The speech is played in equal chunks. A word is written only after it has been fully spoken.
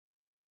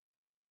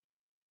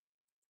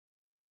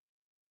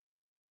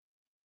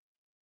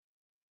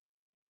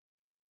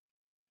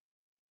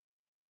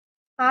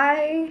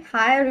Hi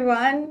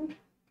everyone.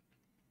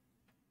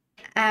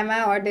 Am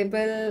I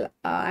audible?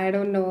 I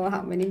don't know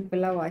how many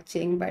people are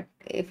watching, but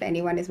if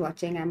anyone is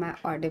watching, am I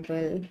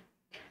audible?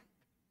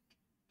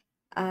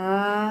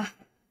 Uh,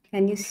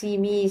 can you see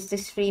me? Is the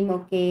stream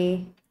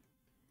okay?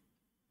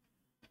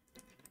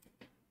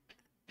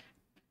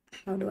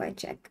 How do I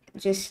check?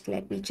 Just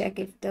let me check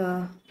if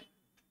the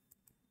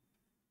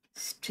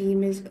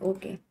stream is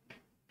okay.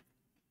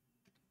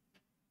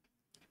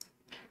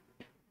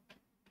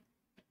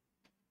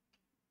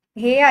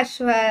 Hey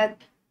Ashwath.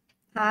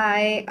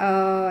 Hi.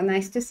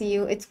 Nice to see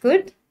you. It's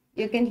good.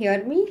 You can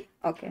hear me?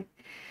 Okay.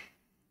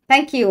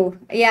 Thank you.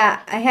 Yeah,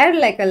 I had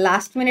like a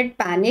last minute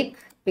panic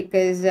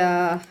because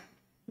yeah,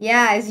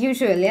 as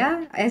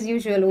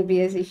usual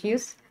OBS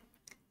issues.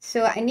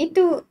 So I need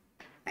to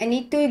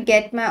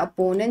get my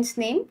opponent's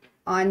name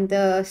on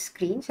the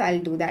screen, so I'll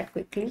do that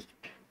quickly.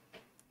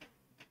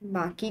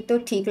 बाकी तो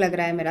ठीक लग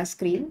रहा है मेरा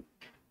screen.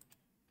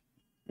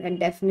 I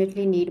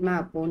definitely need my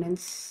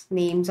opponent's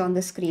names on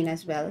the screen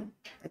as well.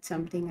 That's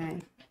something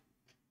I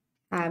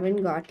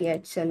haven't got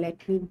yet, so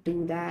let me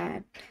do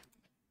that.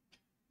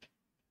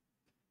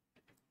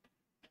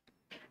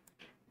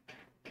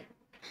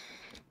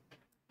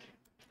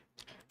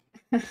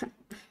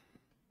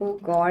 Oh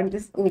God,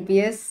 this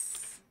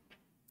OBS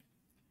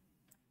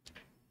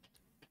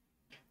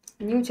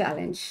new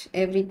challenge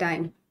every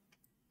time.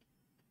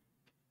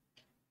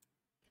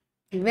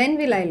 When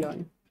will I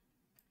learn?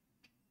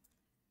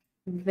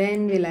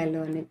 When will I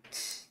learn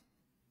it?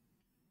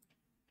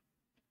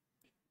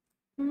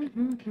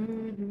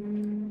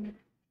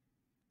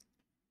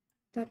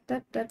 Da, da,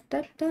 da,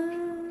 da, da.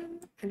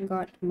 I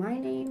got my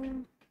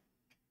name.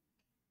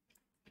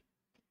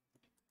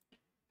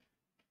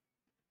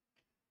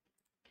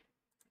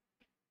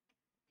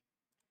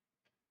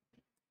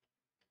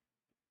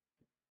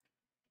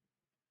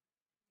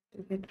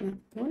 To get my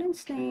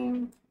opponent's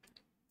name.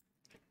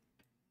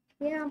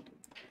 Yeah.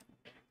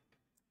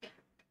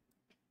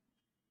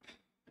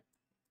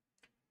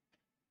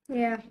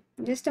 Yeah.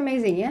 Just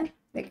amazing, yeah?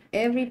 Like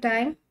every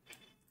time.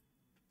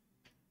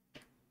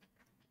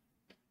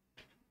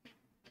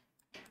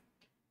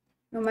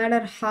 No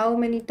matter how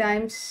many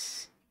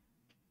times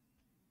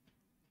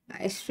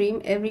I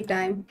stream, every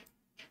time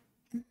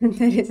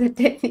there is a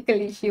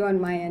technical issue on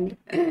my end.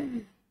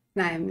 And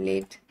I am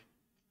late.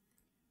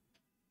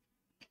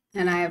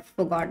 And I have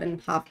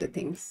forgotten half the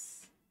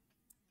things.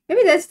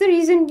 Maybe that's the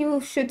reason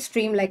you should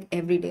stream like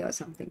every day or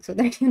something so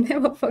that you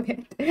never forget.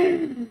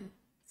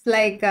 It's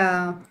like,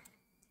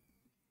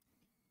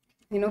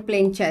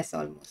 playing chess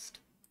almost.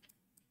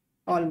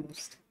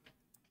 Almost.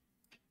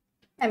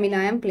 I mean,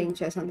 I am playing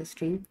chess on the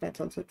stream. That's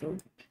also true.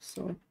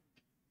 So,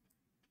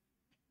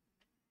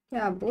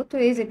 yeah, both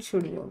ways it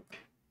should work.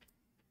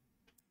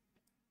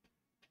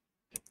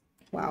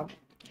 Wow.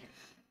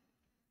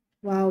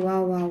 Wow,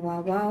 wow, wow,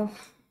 wow, wow.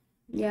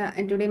 Yeah,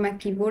 and today my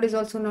keyboard is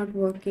also not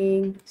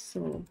working.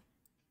 So,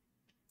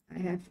 I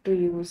have to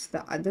use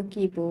the other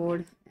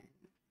keyboard.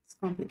 It's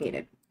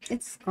complicated.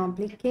 It's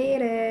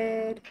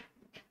complicated.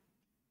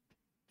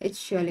 It's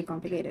surely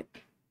complicated.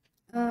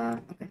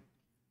 Okay.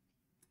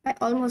 I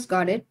almost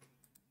got it.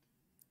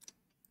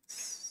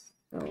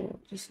 So,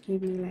 just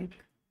give me like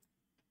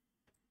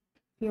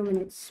a few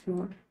minutes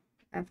more.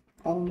 I've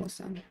almost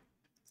done.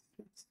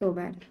 It's so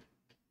bad.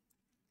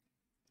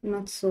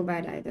 Not so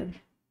bad either.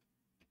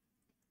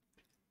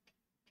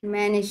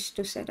 Managed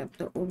to set up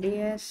the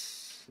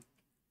OBS.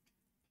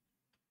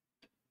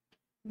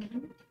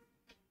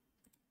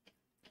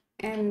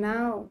 And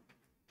now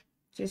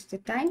just the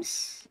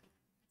times.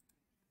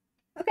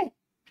 Okay,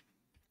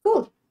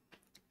 cool.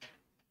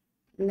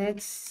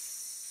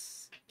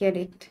 Let's get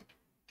it.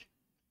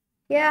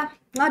 Yeah,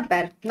 not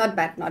bad, not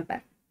bad, not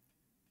bad.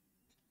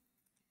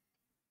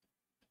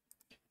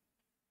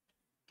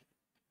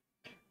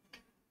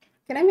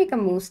 Can I make a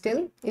move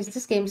still? Is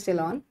this game still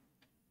on?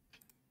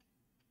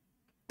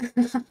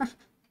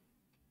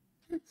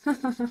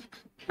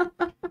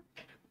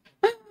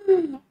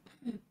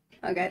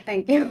 Okay,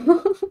 thank you.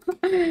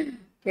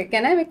 Okay,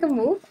 can I make a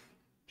move?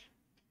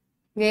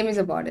 Game is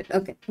aborted.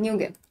 Okay, new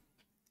game.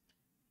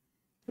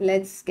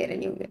 Let's get a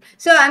new game.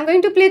 So I'm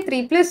going to play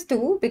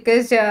 3+2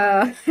 because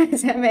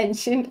as I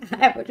mentioned, I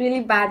have a really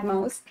bad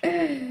mouse.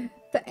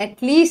 So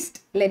at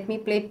least let me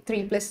play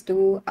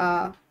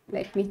 3+2.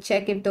 Let me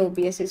check if the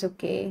OBS is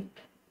okay.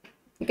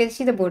 You can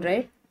see the board,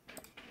 right?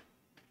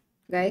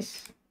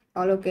 Guys,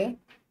 all okay?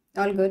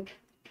 All good?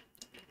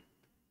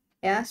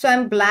 Yeah, so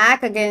I'm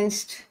black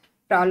against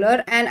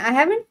Prowler and I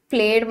haven't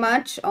played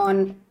much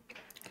on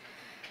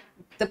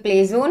the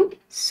play zone.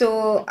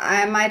 So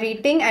my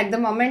rating at the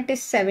moment is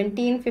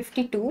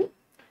 1752.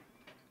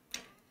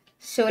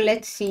 So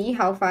let's see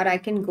how far I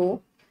can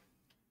go.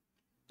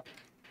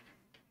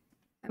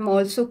 I'm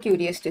also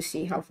curious to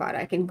see how far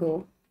I can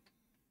go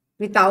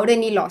without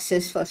any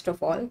losses, first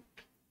of all.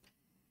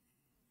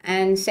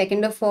 And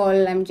second of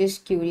all, I'm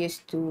just curious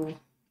to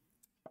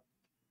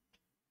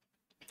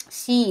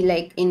see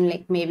like in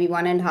like maybe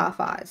 1.5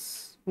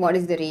 hours, what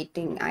is the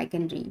rating I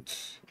can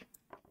reach.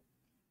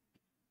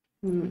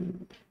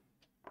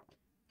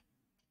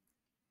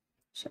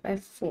 Bishop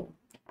f4.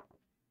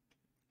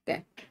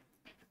 Okay.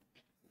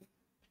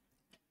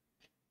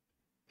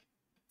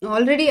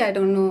 Already I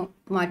don't know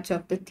much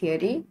of the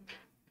theory.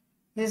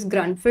 This is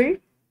Grunfeld.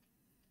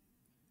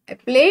 I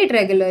play it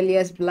regularly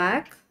as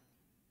black,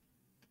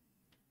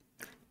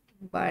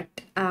 but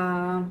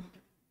yeah,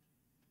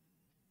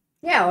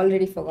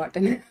 already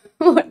forgotten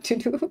what to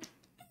do.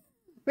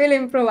 We'll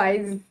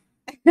improvise.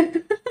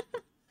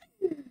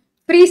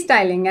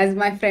 Freestyling, as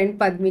my friend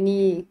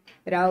Padmini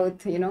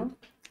Raut,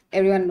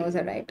 everyone knows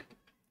her, right?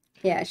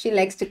 Yeah, she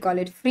likes to call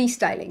it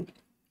freestyling.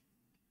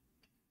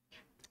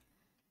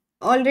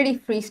 Already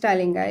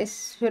freestyling,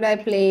 guys. Should I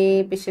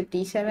play bishop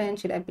d7?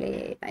 Should I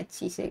play knight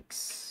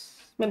c6?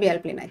 Maybe I'll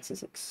play knight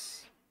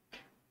c6.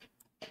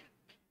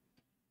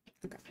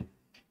 Okay.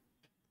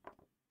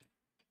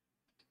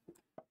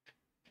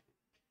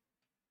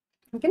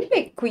 I can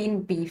play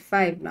queen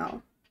b5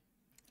 now.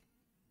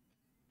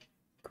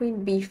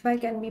 Queen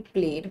b5 can be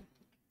played.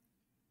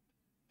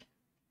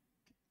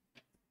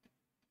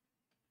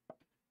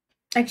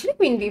 Actually,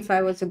 queen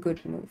b5 was a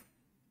good move.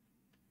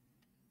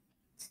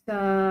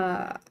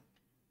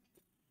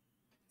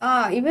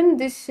 Even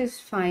this is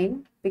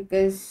fine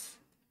because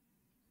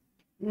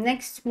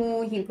next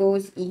move he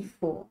goes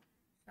e4.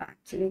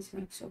 Actually, it's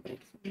not so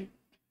great for me.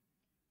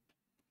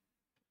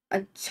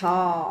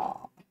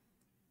 अच्छा.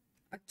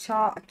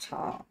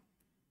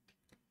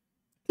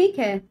 ठीक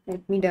है.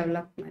 Let me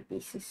develop my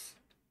pieces.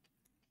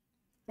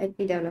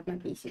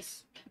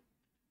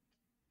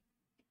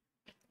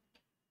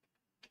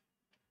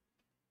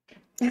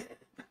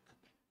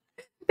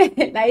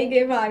 पहला ही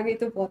game हार गई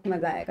तो बहुत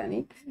मजा आएगा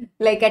नहीं.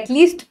 लाइक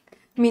एटलीस्ट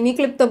मिनी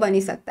क्लिप तो बन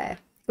ही सकता है.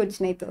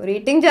 कुछ नहीं तो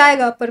रेटिंग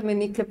जाएगा पर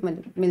मिनी क्लिप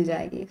मिल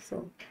जाएगी.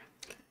 So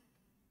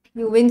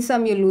you win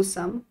some you lose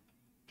some.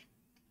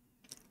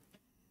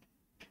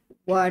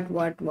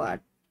 What?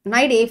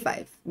 Knight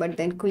a5, but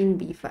then queen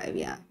b5.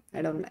 Yeah,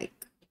 I don't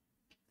like.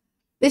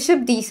 Bishop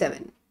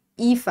d7,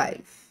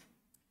 e5,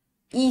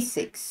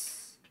 e6.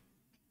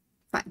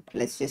 Fine,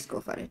 let's just go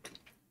for it.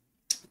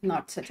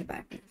 Not such a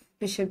bad move.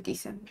 Bishop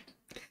d7.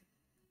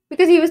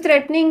 Because he was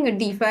threatening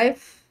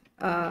d5.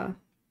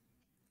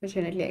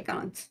 Fortunately, I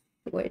can't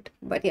do it.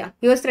 But yeah,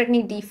 he was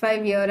threatening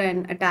d5 here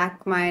and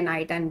attack my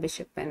knight and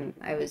bishop, and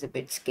I was a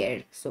bit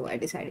scared. So I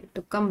decided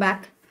to come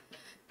back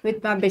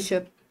with my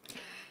bishop.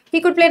 He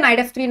could play knight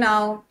f3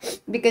 now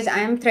because I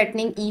am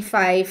threatening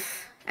e5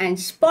 and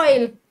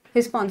spoil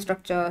his pawn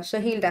structure. So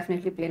he'll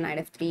definitely play knight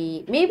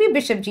f3. Maybe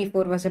bishop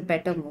g4 was a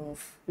better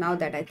move now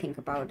that I think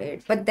about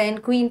it. But then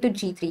queen to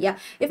g3. Yeah,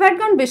 if I'd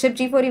gone bishop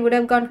g4, he would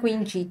have gone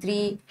queen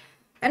g3.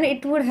 And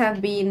it would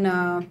have been,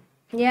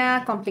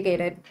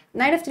 complicated.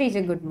 Knight f3 is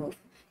a good move.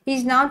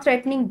 He's now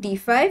threatening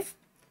d5.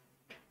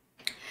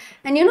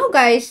 And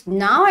guys,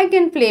 now I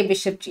can play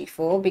bishop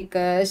g4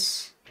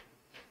 because...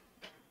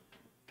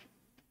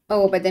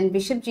 Oh, but then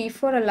bishop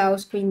g4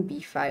 allows queen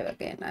b5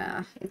 again.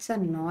 It's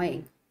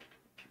annoying.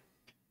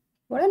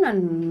 What an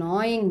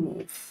annoying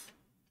move.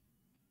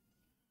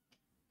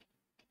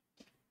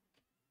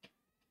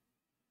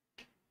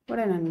 What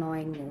an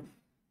annoying move.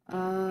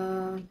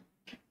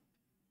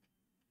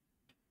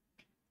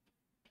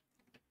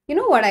 You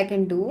know what I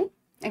can do?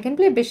 I can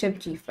play bishop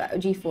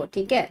g5, g4,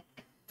 okay?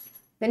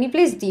 Then he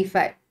plays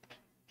d5.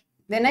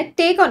 Then I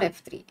take on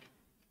f3.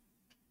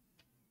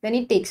 Then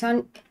he takes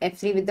on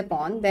f3 with the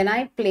pawn. Then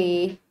I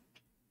play...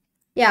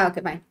 Yeah,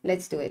 okay, fine.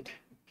 Let's do it.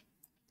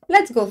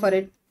 Let's go for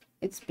it.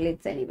 It's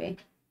Blitz anyway.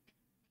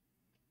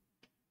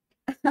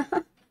 Maybe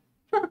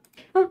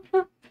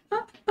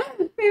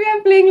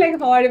I'm playing like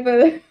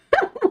horrible.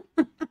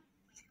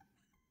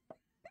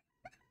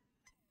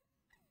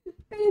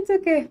 It's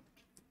okay.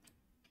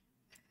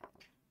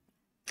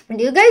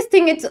 Do you guys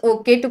think it's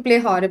okay to play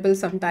horrible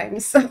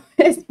sometimes?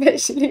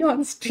 Especially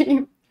on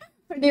stream?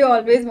 Or do you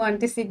always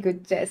want to see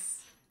good chess?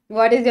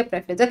 What is your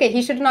preference? Okay,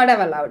 he should not have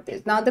allowed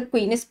this. Now the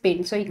queen is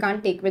pinned, so he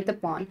can't take with the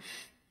pawn.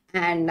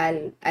 And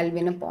I'll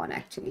win a pawn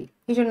actually.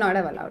 He should not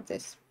have allowed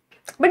this.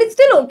 But it's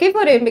still okay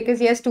for him because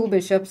he has two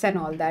bishops and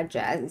all that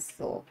jazz.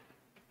 So,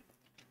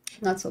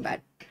 not so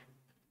bad.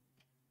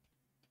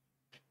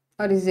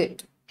 Or is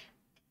it?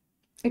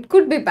 It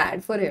could be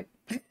bad for him.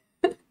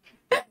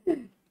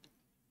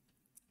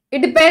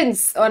 It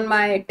depends on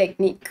my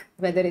technique,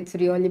 whether it's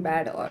really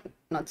bad or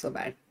not so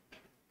bad.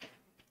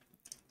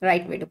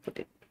 Right way to put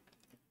it.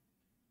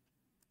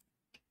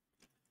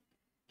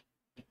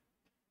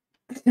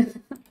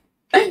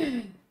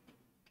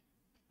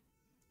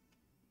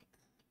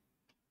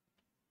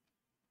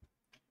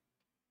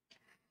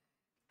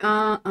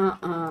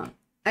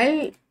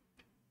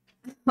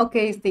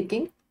 Okay, he's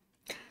thinking.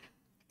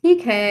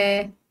 ठीक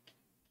है.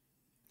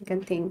 You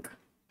can think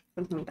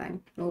for some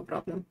time. No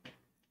problem.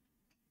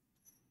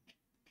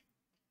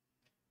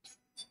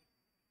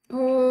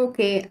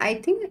 Okay, I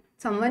think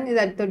someone is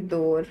at the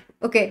door.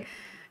 Okay,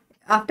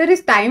 after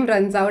his time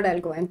runs out, I'll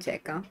go and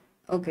check. Huh?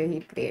 Okay, he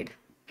prayed.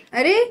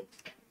 Arey?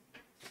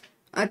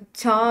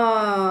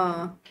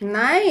 Acha,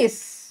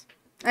 nice.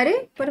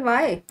 Arey, but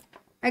why?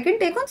 I can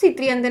take on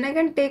c3 and then I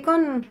can take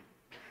on...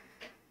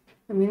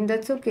 I mean,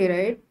 that's okay,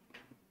 right?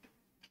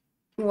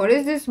 What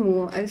is this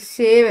move? I'll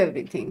save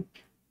everything.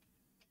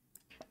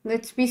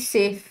 Let's be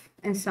safe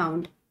and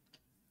sound.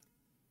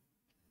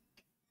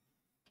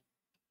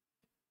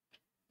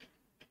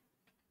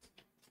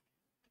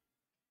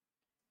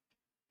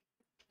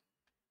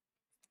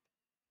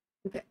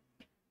 Okay.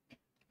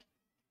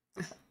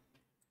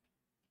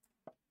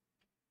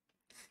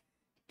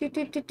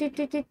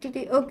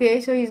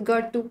 Okay, so he's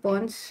got 2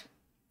 pawns.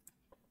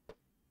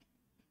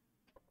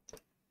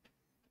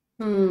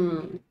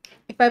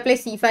 If I play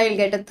c5, I'll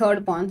get a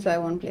third pawn, so I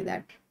won't play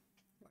that.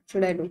 What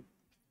should I do?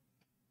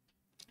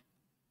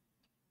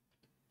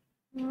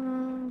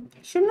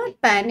 Should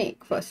not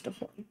panic, first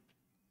of all.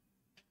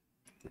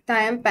 But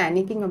I am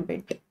panicking a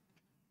bit.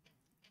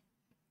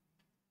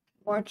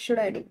 What should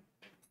I do?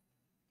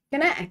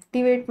 Can I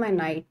activate my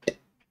knight?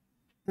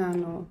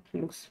 No,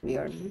 looks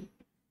weird.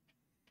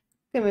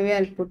 Okay, maybe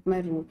I'll put my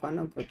rook on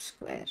a good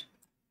square.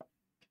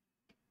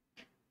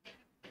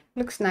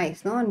 Looks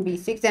nice, no? On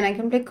b6, then I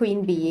can play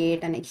queen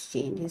b8 and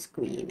exchange his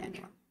queen and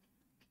all.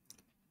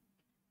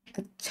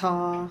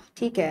 अच्छा,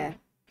 ठीक है.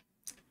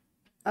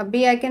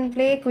 Abhi I can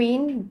play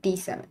queen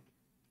d7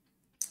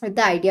 with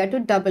the idea to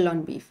double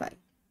on b5.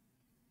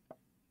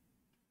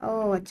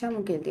 Oh, अच्छा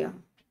move खेल दिया.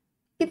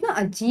 कितना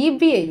अजीब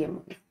भी है ये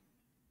move.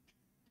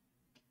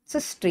 It's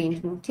a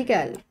strange move. ठीक है,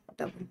 I'll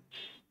double.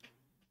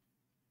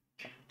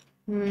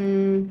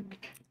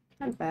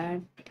 Not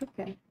bad. ठीक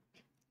है.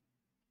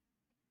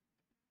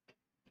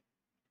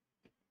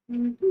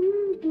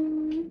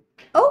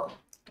 Oh,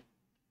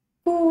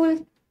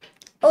 cool.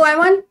 Oh, I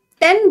won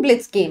 10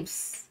 Blitz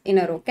games in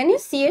a row. Can you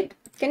see it?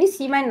 Can you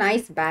see my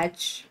nice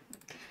badge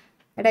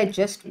that I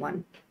just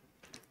won?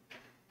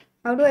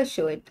 How do I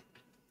show it?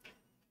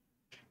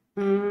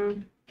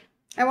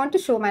 I want to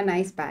show my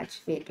nice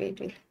badge. Wait.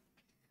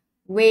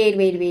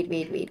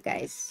 Wait,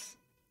 guys.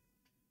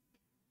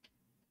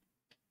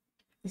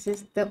 This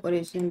is the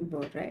original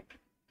board, right?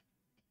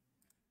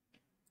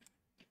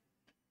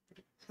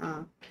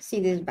 See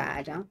this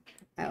badge, huh?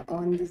 I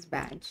own this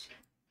badge.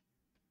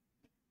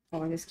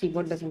 Oh, this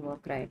keyboard doesn't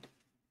work right.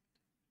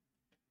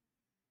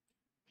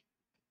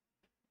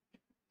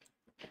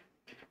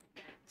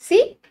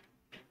 See?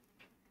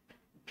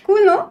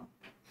 Cool, no?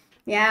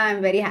 Yeah,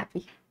 I'm very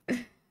happy.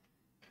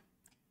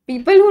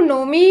 People who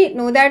know me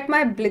know that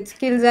my Blitz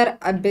skills are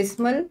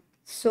abysmal.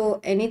 So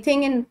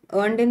anything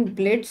earned in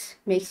Blitz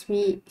makes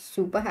me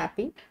super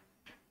happy.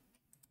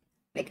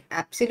 Like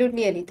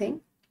absolutely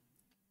anything.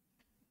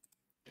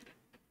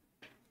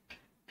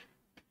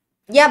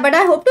 Yeah, but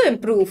I hope to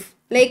improve.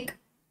 Like,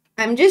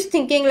 I'm just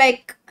thinking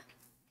like,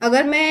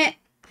 अगर मैं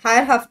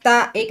हर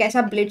हफ्ता एक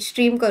ऐसा Blitz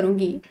stream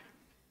करूंगी,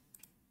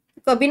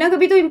 कभी ना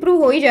कभी तो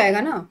इम्प्रूव हो ही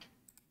जाएगा ना.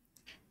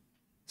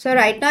 So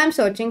right now I'm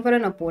searching for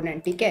an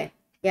opponent, ठीक है?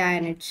 Yeah,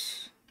 and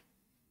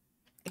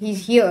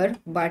he's here,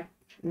 but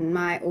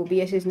my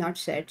OBS is not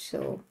set,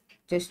 so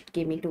just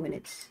give me 2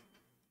 minutes.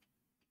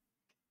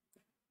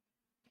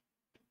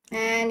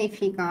 And if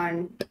he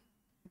can't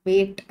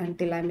wait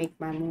until I make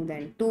my move,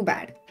 then too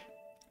bad.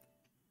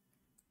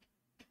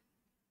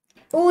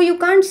 Oh, you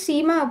can't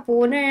see my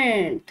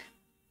opponent.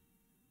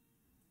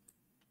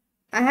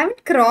 I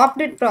haven't cropped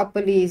it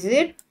properly, is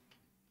it?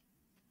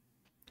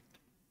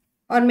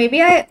 Or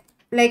maybe I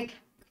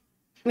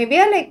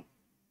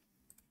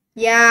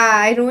yeah,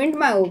 I ruined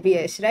my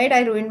OBS, right?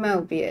 I ruined my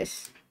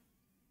OBS.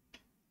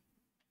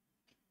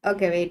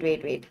 Okay,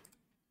 wait.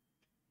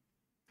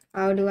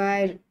 How do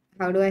I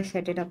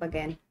set it up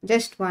again?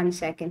 Just 1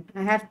 second.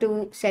 I have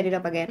to set it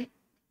up again.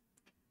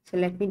 So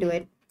let me do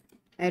it.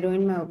 I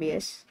ruined my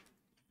OBS.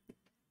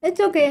 It's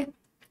okay.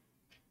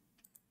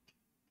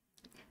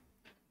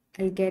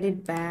 I'll get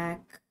it back.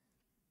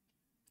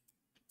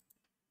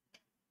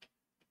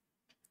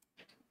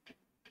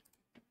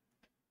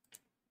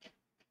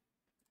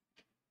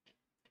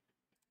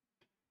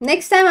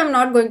 Next time I'm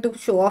not going to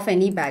show off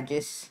any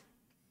badges.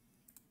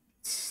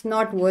 It's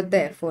not worth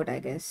the effort, I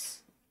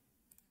guess.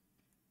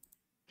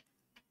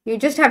 You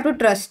just have to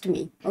trust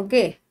me,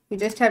 okay? You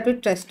just have to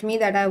trust me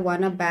that I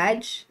won a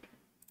badge.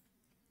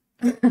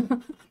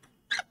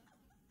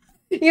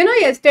 You know,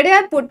 yesterday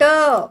I put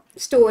a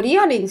story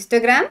on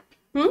Instagram.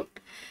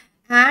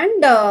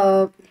 And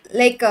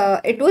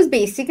it was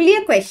basically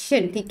a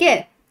question, ठीक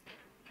है?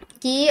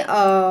 कि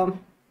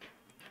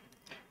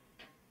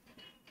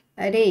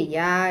अरे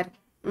यार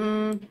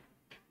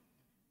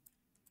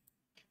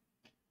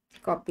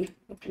copy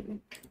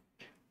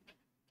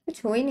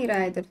कुछ हो ही नहीं रहा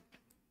है इधर.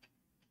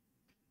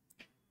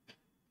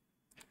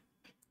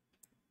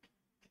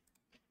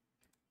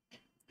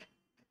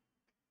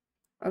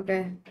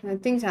 Okay,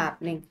 nothing's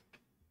happening.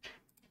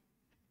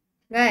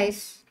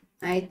 Guys,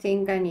 I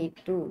think I need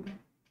to.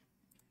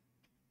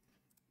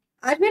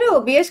 आज मेरे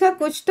OBS का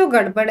कुछ तो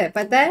गड़बड़ है,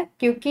 पता है?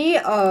 क्योंकि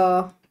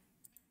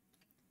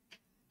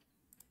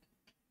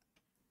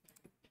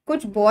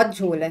कुछ बहुत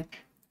झोल है.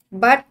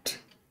 But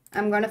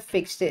I'm gonna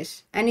fix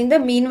this. And in the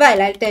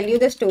meanwhile, I'll tell you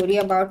the story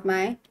about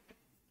my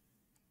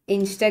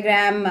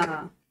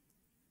Instagram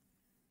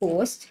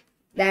post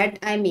that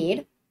I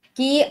made.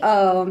 कि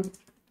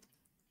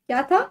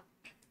क्या था?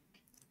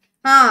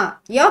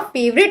 Your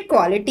favorite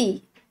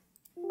quality.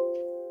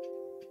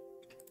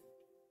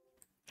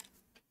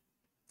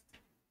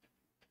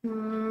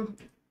 Hmm,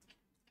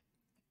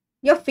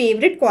 your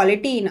favorite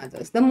quality in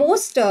others. The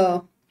most,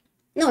 no,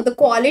 the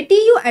quality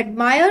you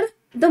admire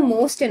the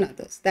most in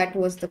others. That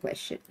was the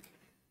question.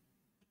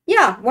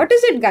 Yeah, what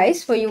is it,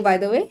 guys, for you, by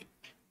the way?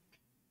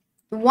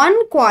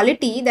 One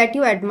quality that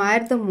you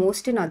admire the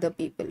most in other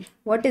people.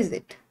 What is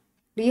it?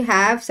 Do you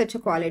have such a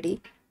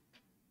quality?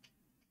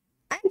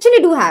 I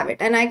actually do have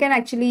it, and I can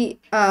actually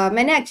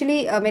मैंने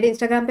actually मेरे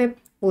Instagram पे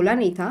बोला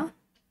नहीं था,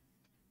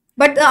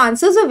 but the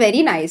answers were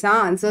very nice.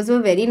 हाँ, answers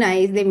were very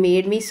nice. They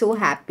made me so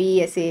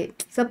happy. ऐसे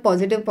सब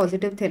positive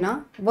positive थे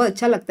ना, बहुत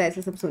अच्छा लगता है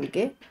ऐसे सब सुन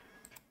के.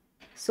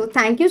 So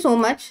thank you so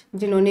much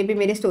जिन्होंने भी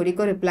मेरे story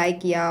को reply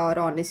किया और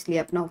honestly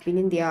अपना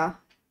opinion दिया.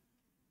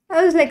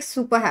 I was like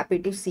super happy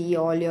to see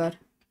all your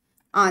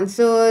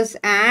answers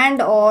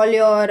and all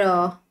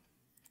your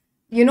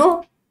you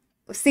know,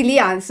 silly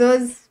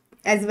answers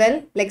as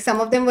well. Like some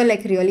of them were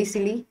like really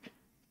silly.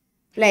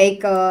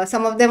 Like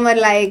some of them were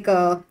like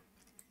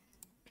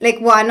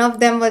one of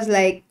them was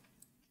like,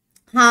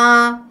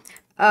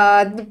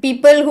 the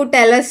people who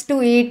tell us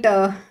to eat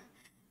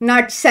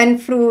nuts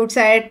and fruits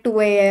at 2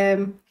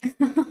 a.m.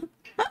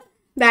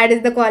 That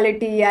is the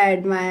quality I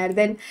admire.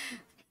 Then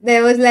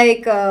there was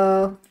like,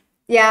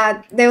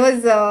 yeah, there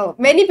was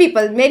many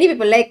people.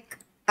 Like,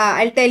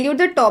 I'll tell you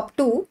the top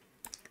two.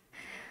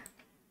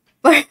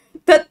 But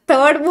the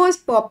third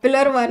most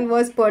popular one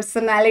was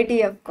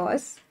personality, of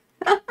course,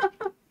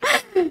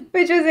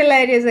 which was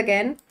hilarious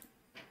again.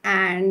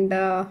 And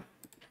so,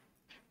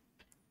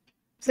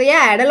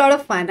 yeah, I had a lot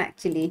of fun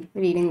actually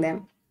reading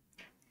them.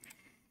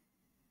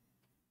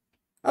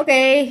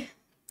 Okay,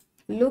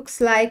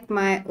 looks like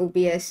my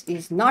OBS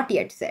is not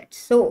yet set.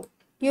 So,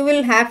 you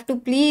will have to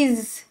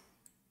please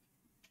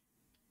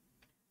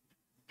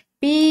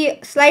be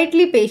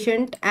slightly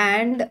patient,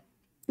 and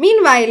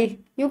meanwhile,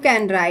 you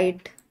can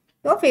write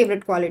your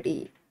favorite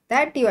quality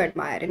that you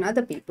admire in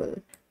other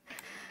people.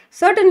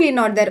 Certainly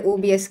not their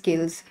OBS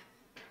skills,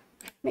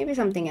 maybe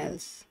something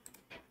else.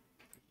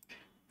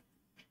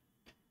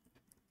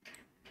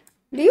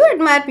 Do you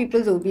admire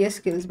people's OBS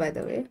skills, by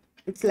the way?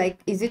 It's like,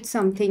 is it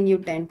something you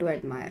tend to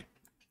admire?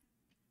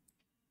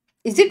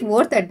 Is it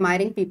worth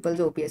admiring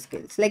people's OBS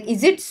skills? Like,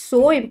 is it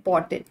so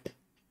important?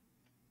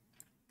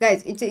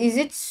 Guys, is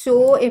it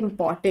so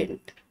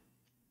important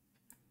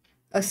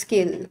a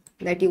skill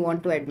that you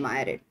want to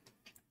admire it?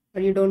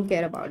 Or you don't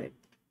care about it?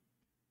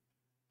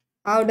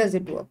 How does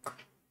it work?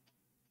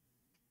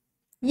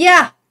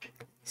 Yeah.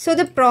 So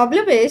the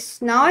problem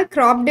is, now I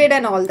cropped it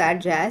and all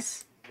that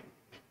jazz.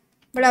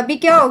 But abhi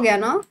kya ho gaya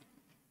na?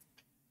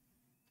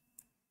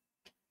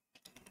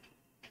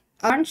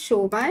 I can't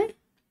show my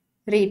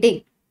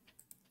rating.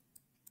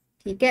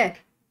 ठीक है?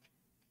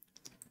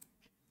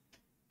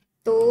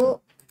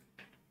 तो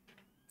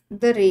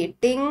the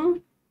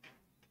rating,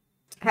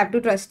 have to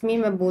trust me,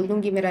 मैं बोल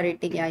दूंगी मेरा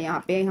rating, या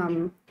यहाँ पे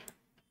हम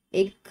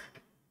एक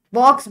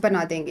बॉक्स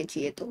बना देंगे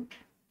चाहिए तो.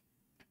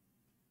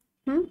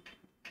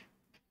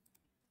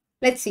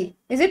 Let's see,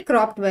 is it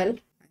cropped well?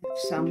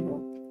 Some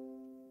hope,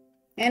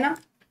 है ना?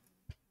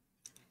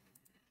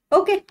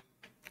 Okay,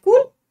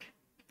 cool.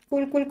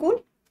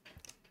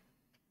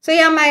 So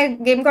yeah, my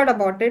game got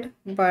aborted,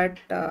 but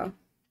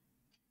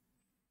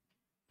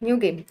new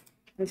game.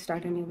 We'll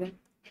start a new game.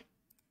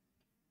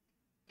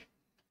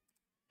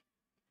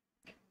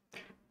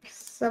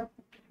 सब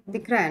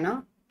दिख रहा है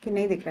ना कि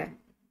नहीं दिख रहा है?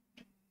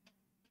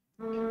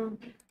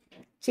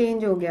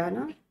 चेंज हो गया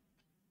ना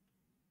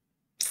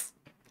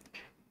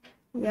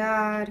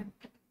यार.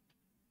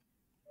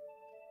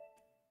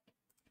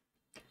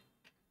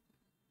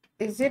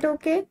 Is it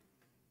okay?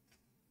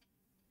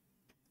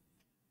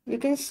 You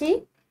can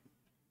see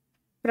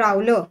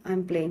Prowler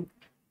I'm playing.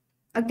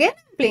 Again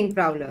I'm playing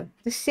Prowler.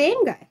 The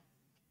same guy.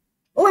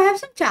 Oh, I have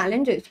some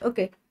challenges.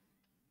 Okay.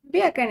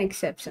 Maybe I can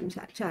accept some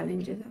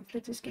challenges after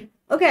this game.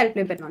 Okay, I'll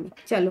play Benoni.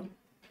 Chalo.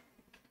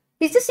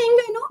 He's the same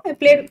guy, no? I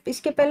played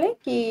iske pehle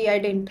ki I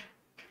didn't.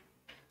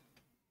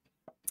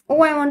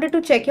 Oh, I wanted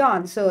to check your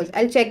answers.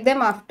 I'll check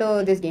them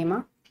after this game,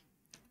 huh?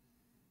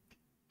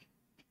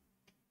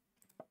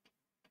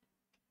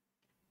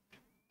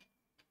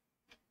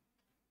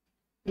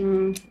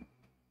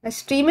 My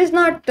stream is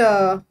not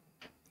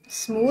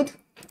smooth.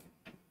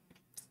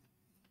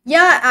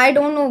 Yeah, I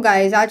don't know,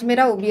 guys. आज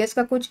मेरा OBS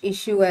का कुछ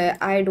issue है.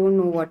 I don't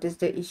know what is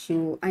the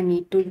issue. I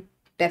need to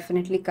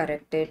definitely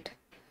correct it.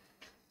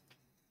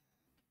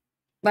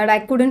 But I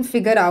couldn't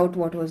figure out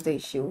what was the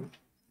issue.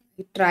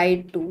 I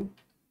tried to.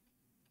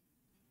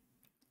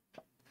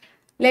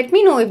 Let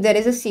me know if there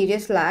is a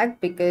serious lag,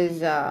 because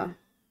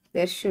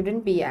there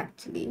shouldn't be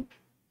actually.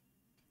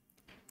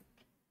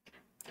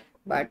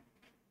 But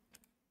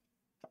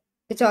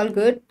it's all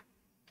good.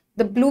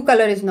 The blue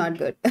color is not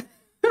good.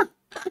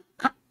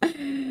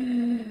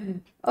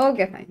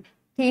 Okay, fine.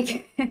 ठीक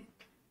है.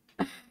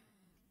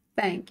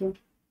 Thank you.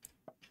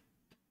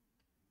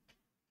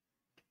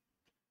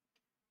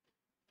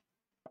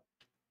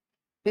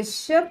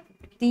 Bishop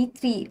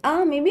d3.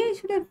 Maybe I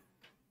should have.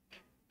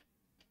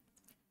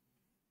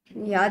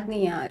 याद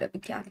नहीं यार अभी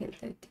क्या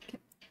खेलते हैं, ठीक है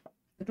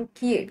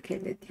रुकिए 8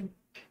 खेल लेती हूँ,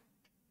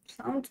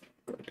 sound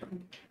good.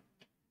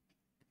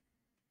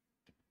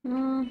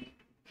 Hmm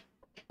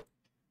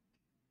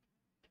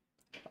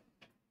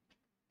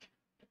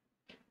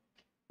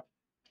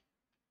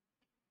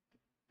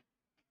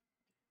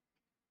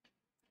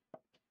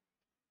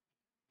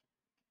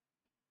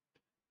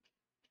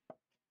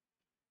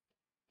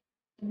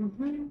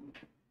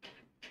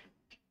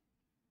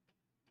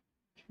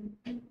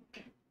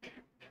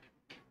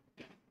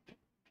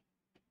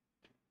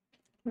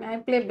I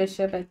play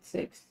bishop at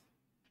 6.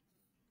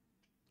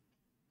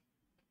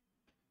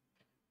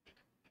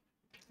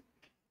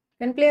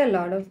 Can play a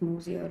lot of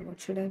moves here. What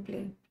should I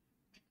play?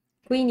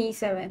 Queen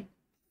e7.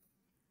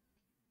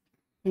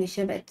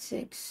 Bishop at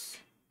 6.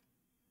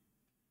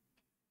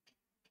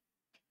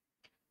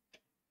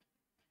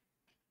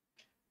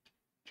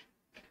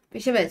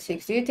 Bishop at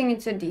 6. Do you think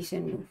it's a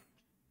decent move?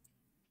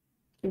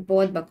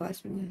 बहुत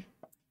बकवास move है.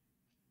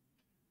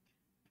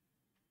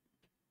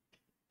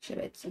 Bishop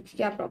at 6.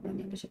 क्या problem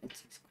है bishop at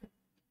 6 को?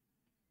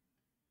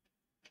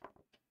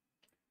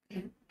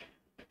 Okay.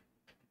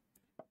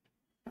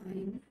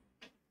 Fine.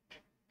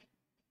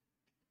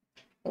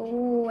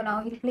 Oh, now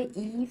he'll play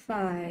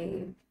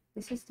e5.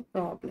 This is the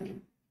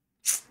problem.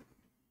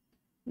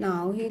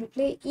 Now he'll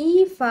play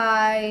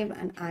e5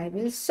 and I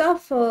will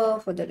suffer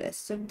for the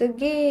rest of the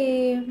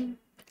game.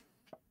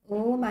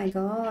 Oh my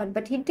god,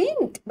 but he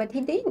didn't.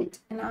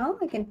 And now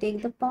I can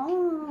take the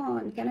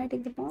pawn. Can I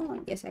take the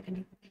pawn? Yes, I can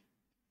take the pawn.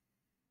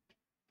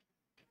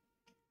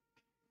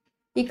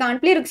 He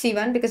can't play rook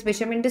c1 because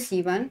bishop into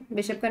c1.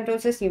 Bishop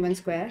controls the c1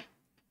 square.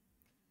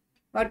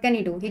 What can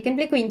he do? He can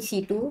play queen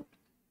c2.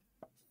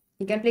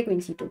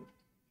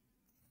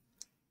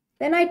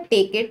 Then I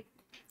take it.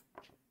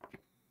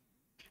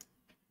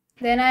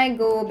 Then I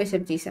go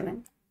bishop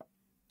g7.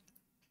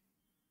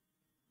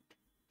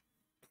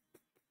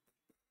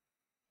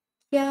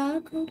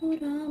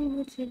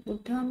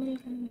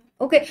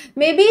 Okay,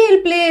 maybe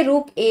he'll play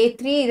rook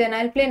a3, then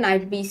I'll play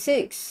knight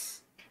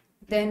b6.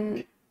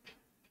 Then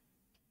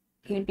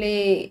he'll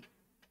play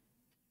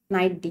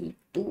knight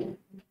d2.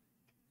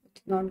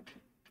 It's not...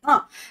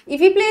 if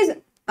he plays...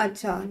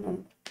 अच्छा,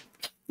 no.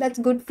 That's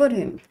good for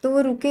him. तो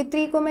वो rook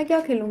a3 को मैं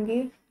क्या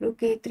खेलूंगी?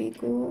 rook a3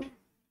 को...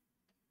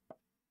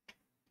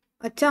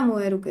 अच्छा move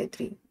है rook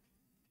a3.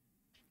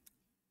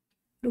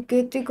 rook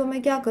a3 को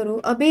मैं क्या करूँ?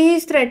 अभी ही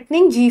is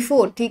threatening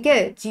g4, ठीक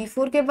है?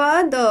 g4 के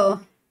बाद...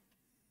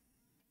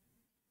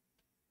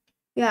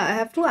 yeah, I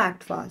have to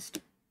act fast.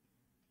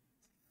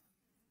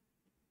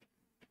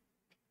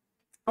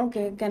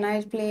 Okay, can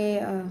I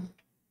play...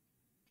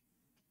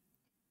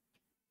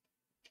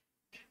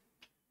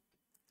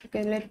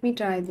 okay, let me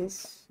try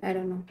this. I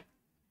don't know.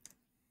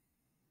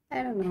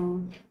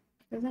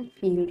 Doesn't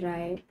feel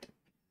right.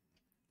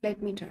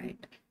 Let me try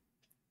it.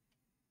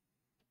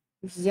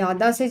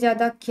 ज़्यादा से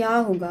ज़्यादा क्या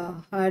होगा?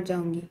 हार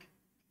जाऊंगी.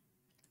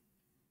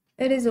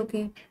 It is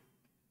okay.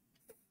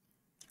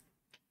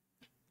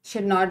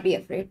 Should not be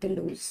afraid to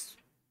lose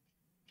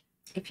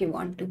if you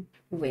want to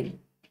win.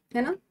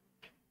 है ना?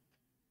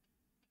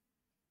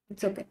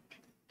 It's okay.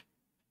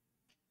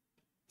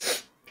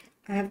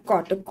 I have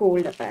caught a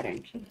cold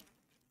apparently.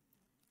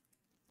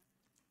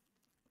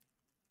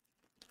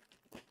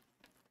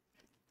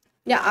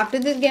 Yeah, after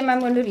this game I'm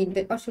going to read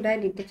the... or should I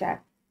read the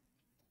chat?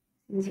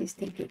 Since he's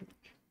thinking.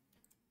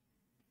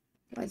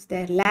 What's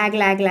there? Lag.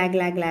 Okay.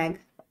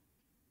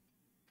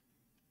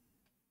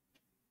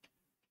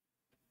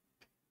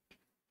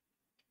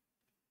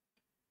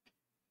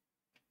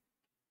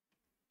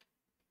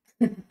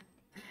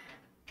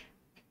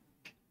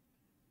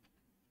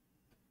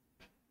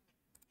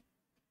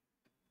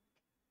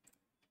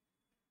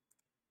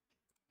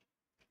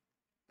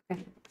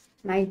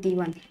 Knight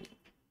d1.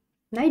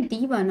 Knight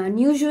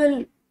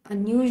d1.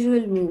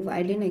 Unusual move.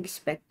 I didn't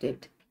expect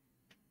it.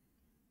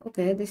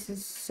 Okay, this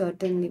is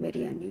certainly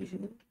very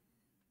unusual.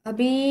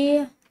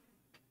 Abhi...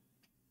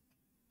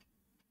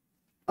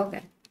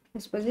 okay.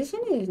 His position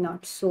is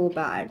not so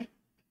bad.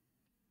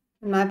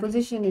 My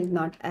position is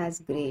not as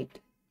great.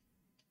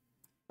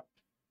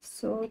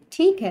 So,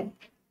 ठीक है.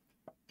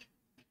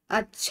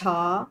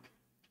 अच्छा.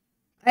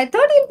 I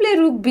thought he play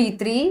rook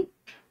b3.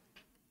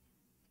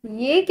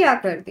 ये क्या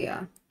कर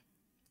दिया?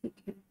 ठीक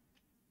है.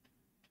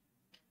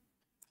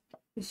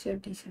 Bishop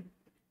d7.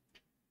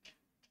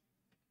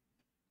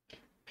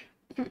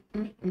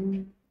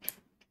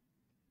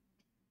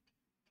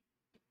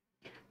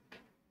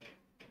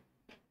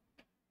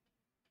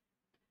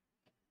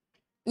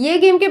 ये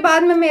गेम के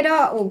बाद मैं मेरा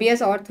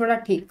OBS और थोड़ा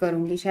ठीक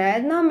करूंगी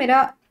शायद ना.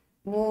 मेरा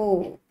वो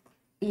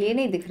ये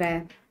नहीं दिख रहा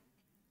है.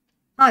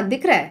 हाँ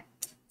दिख रहा है.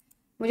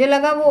 मुझे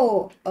लगा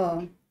वो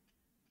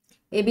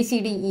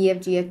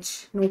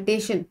ABCDEFGH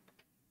नोटेशन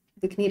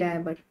दिख नहीं रहा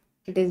है, but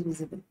it is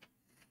visible.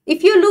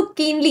 If you look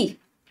keenly,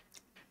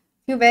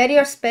 if you wear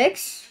your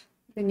specs,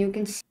 then you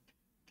can see.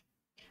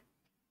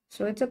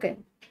 So it's okay.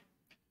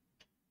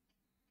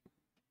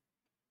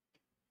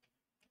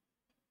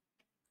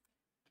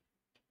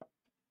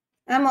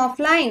 I'm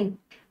offline.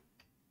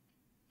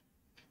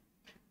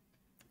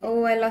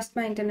 Oh, I lost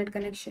my internet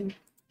connection.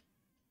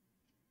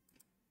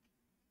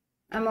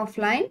 I'm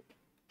offline.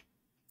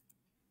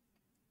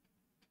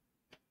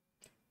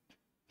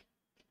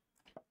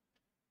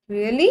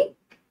 Really?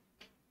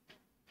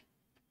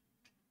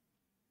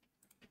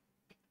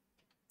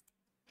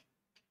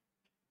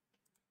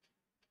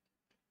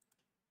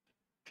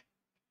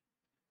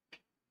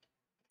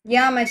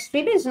 Yeah, my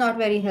stream is not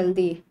very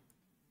healthy.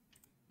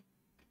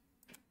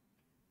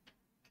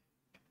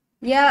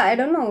 Yeah, I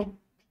don't know.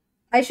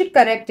 I should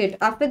correct it.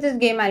 After this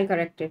game, I'll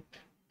correct it.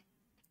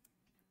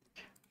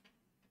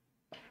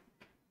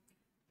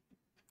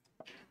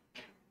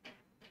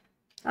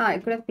 Ah, I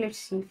could have played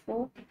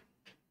c4.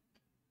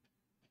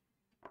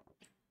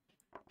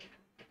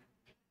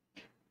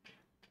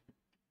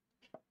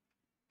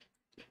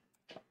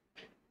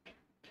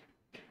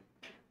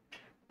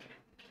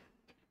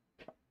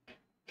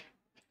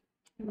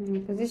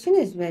 Position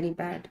is very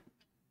bad.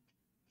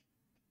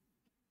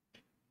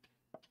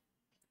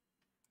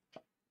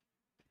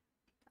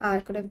 Ah, I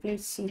could have played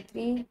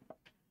c3.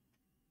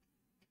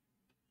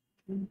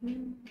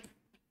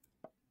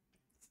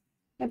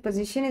 My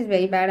position is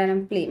very bad,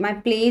 and my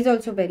play is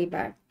also very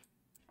bad.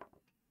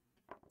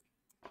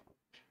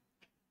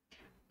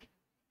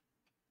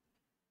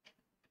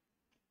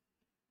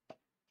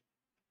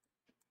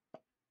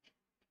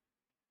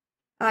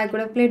 I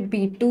could have played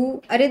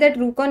b2. Arey, that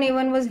rook on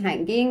a1 was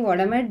hanging. What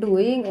am I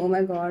doing? Oh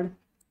my god.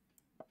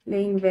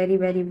 Playing very,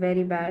 very,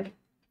 very bad.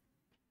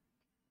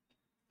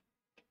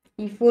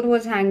 e4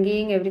 was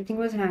hanging. Everything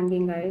was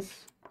hanging,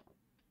 guys.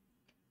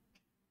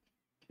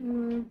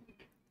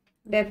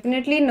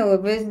 Definitely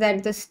nervous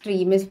that the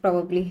stream is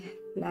probably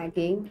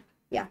lagging.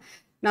 Yeah.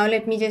 Now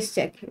let me just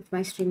check if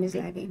my stream is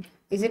lagging.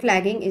 Is it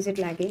lagging? Is it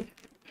lagging?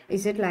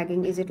 Is it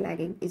lagging? Is it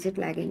lagging? Is it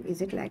lagging?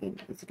 Is it lagging?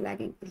 Is it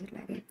lagging? Is it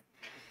lagging?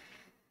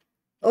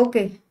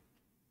 Okay.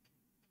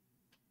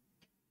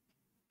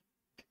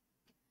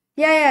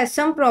 Yeah,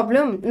 some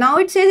problem. Now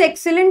it says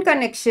excellent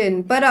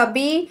connection. पर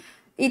अभी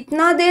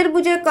इतना देर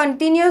मुझे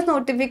continuous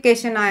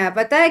notification आया.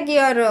 पता है कि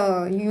your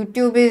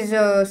YouTube is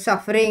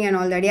suffering and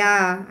all that.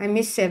 Yeah, I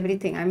missed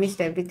everything. I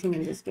missed everything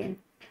in this game.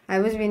 I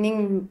was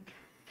winning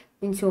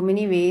in so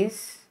many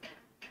ways.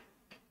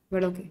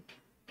 But okay.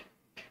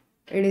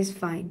 It is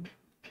fine.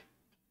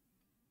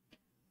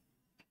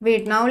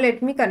 Wait, now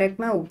let me correct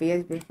my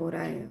OBS before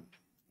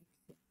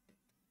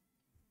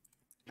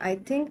I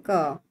think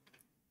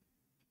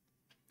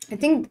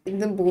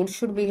the board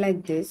should be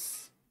like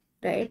this,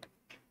 right?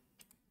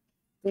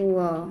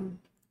 So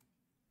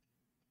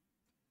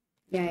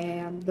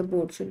yeah, the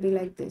board should be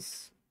like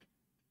this.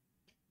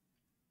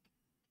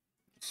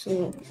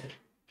 So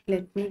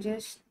let me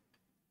just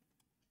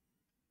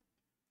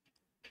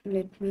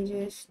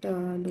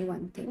do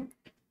one thing.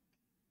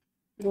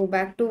 Go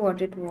back to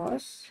what it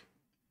was.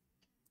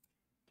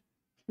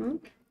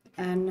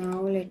 And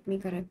now let me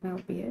correct my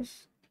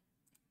OBS.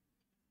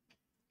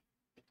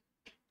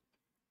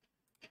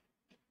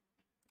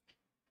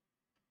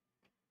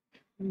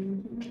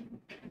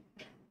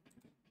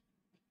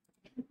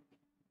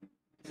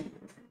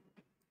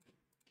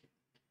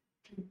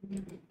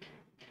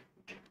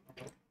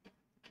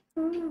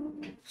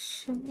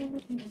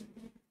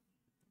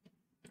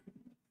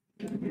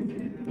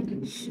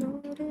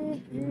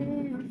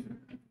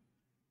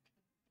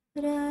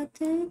 रात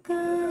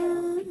का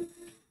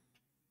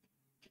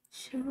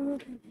शोर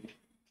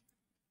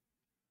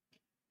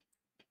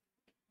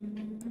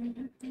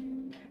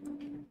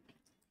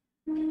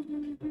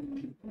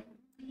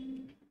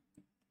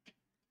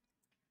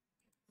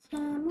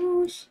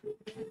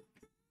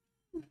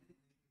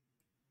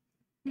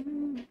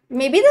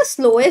Maybe the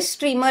slowest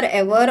streamer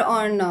ever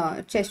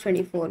on Chess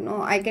 24.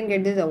 No, I can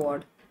get this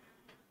award.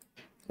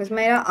 Because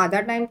मेरा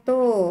आधा time तो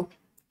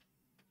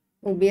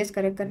OBS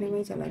correct करने में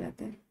ही चला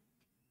जाता है.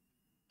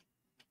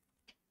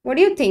 What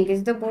do you think?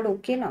 Is the board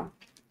okay now?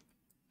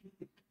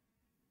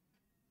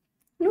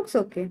 Looks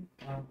okay.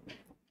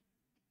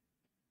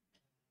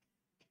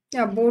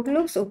 Yeah, board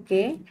looks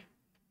okay.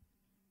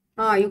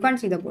 You can't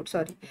see the board,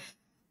 sorry.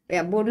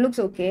 Yeah, board looks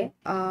okay.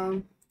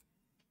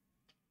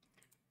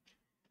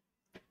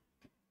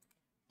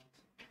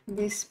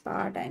 This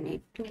part I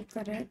need to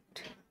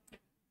correct.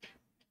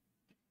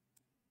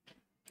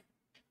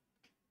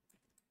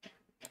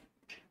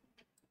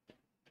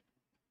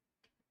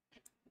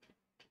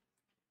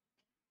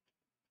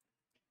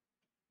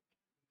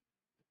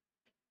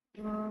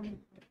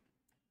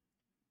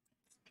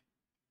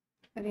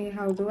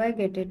 How do I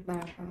get it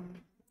back?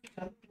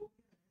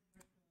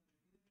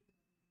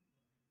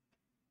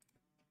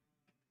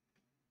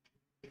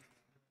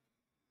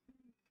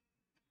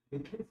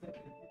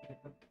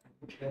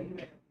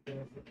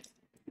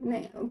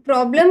 नहीं,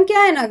 problem क्या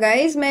है ना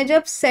guys, मैं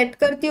जब set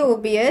करती हूँ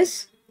OBS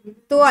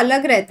तो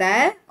अलग रहता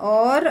है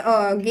और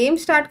गेम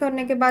स्टार्ट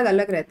करने के बाद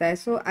अलग रहता है.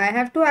 सो I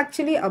have to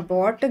actually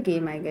abort the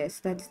game, I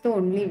guess that's the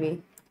only way.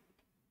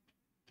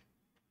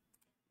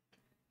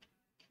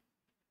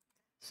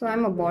 So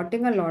I'm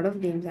aborting a lot of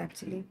games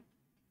actually.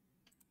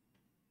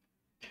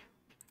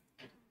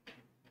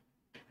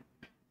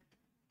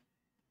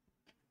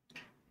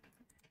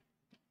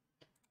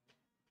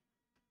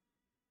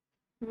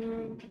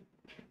 Hmm.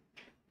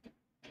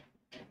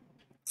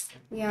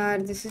 Yeah,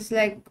 this is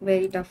like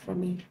very tough for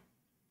me.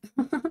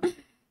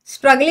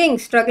 Struggling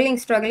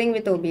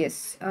with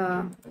OBS.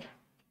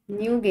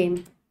 New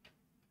game.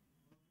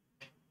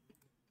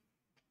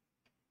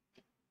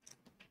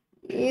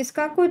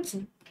 इसका कुछ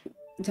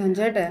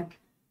झंझट है.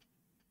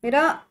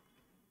 मेरा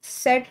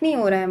set नहीं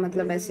हो रहा है,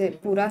 मतलब ऐसे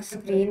पूरा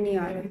स्क्रीन नहीं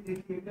आ रहा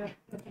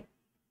है.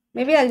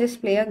 Maybe I'll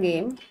just play a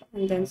game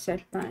and then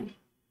set my.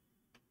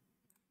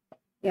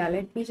 Yeah,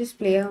 let me just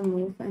play a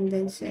move and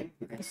then set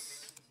my.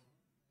 This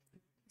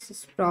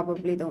is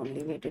probably the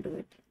only way to do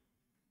it.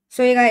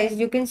 So you guys,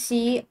 you can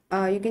see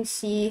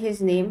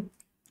his name,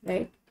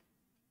 right?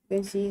 You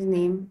can see his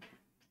name.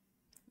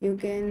 You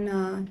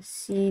can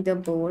see the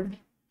board.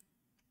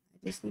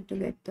 I just need to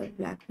get the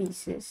black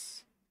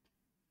pieces.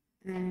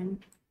 And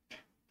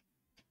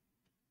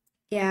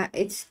yeah,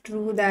 it's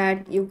true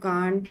that you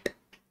can't.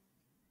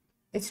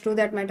 It's true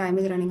that my time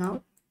is running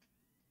out.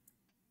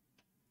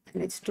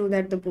 And it's true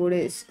that the board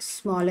is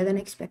smaller than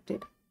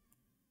expected.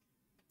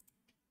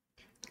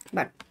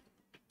 But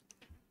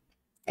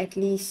at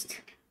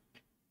least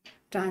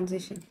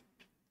transition.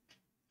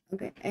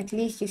 Okay, at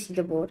least you see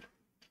the board.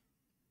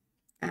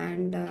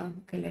 And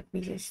okay, let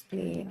me just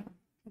play.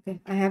 Okay,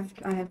 I have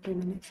 2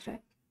 minutes,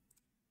 right?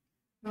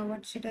 Now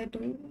what should I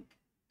do?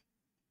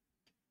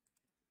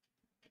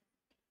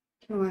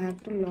 No, I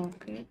have to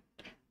lock it.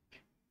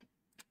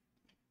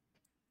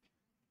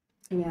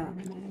 Yeah,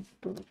 I have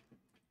to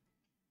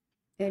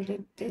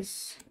edit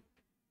this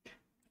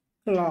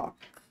clock.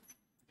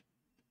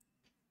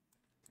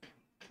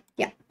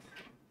 Yeah,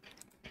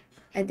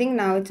 I think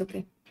now it's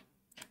okay.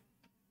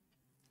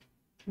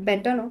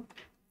 Better, no?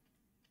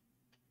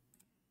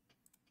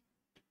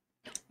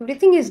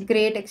 Everything is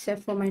great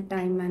except for my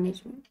time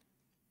management.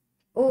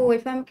 Oh,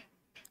 if I'm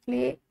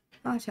play.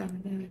 Ah, yeah, I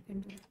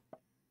can do it.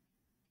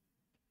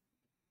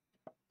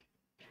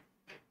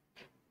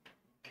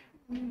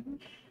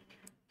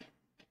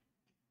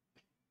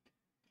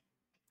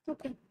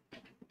 Okay.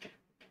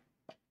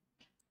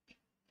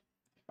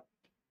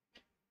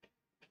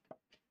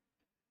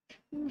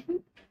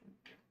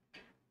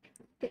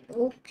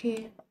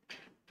 Okay.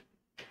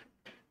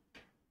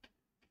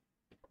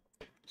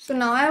 So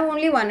now I have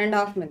only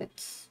 1.5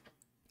 minutes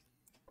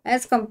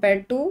as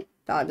compared to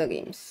the other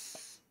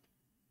games.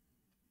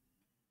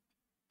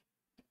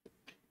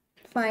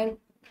 Fine.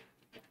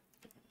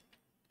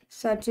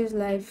 Such is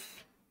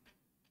life.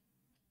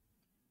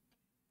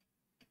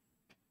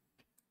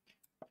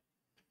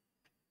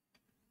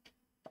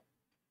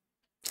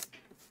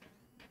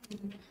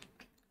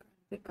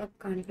 Pick up,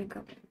 can't pick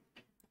up.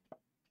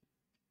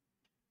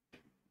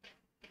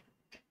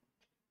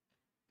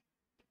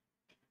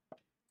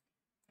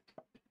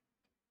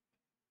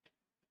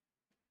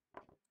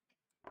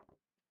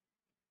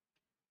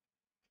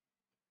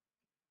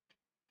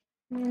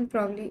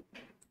 Probably.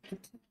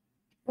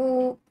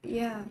 Oh,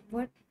 yeah.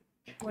 What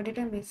did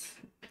I miss?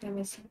 Did I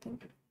miss something?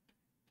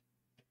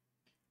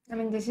 I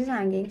mean, this is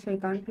hanging, so you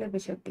can't play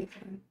bishop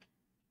d5.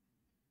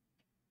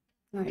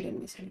 No, I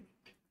didn't miss anything.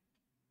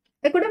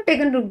 I could have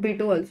taken rook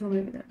b2 also,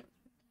 maybe that.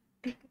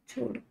 Take it,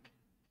 chod.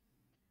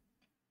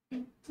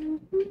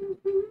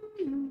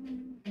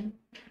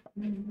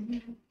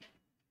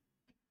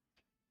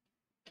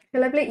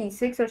 Shall I play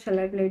e6 or shall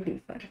I play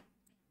d5?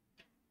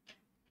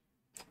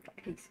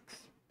 e6.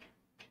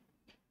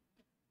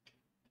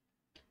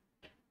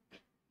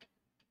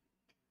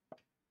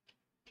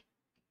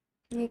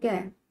 ये क्या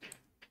है?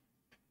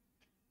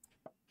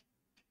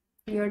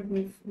 Weird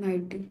move,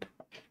 knight d2.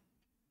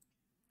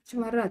 कुछ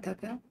मार रहा था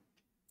क्या?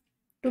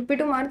 rook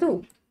b2 मार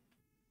दूँ?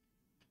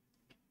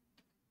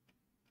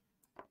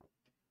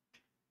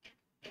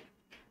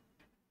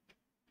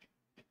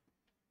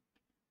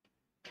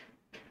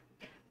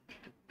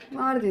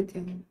 मार देती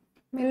हूँ.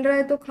 मिल रहा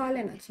है तो खा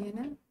लेना चाहिए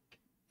ना.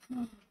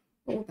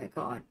 Oh my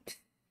god,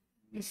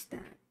 missed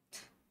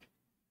that.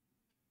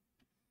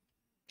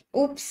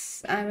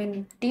 Oops, I'm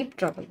in deep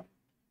trouble.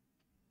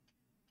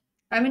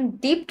 I'm in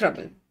deep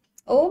trouble.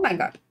 Oh my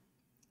god.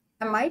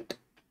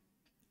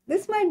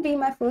 This might be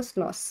my first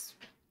loss.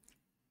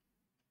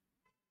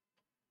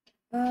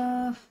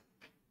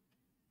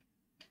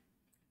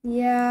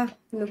 Yeah,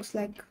 looks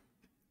like.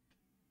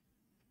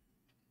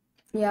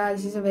 Yeah,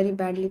 this is a very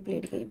badly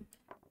played game.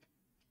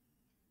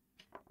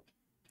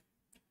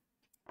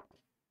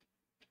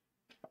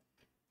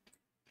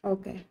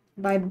 Okay,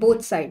 by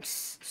both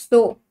sides.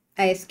 So,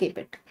 I escape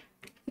it.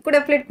 You could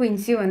have played queen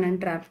c1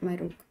 and trapped my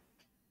rook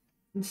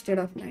instead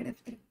of knight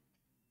f3.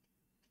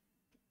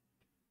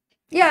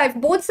 Yeah, if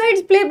both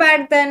sides play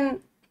bad,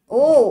 then...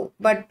 Oh,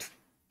 but...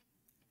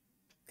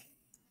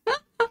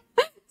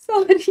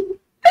 Sorry.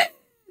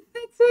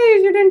 That's why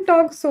you shouldn't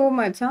talk so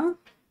much, huh?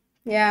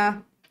 Yeah.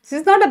 This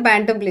is not a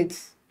banter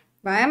blitz.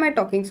 Why am I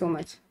talking so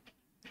much?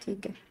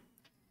 Okay.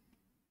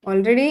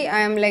 Already I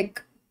am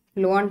like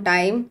low on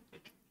time.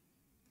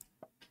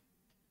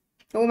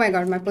 Oh my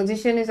god, my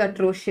position is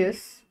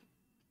atrocious.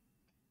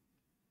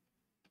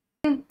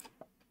 Hmm.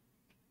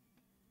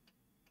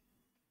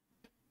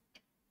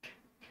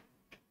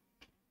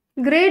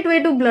 Great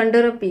way to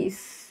blunder a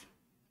piece.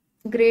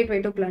 Great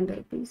way to blunder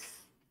a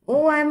piece.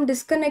 Oh, I'm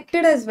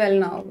disconnected as well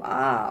now.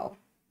 Wow.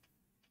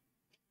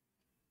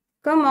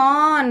 Come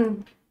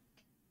on.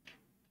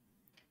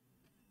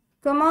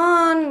 Come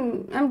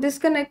on. I'm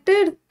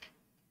disconnected.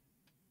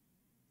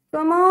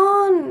 Come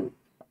on.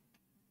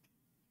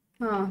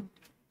 Huh.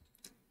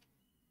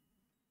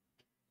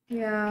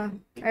 Yeah.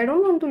 I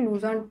don't want to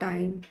lose on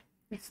time.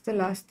 It's the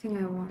last thing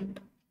I want.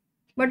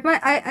 But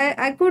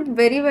I could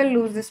very well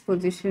lose this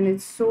position.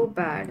 It's so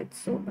bad. It's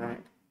so bad.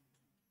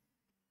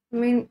 I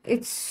mean,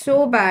 it's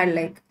so bad.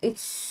 Like,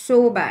 it's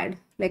so bad.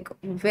 Like,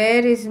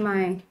 where is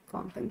my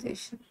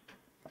compensation?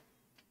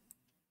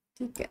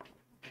 Okay.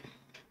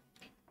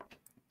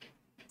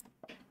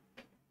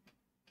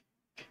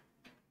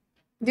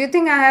 Do you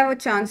think I have a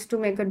chance to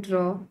make a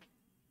draw?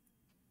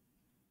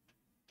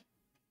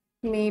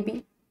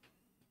 Maybe.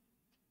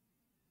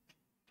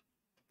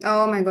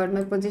 Oh my god,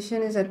 my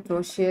position is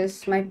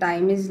atrocious. My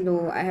time is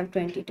low. I have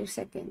 22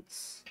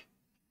 seconds.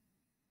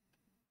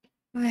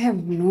 I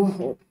have no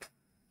hope.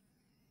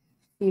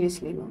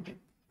 Seriously, no hope.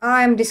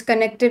 I am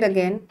disconnected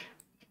again.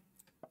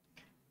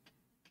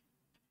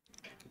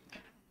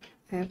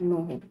 I have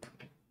no hope.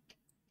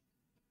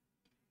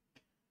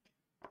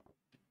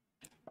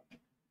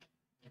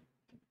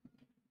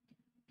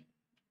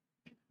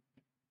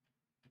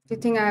 Do you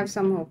think I have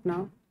some hope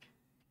now?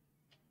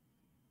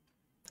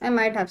 I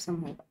might have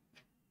some hope.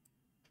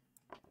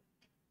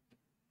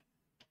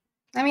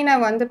 I mean, I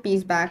won the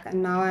piece back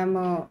and now I'm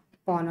a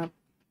pawn up.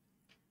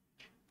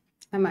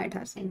 I might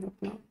have some hope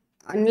now.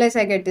 Unless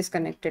I get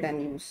disconnected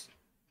and lose.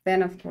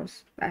 Then, of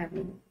course, I have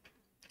no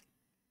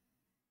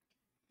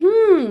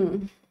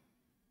hope.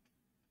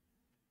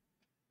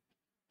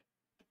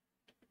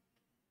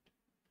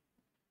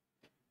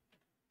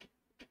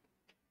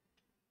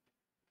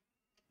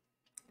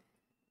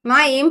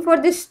 My aim for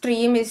this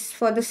stream is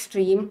for the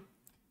stream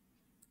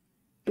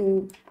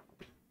to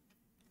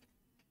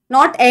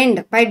not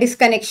end by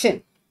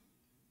disconnection.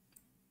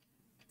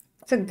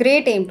 It's a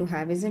great aim to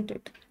have, isn't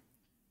it?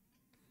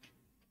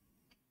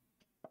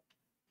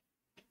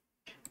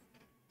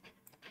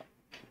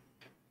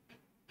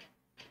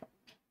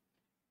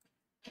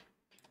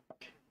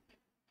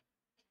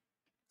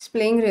 It's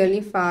playing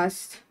really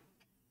fast.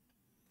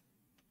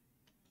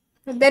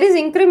 There is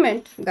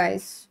increment,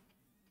 guys.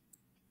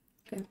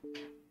 Okay.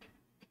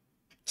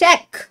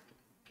 Check.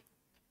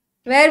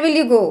 Where will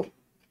you go?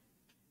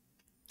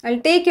 I'll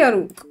take your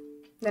rook.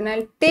 Then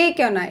I'll take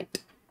your knight.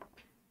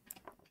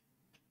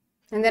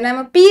 And then I'm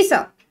a piece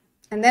up.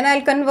 And then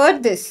I'll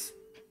convert this.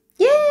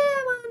 Yeah,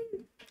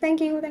 man.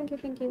 Thank you, thank you,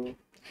 thank you.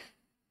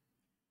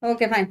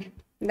 Okay, fine.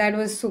 That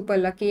was super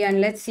lucky.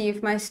 And let's see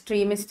if my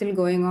stream is still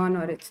going on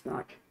or it's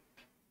not.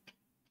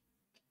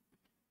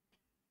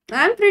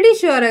 I'm pretty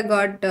sure I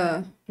got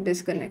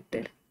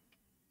disconnected.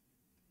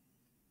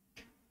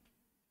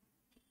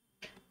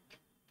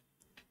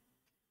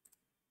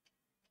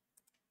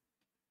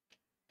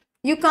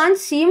 You can't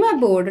see my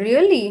board,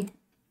 really?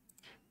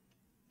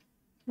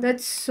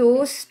 That's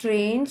so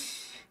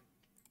strange.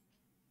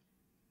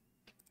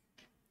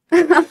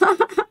 That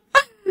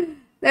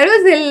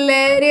was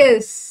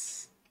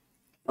hilarious.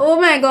 Oh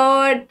my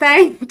god,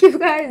 thank you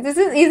guys.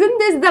 Isn't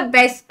this the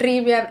best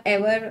stream we have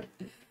ever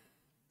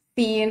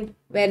seen,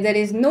 where there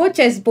is no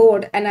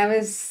chessboard? And I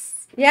was,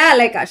 yeah,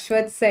 like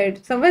Ashwath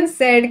said, someone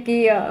said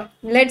ki,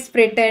 let's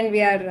pretend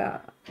we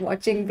are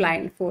watching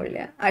blindfold.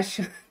 Yeah,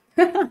 Ashwath.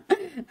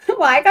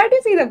 Why can't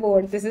you see the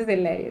board? This is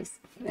hilarious.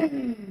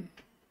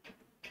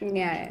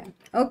 Yeah.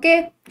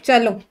 Okay,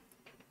 chalo.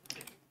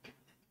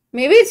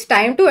 Maybe it's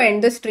time to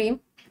end the stream.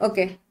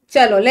 Okay,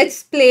 chalo,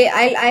 let's play.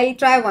 I'll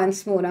try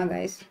once more,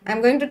 guys.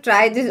 I'm going to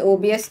try this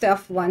OBS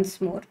stuff once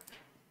more.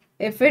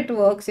 If it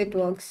works, it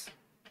works.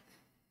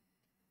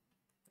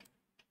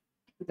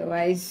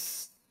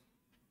 Otherwise,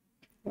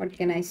 what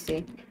can I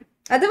say?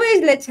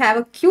 Otherwise, let's have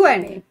a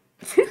Q&A.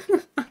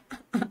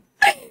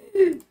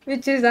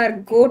 Which is our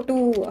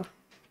go-to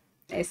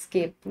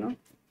escape, no?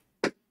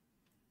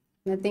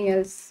 Nothing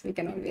else. We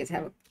can always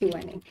have a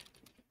Q&A.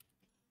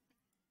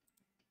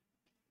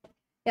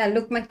 Yeah,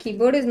 look, my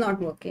keyboard is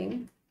not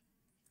working.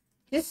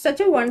 Just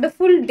such a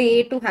wonderful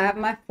day to have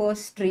my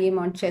first stream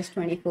on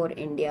Chess24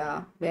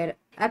 India, where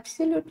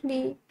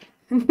absolutely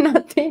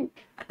nothing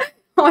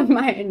on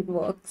my end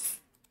works.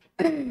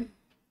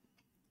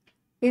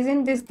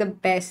 Isn't this the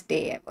best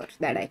day ever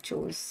that I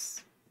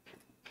chose?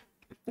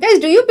 Guys,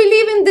 do you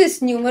believe in this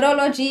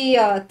numerology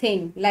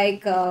thing?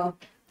 Like,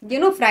 you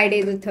know,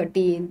 Friday the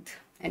 13th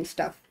and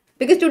stuff.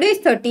 Because today is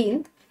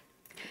 13th.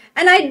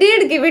 And I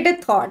did give it a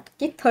thought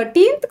कि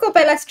 13th को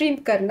पहला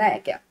stream करना है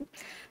क्या?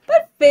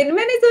 पर फिर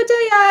मैंने सोचा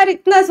यार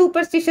इतना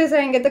superstitious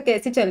रहेंगे तो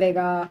कैसे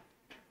चलेगा?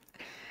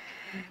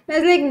 I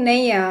was like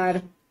नहीं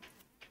यार.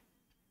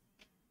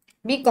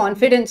 Be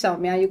confident,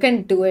 Soumya. You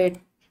can do it.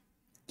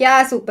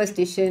 क्या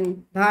superstition?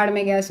 भाड़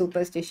में गया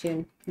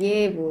superstition.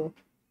 ये वो.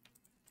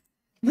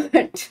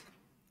 But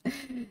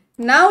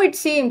now it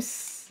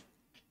seems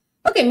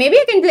okay. Maybe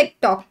I can like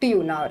talk to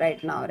you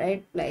right now,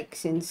 right? Like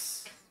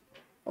since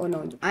oh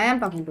no, I am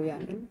talking to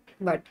you,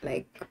 but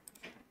like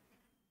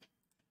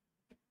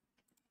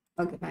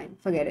Okay, fine.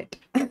 Forget it.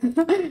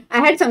 I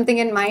had something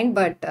in mind,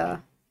 but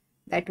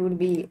that would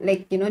be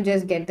like,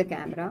 just get the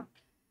camera.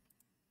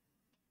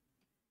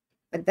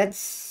 But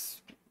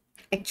that's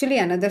actually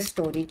another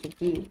story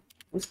क्योंकि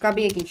उसका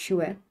भी एक issue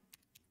है,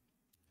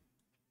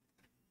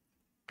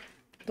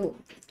 तो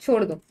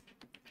छोड़ दो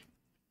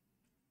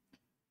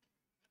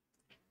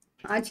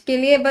आज के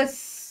लिए। बस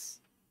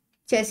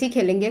चेस ही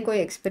खेलेंगे, कोई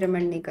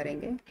एक्सपेरिमेंट नहीं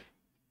करेंगे।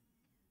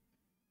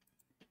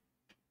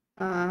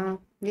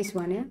 This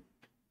one, yeah?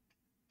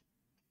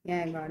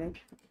 Yeah, I got it.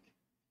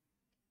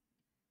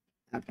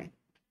 Okay.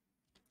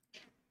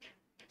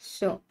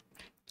 So,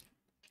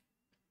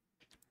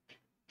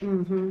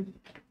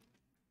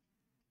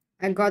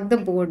 I got the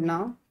board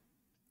now.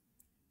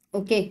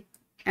 Okay.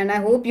 And I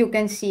hope you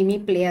can see me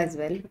play as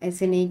well.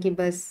 ऐसे नहीं कि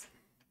बस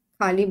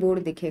खाली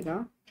board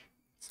दिखेगा.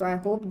 So I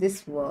hope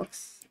this works.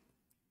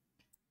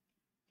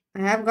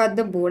 I have got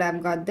the board.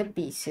 I've got the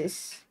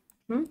pieces.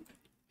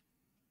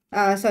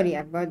 Sorry,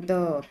 I've got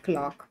the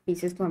clock.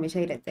 Pieces तो हमेशा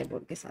ही रहते हैं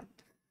board के साथ.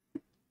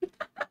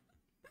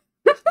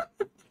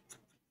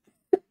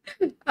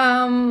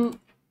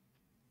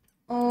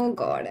 Oh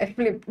God, I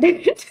flipped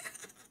it.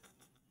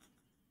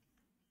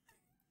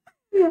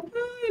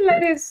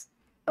 Hilarious.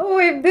 Oh,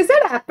 if this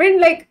had happened,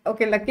 like,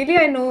 okay, luckily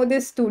I know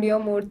this studio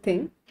mode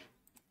thing.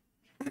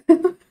 It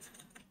would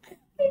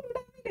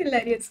have been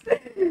hilarious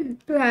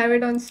to have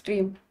it on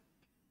stream.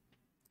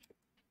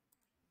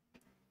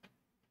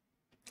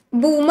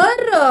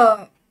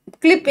 Boomer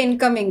clip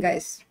incoming,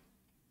 guys.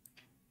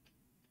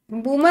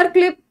 Boomer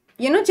clip,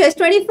 Chess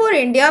 24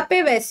 India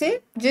पे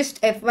वैसे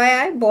just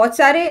FYI बहुत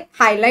सारे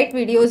highlight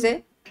videos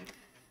है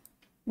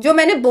जो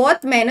मैंने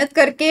बहुत मेहनत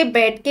करके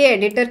बैठ के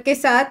एडिटर के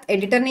साथ,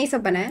 एडिटर नहीं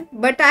सब बनाया,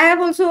 but I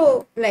have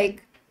also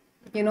like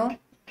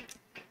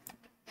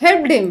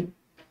helped him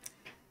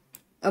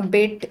a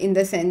bit in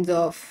the sense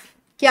of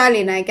क्या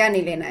लेना है क्या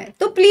नहीं लेना है.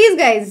 तो please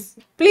guys,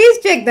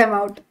 please check them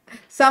out.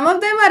 Some of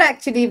them are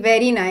actually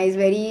very nice,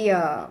 very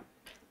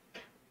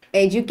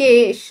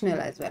educational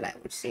as well, I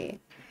would say.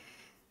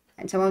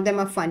 And some of them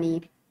are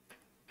funny.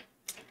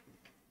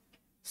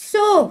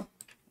 So,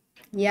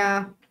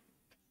 yeah.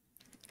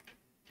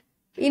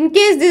 In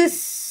case this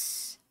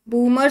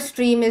boomer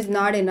stream is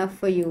not enough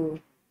for you,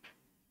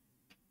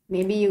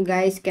 maybe you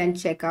guys can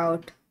check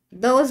out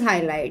those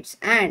highlights.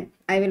 And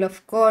I will,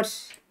 of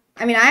course,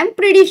 I'm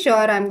pretty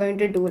sure I'm going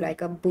to do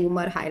like a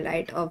boomer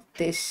highlight of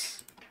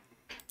this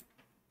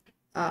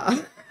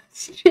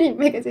stream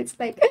because it's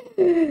like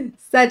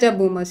such a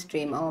boomer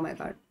stream. Oh my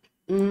God.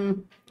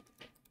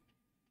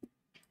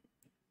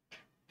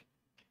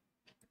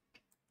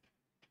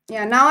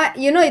 Yeah, now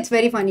it's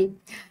very funny.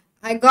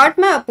 I got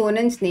my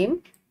opponent's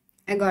name.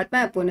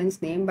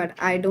 But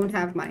I don't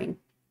have mine.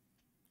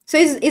 So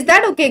is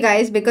that okay,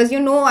 guys? Because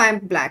I'm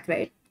black,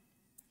 right?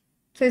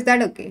 So is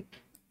that okay?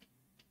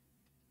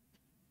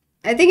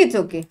 I think it's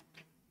okay.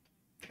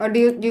 Or do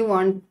you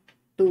want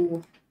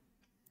to?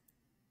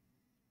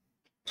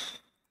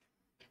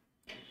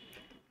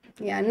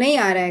 Yeah, नहीं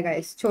आ रहा है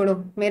guys. छोड़ो.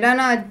 मेरा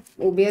ना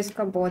OBS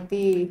का बहुत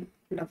ही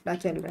लफड़ा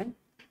चल रहा है.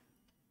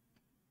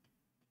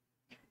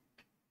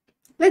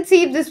 Let's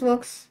see if this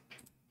works.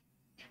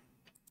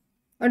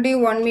 Or do you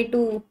want me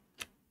to?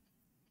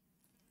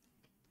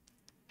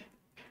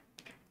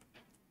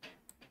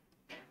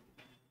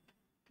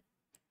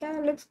 Yeah,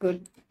 looks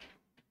good.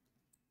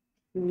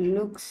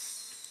 Looks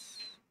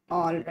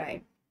all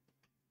right.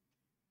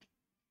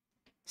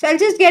 So I'll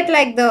just get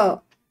like the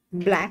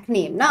black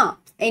name ना.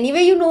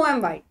 Anyway,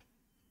 I'm white.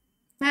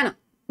 है ना?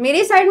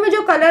 मेरे साइड में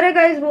जो कलर है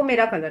guys वो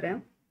मेरा colour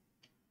है.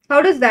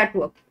 How does that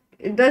work?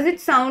 Does it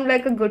sound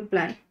like a good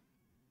plan?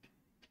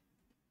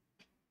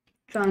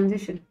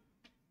 Transition.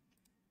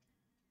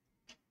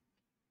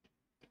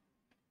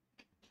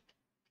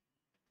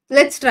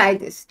 Let's try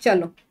this.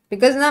 चलो.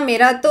 Because ना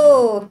मेरा तो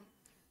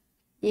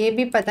ये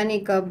भी पता नहीं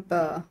कब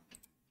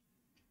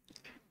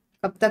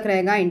तक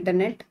रहेगा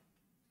इंटरनेट.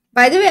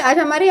 बाय द वे आज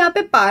हमारे यहाँ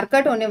पे पावर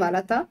कट होने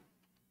वाला था.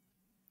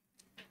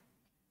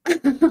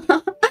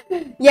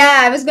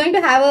 Yeah, I was going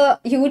to have a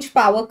huge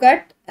power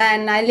cut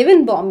and I live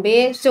in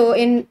Bombay. So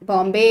in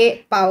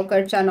Bombay, power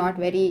cuts are not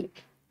very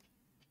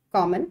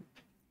common.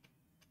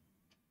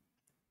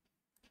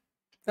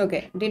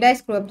 Okay, did I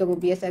screw up the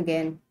OBS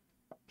again?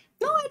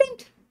 No,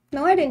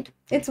 I didn't.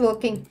 It's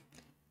working.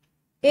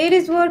 It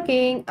is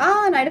working.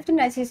 Knight of 10,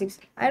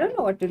 I don't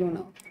know what to do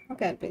now.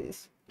 Okay, I'll play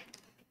this.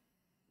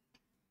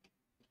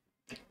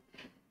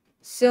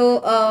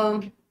 So,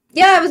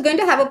 yeah, I was going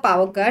to have a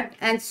power cut.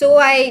 And so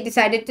I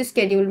decided to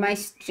schedule my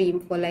stream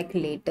for like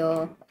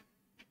later.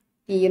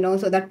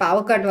 So that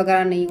power cut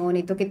वगैरह नहीं हो,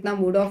 नहीं तो कितना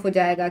mood off हो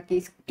जाएगा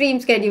कि stream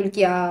schedule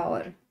किया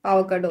और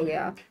power cut हो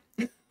गया.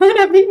 और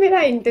अभी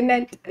मेरा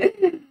internet.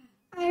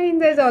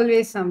 There's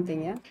always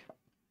something, yeah.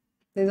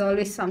 There's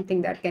always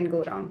something that can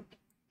go wrong.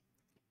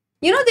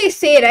 They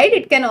say, right,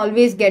 it can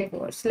always get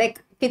worse. Like,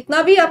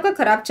 कितना भी आपका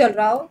खराब चल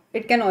रहा हो,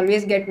 it can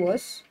always get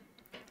worse.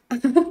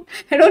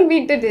 I don't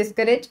mean to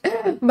discourage,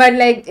 but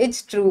like,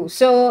 it's true.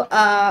 So,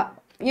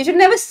 you should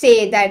never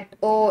say that,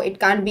 oh, it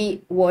can't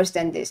be worse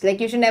than this. Like,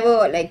 you should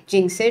never like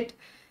jinx it.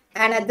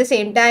 and at the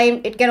same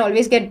time it can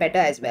always get better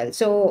as well.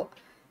 So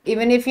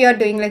even if you are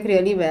doing like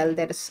really well,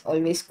 there is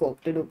always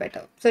scope to do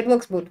better. So it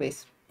works both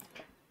ways.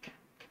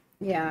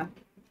 Yeah.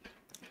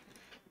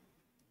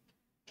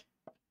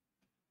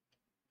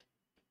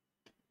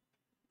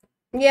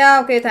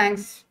 Yeah, okay,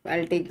 thanks.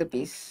 I'll take the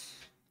piece.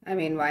 I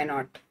mean, why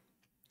not?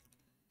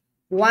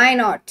 Why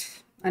not?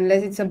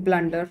 Unless it's a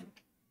blunder,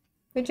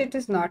 which it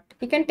is not.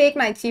 He can take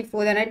knight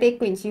c4, then I take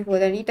queen c4,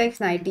 then he takes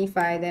knight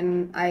d5,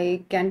 then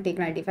I can take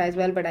knight d5 as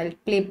well, but I'll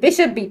play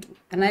bishop b2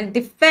 and I'll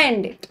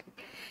defend it.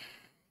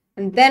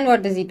 And then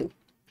what does he do?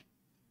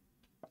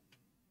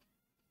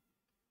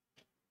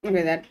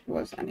 Okay, that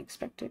was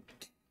unexpected.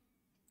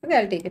 Okay,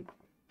 I'll take it.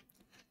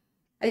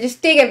 I'll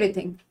just take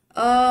everything.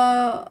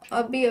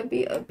 अभी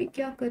अभी अभी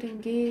क्या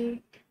करेंगे?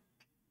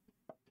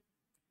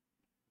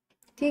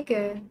 ठीक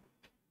है.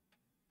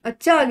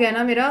 अच्छा आ गया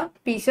ना मेरा.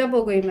 पीसअप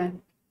हो गई मैं.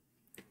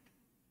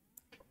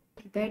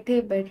 बैठे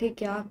बैठे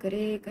क्या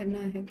करे, करना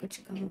है कुछ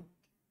काम.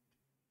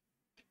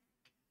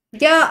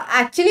 Yeah,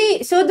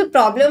 actually, so the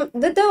problem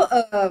that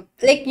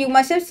like you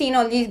must have seen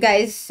all these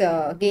guys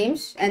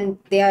games, and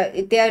they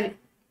are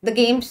the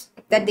games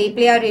that they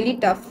play are really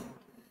tough.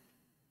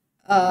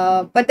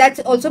 But that's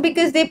also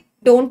because they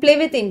don't play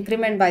with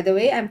increment. By the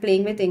way, I'm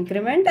playing with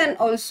increment, and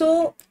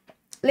also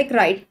like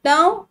right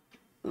now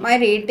my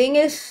rating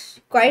is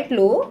quite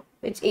low.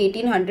 It's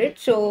 1800.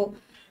 So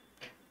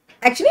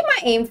actually, my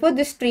aim for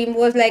this stream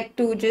was like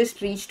to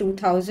just reach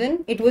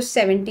 2000. It was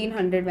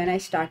 1700 when I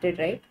started,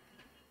 right?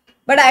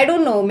 But I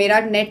don't know मेरा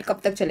net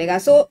कब तक चलेगा.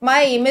 So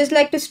my aim is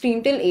like to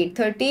stream till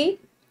 8:30.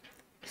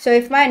 So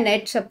if my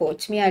net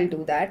supports me, I'll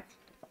do that.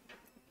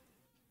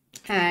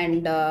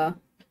 And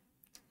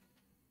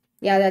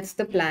yeah, that's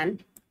the plan.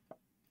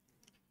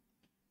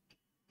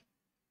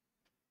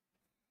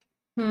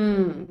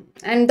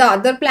 And the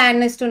other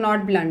plan is to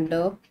not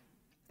blunder,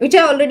 which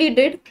I already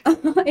did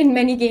in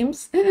many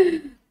games.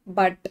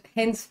 But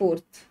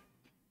henceforth.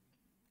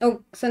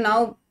 Oh, so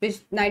now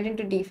knight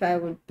into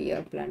d5 would be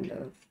a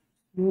blunder.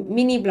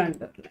 Mini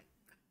blunder. Like,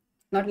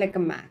 not like a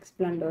max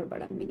blunder,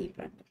 but a mini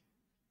blunder.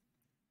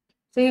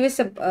 So he was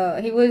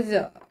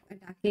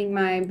attacking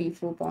my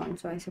b4 pawn,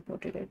 so I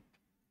supported it.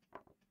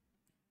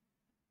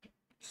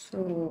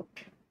 So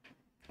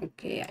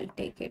okay, I'll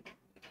take it.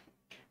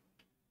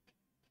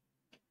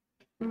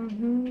 La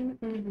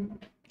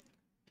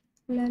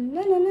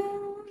la la la.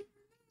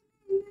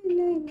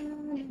 La, la, la,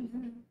 la,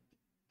 la,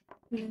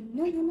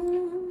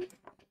 la.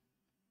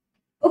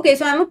 Okay,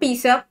 so I'm a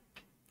piece up,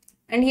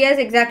 and he has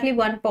exactly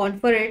one pawn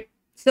for it.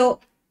 So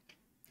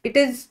it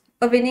is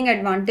a winning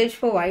advantage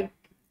for white.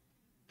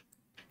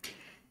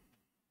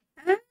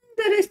 And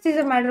the rest is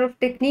a matter of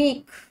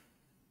technique,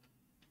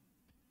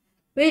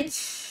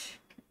 which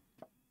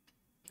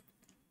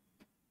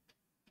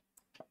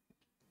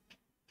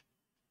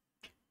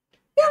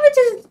which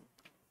is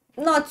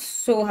not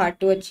so hard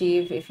to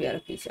achieve if you're a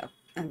piece up.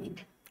 I mean,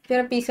 if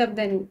you're a piece up,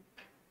 then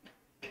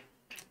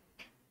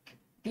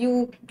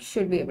you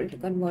should be able to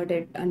convert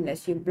it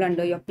unless you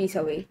blunder your piece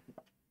away.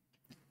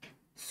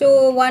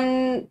 So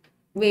one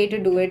way to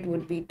do it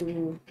would be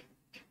to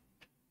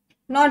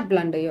not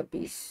blunder your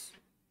piece.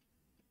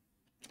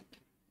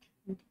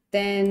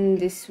 Then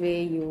this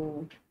way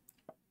you...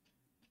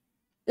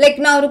 Like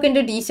now rook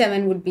into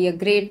d7 would be a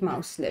great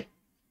mouse slip.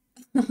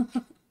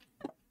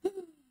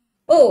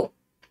 Oh,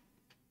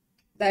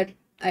 that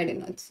I did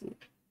not see.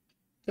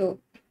 So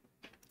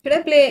should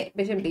I play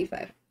bishop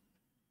d5?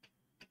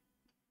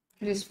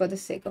 Just for the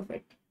sake of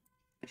it.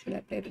 Should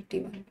I play rook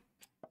d1?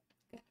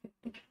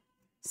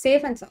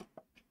 Safe and sound.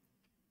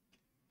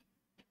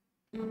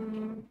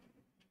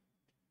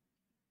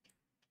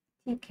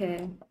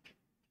 Okay.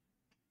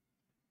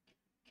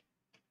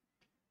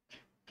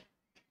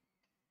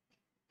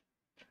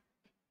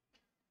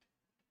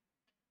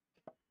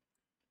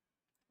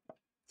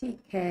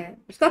 ठीक है.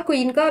 उसका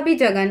queen का अभी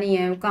जगह नहीं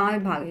है. वो कहाँ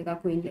भागेगा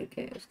क्वीन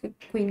लेके? उसके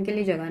क्वीन के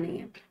लिए जगह नहीं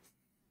है.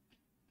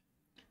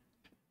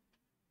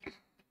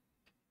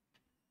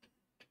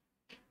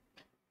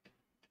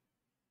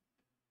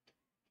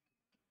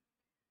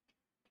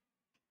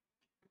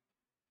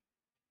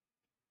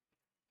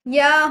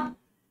 Yeah.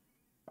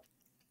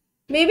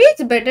 Maybe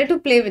it's better to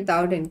play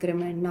without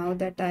increment now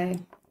that I...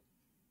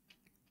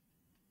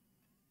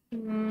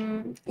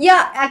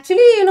 Yeah,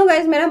 actually, you know,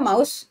 guys, मेरा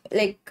mouse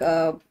like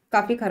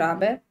काफी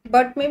खराब है.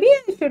 But maybe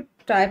I should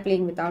try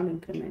playing without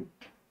increment.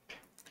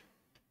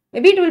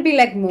 Maybe it will be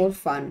like more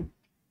fun.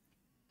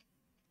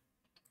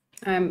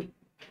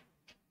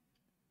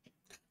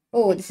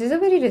 Oh, this is a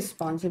very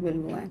responsible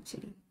move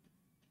actually.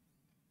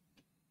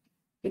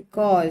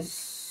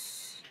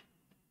 Because,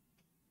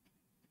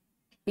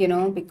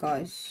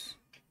 because...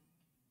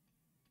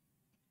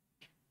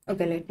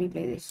 Okay, let me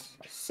play this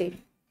safe.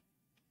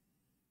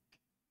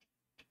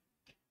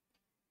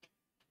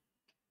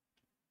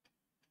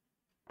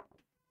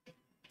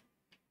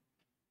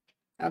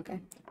 Okay.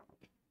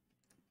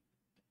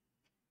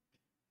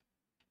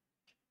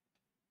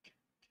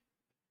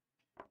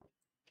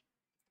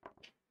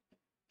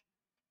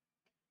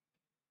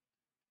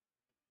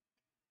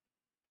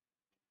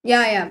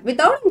 Yeah.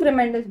 Without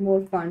increment is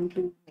more fun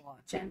to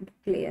watch and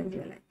play as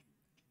well.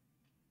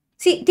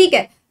 See, ठीक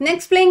है.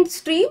 Next playing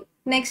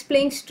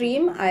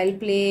stream, I'll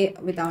play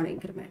without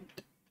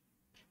increment.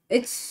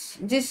 It's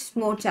just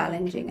more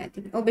challenging, I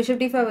think. Oh, Bishop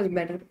D5 was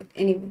better, but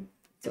anyway.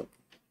 So,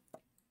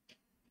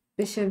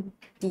 Bishop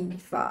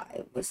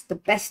D5 was the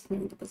best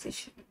move in the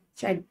position,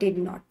 which I did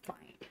not find.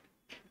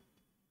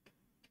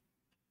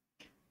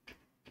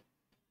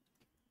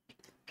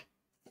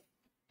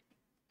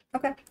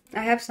 Okay,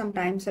 I have some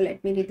time, so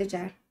let me read the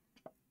chat.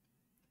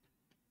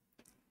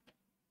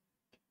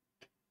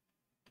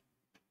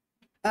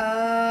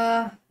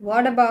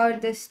 What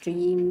about the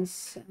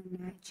streams on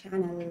my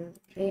channel?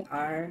 They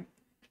are,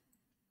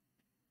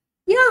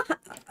 yeah,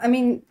 I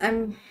mean,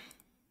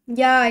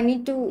 I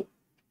need to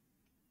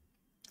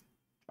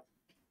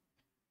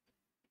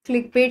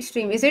clickbait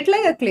stream. Is it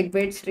like a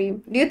clickbait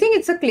stream? Do you think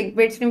it's a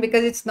clickbait stream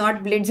because it's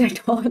not Blitz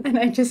at all and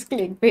I just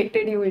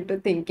clickbaited you into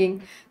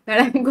thinking that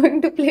I'm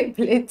going to play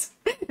Blitz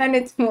and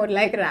it's more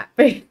like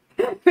rapid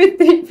with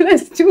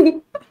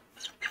 3+2?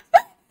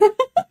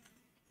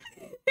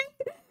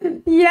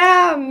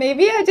 Yeah,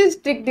 maybe I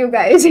just tricked you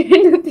guys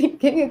into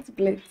thinking it's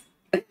Blitz.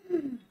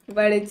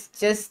 But it's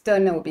just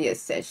an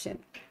OBS session.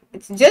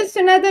 It's just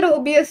another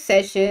OBS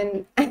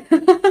session.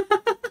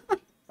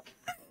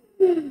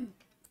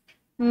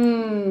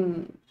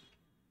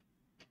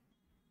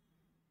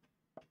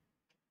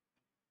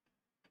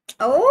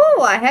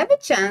 Oh, I have a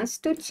chance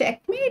to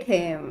checkmate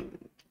him.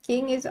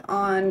 King is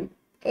on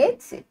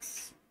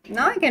h6.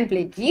 Now I can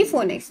play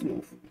g4 next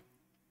move.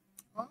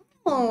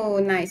 Oh,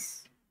 nice.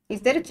 Is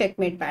there a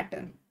checkmate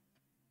pattern?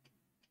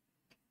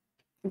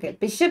 Okay,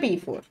 bishop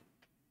e4.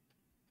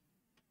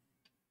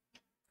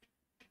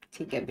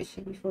 ठीक है,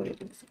 bishop e4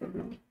 it is good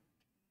now.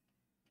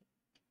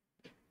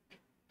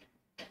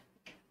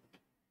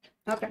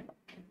 Okay,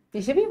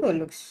 bishop e4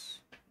 looks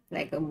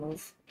like a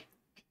move.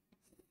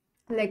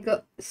 Like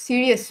a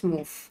serious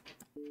move.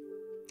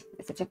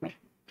 It's a checkmate.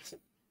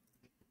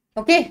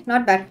 Okay,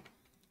 not bad.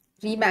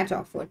 Rematch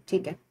offered.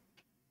 ठीक है.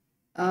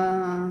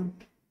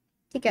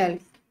 ठीक है, I'll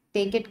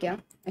take it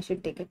क्या? I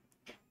should take it.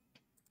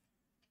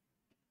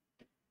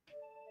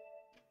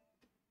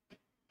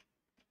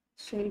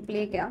 She'll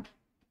play क्या?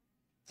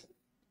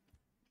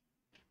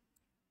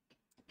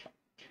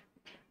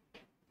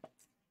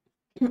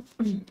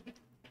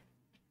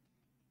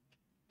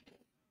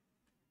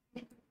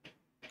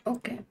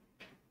 Okay.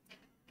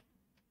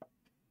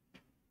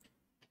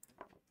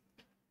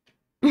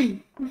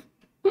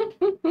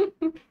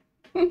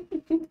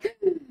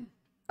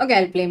 Okay,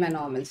 I'll play my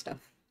normal stuff.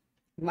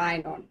 Why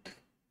not?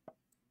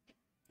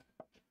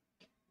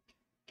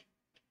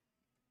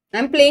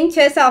 I'm playing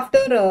chess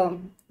after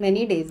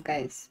many days,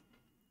 guys.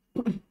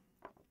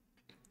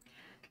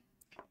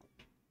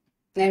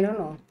 I don't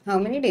know how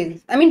many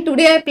days. I mean,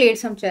 today I played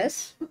some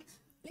chess.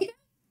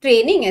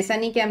 Training, ऐसा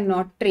नहीं कि I'm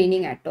not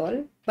training at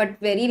all, but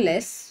very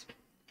less,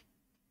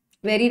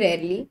 very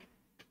rarely.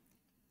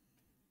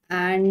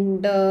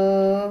 And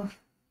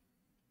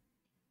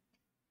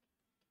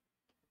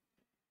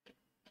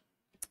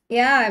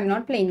yeah, I'm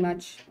not playing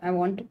much. I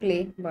want to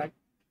play, but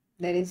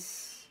there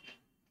is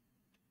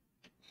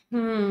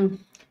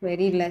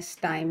very less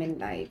time in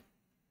life.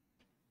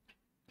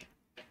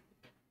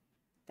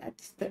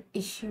 That's the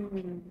issue.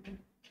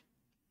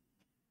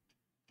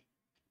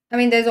 I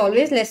mean, there's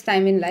always less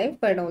time in life,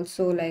 but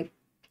also like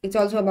it's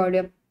also about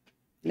your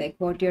like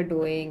what you're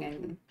doing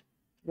and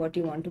what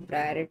you want to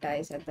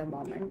prioritize at the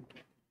moment.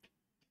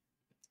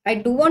 I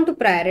do want to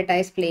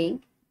prioritize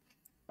playing,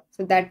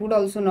 so that would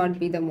also not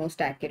be the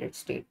most accurate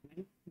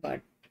statement,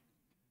 but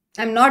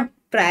I'm not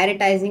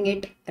prioritizing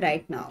it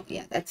right now.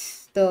 Yeah,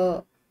 that's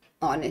the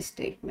honest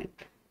statement.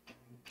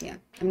 Yeah,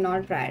 I'm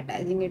not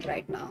prioritizing it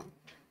right now.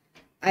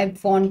 I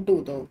want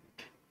to though.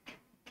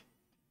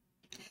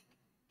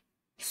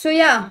 So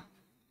yeah,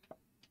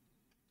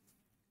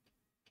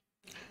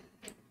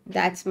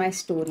 that's my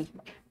story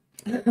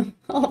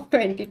of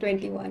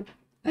 2021.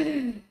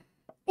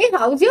 Hey,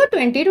 how's your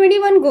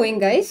 2021 going,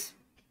 guys?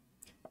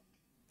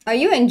 Are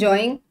you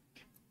enjoying?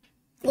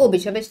 Oh,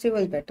 Bishop H3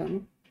 was better,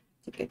 no?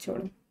 Okay,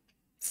 chodo.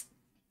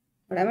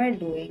 What am I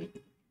doing?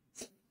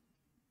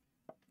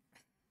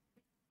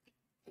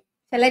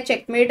 Shall I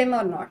checkmate him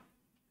or not?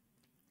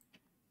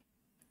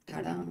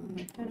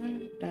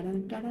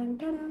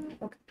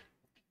 Okay.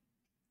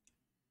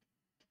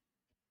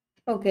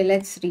 Okay,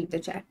 let's read the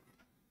chat.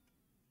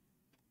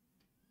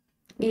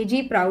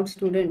 AG proud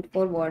student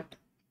for what?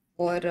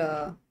 For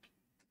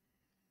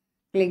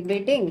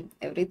clickbaiting,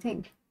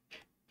 everything.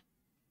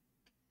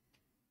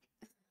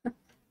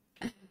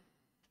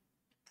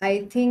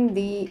 I think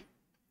the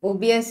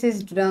OBS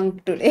is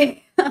drunk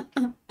today.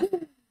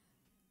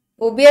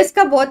 OBS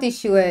का बहुत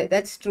issue है,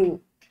 that's true.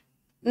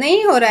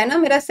 नहीं हो रहा है ना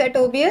मेरा set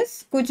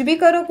OBS, कुछ भी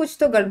करो कुछ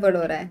तो गड़बड़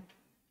हो रहा है.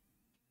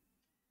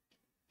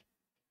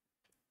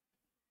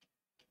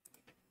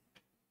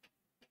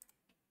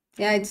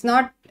 Yeah,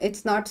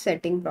 it's not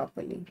setting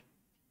properly.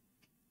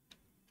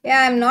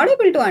 Yeah, I'm not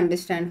able to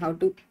understand how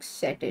to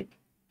set it.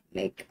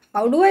 Like,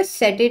 how do I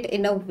set it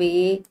in a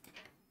way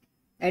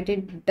that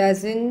it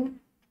doesn't.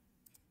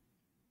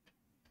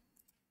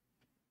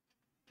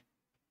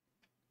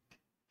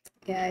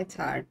 Yeah, it's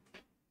hard.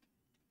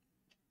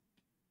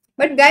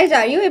 But guys,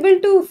 are you able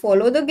to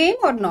follow the game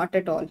or not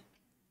at all?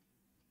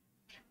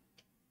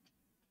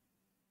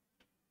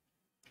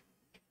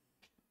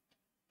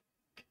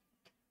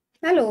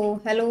 Hello,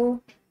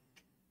 hello.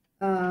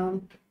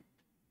 Um,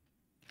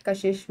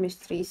 Kashish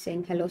Mistry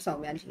saying hello,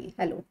 Soumya ji.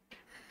 Hello.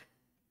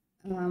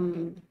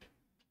 Um,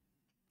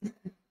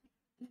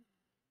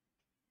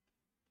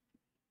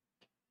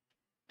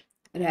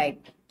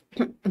 right.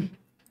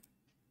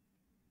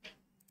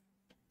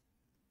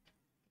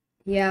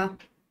 Yeah.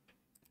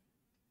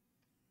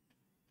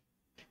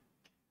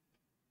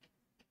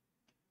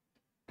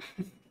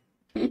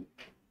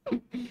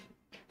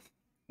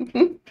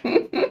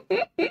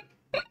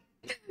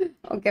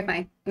 Okay,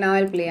 fine. Now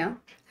I'll play.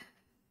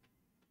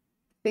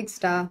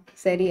 Fixed.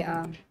 Seri.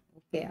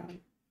 Okay.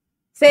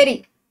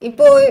 Seri.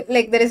 Ipo,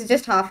 like there is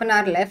just half an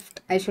hour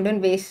left. I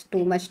shouldn't waste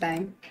too much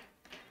time.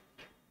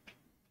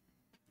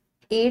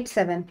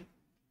 8-7.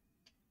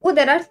 Oh,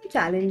 there are some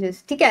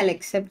challenges. Okay, I'll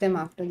accept them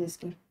after this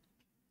game.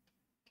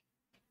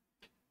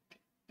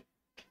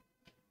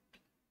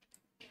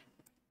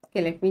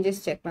 Okay, let me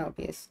just check my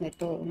OPS. नहीं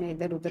तो मैं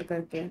इधर उधर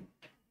करके.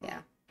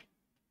 Yeah.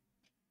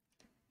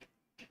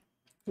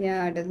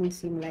 Yeah, it doesn't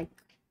seem like.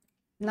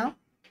 No?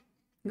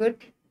 Good.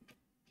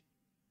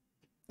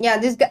 Yeah,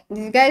 this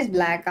guy is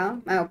black, huh?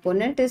 My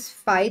opponent is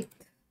Fight.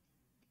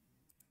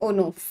 Oh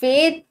no,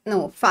 Faith.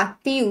 No,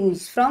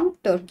 Fatih from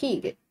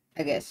Turkey,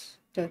 I guess.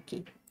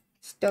 Turkey.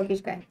 It's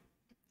Turkish guy.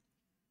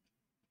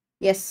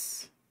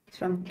 Yes, it's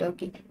from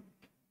Turkey.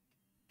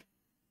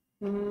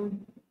 Okay.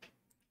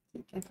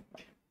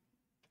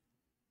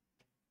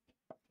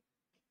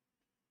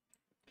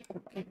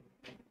 Okay.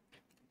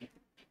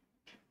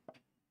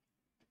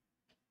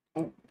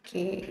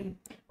 Okay.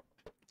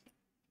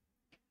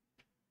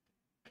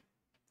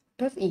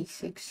 It was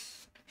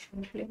E6. Should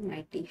I play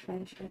knight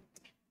E5?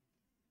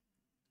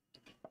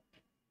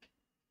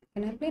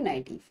 Can I play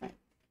knight E5?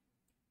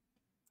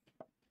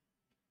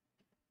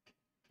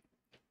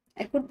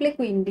 I could play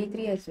queen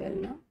B3 as well,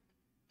 no?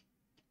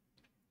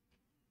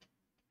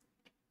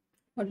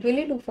 What will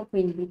you do for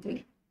queen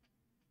B3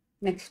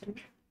 next time?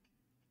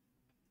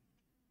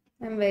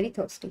 I'm very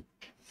thirsty.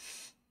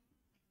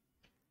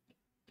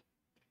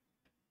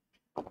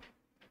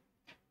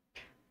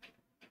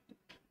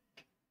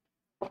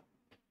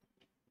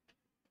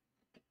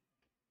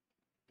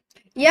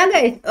 Yeah,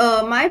 guys,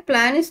 my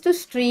plan is to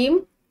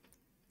stream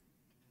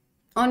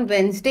on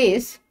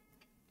Wednesdays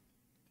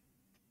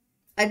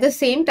at the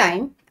same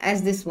time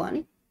as this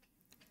one.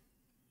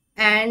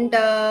 And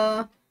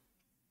I'm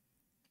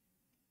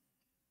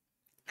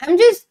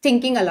just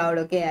thinking aloud,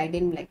 okay? I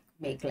didn't like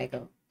make like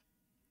a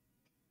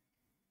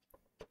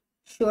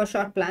sure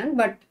shot plan,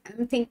 but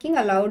I'm thinking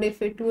aloud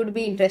if it would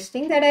be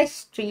interesting that I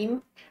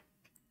stream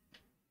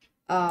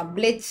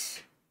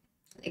Blitz,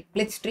 like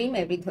Blitz stream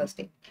every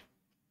Thursday.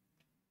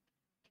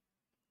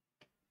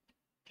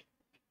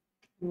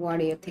 What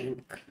do you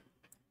think?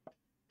 So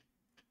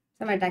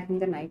I'm attacking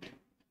the knight.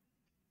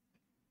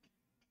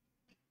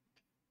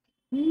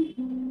 What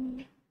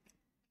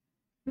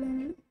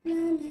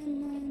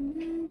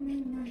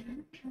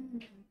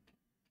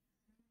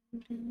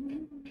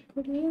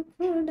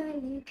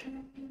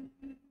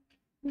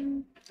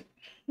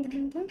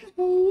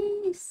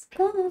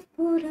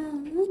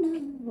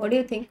do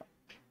you think?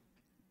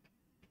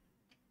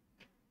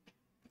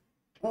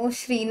 Oh,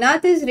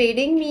 Srinath is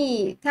raiding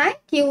me. Thank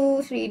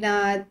you,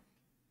 Srinath.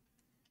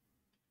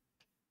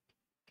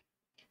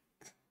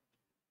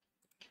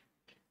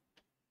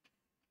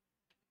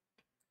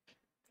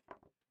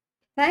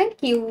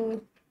 Thank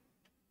you.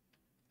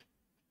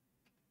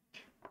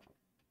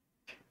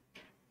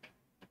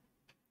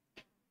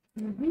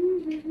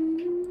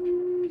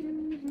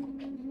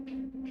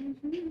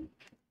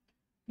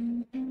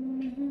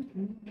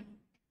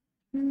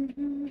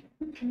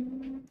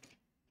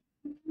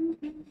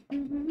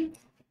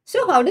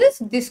 So how does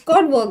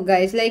Discord work,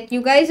 guys? Like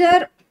you guys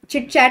are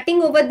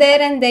chit-chatting over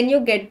there and then you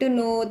get to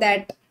know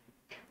that,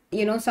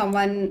 you know,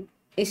 someone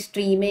is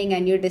streaming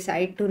and you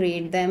decide to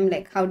raid them.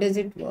 Like how does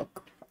it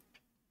work?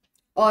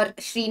 Or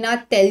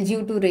Srinath tells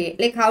you to raid.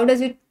 Like how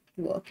does it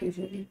work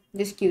usually?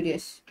 Just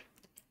curious.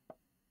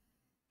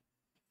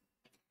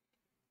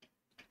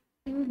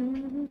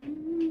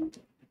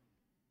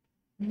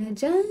 न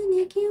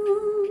जाने क्यों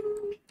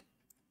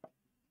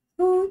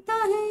होता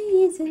है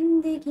ये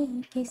जिंदगी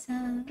के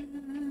साथ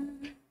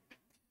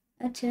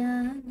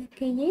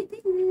अचानक ये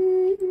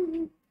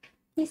दिन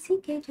किसी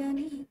के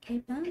जाने के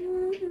बाद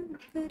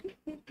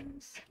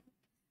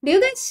Do you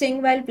guys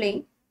sing while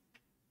playing?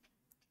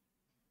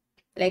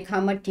 Like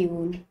hum a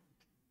tune?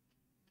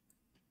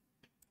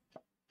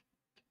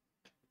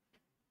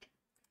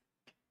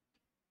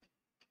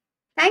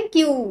 Thank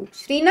you,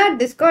 Srinath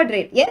Discord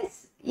raid.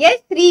 Yes,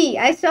 yes, Sri,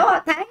 I saw.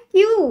 Thank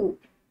you.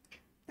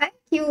 Thank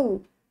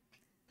you.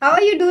 How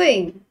are you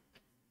doing?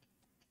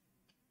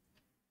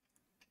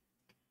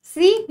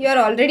 See, you're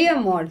already a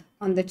mod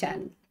on the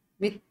channel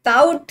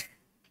without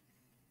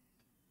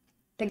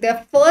Like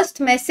the first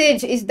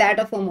message is that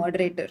of a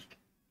moderator.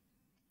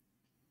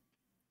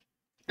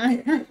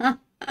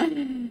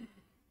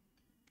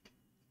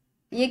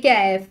 ये क्या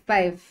है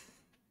F5?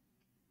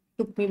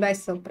 Took me by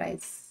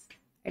surprise.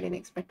 I didn't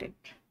expect it.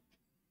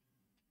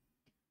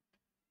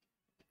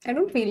 I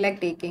don't feel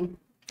like taking.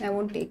 I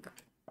won't take.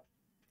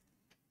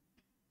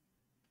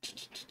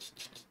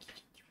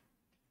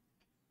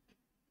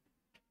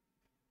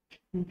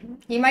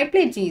 He might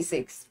play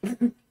G6.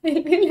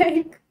 He'll be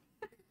like,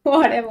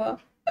 whatever.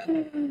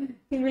 He'll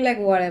be like,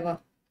 whatever.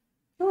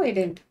 No, he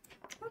didn't.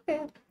 Okay,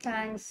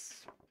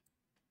 thanks.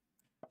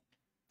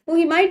 Oh,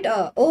 he might.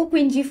 Oh,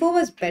 Queen G4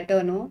 was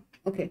better, no?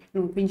 Okay,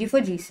 no, Queen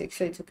G4 G6,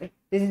 so it's okay.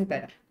 This is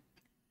better.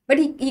 But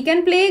he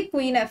can play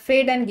Queen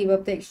F8 and give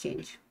up the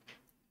exchange.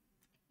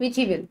 Which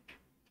he will.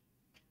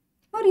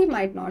 Or he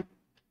might not.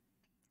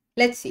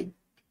 Let's see.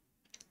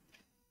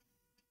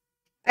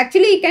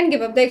 Actually, he can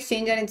give up the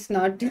exchange and it's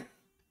not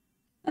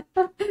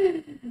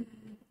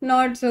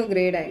not so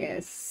great, I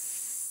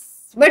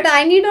guess. But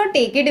I need not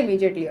take it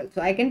immediately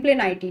also. I can play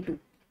knight e2.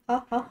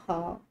 Ha ha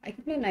ha. I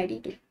can play knight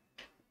e2.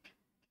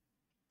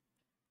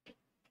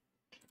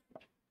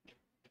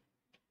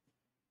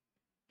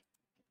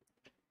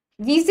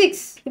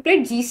 G6. He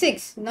played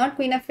G6, not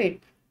Queen F8.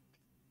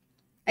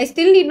 I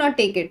still need not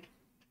take it.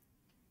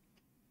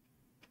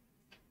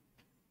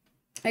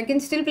 I can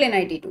still play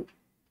knight e2.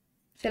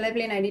 Shall I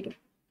play knight e2?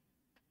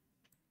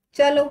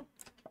 Chalo.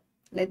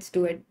 Let's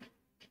do it.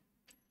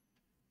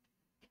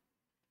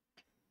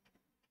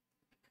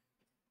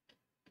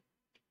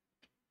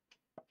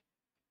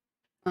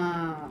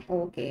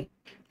 Okay.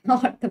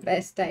 Not the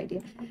best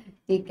idea.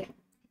 Okay.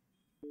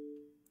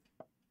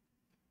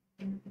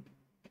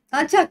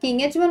 अच्छा, King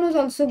H1 was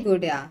also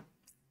good, yeah.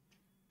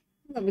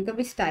 कभी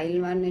कभी style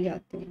मारने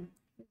जाते हैं,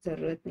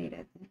 जरूरत नहीं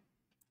रहती.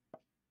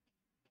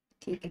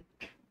 ठीक है,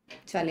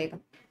 चलेगा.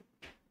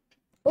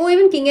 Oh,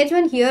 even King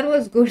H1 here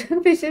was good.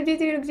 Bishop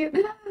G3, Rook G.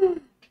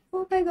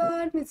 Oh my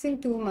god,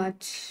 missing too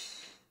much.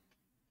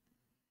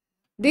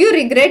 Do you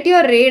regret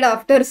your raid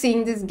after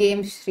seeing this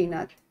game,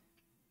 Srinath?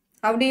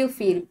 How do you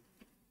feel?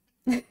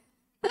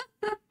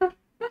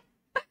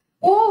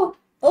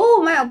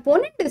 Oh, my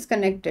opponent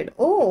disconnected.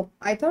 Oh,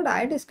 I thought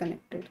I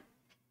disconnected.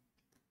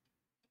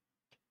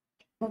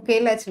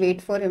 Okay, let's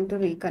wait for him to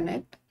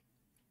reconnect.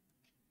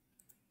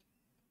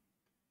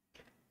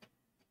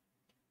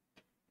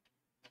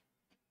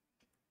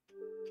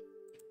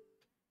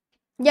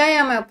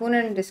 Yeah, my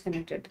opponent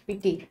disconnected.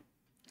 PT.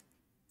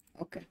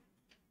 Okay.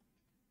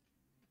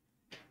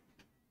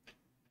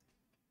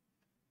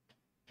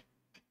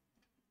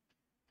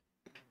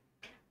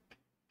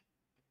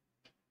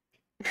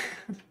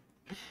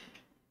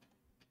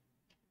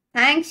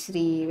 Thanks,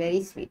 Shri.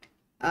 Very sweet.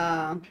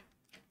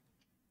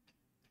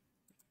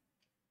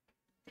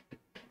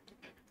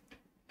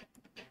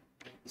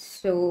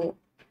 So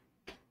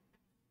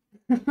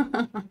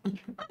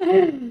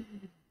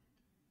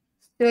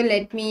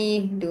let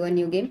me do a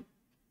new game.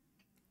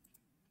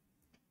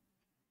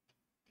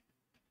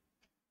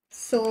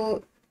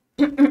 So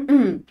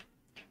should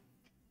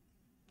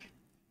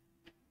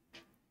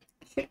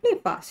be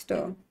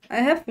faster. I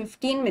have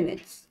 15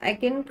 minutes. I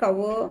can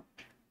cover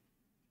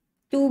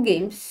 2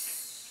 games.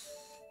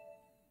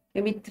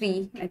 Maybe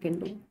 3 I can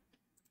do.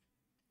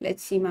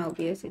 Let's see my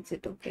OBS. Is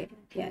it okay?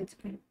 Yeah, it's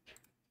okay.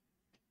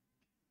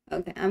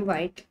 Okay, I'm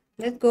white.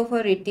 Let's go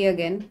for Ritty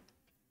again.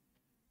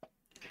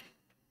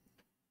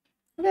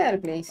 Okay, I'll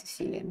play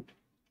Sicilian.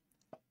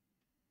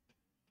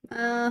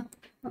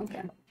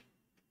 Okay.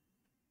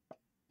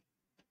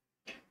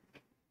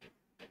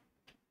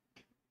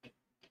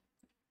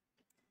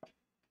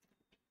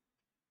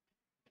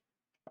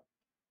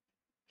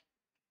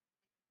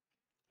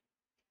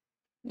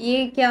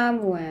 ये क्या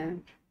move है?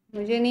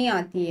 मुझे नहीं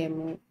आती है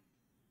move.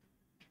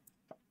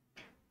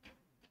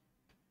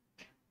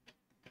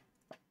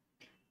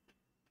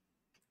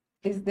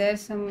 Is there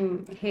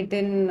some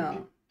hidden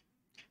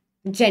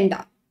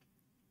agenda?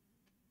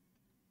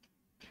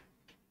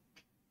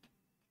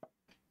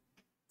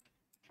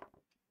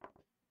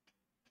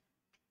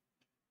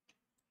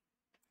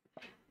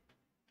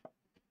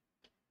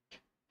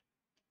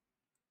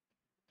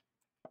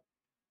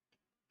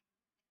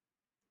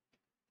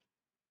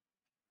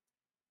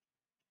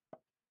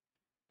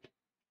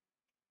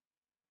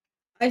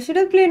 I should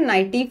have played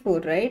knight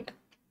e4, right?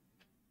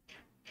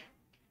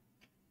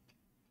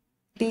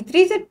 d3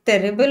 is a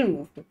terrible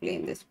move to play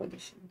in this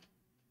position.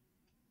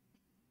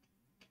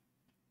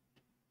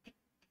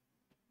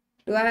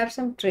 Do I have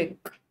some trick?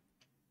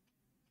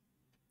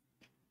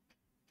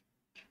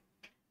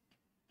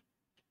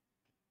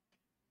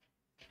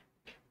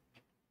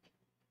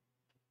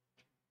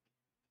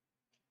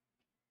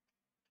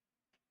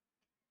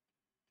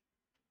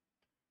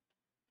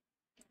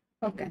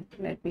 Okay,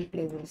 let me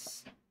play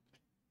this.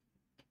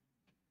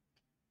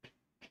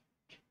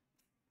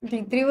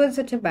 d3 was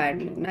such a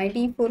bad move. Knight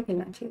e4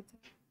 खेलना चाहिए था.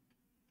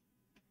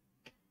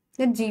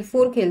 या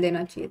g4 खेल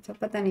देना चाहिए था.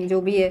 पता नहीं,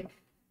 जो भी है.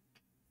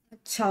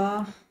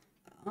 अच्छा.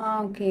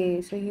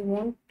 Okay, so he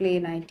won't play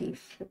knight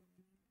e4.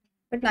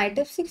 But knight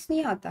f6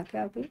 नहीं आता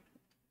क्या अभी?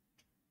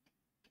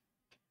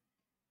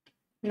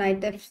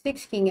 Knight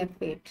f6, king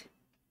f8.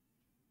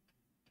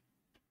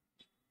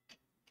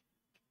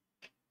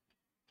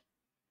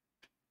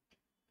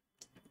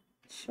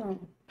 Sure.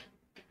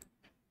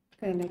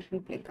 Okay, let me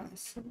play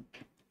castle.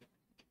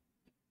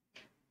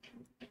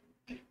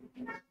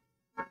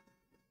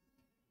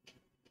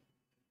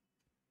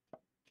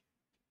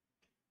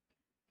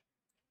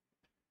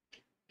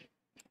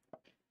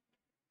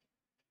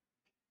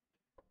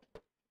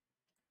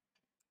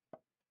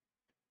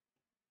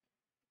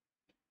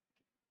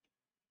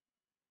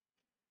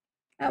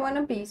 I won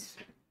a piece.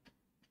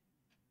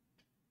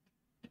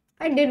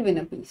 I did win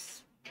a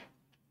piece.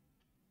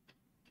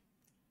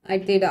 I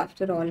did,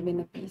 after all,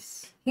 win a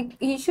piece.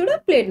 He should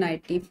have played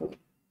knight d4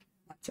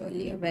 much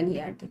earlier when he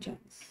had the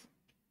chance.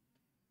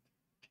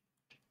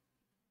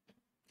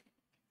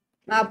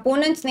 My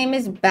opponent's name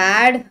is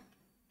Bad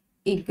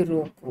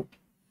Igroku.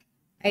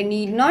 I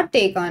need not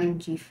take on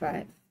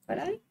g5, but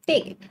I'll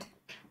take it.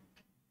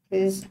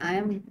 Because I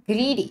am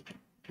greedy.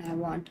 I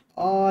want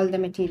all the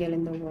material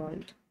in the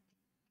world.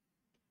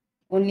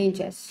 Only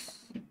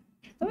chess.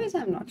 Otherwise,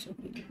 I'm not so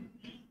greedy.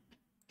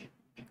 I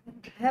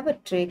have a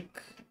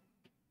trick.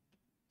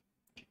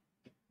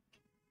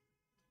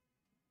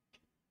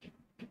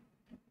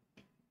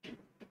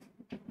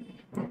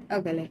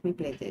 Okay, let me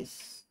play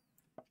this.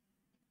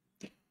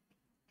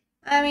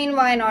 I mean,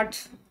 why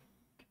not?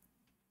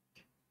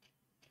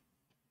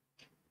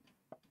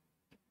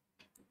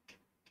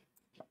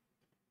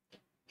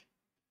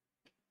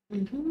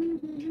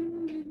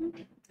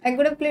 I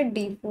could have played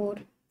d4.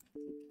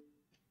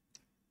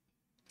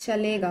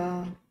 चलेगा.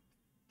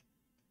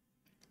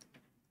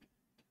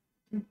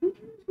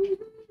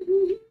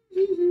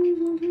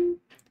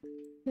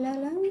 La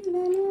la la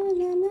la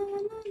la la la la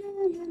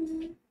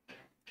la.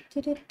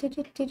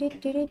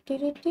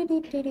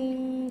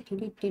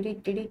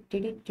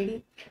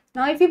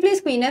 Now if he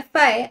plays queen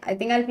f5, I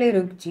think I'll play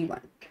rook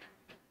g1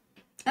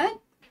 and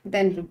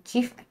then rook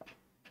g5.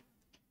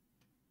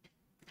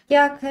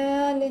 क्या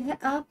ख्याल है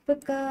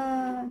आपका,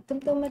 तुम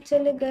तो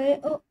मचल गए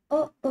ओ ओ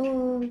ओ,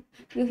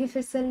 यूं ही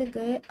फिसल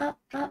गए आ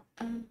आ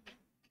आ.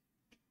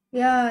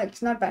 Yeah,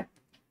 it's not bad.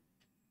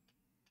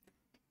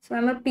 So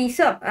I'm a piece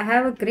up. I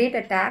have a great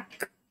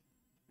attack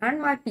and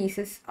my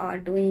pieces are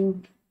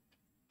doing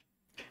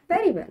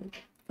very well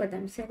for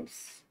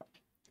themselves.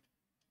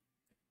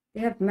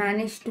 They have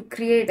managed to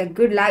create a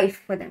good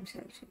life for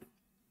themselves.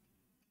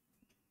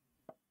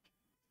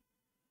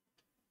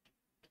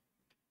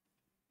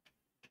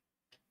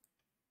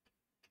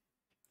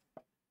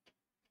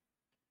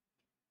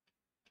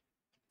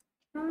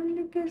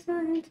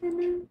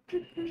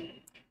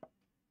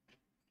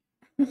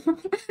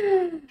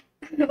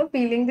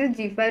 Feeling this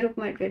g5 rook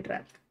might get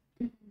trapped.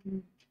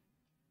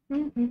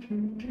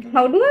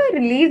 How do I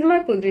release my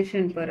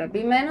position पर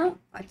अभी मैं ना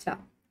अच्छा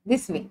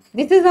this way.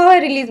 This is how I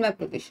release my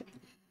position.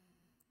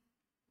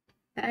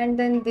 And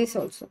then this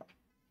also.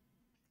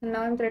 So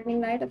now I'm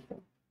threatening knight f4.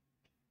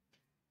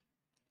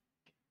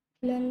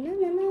 La, la,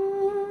 la, la, la,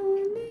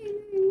 la,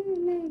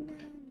 la,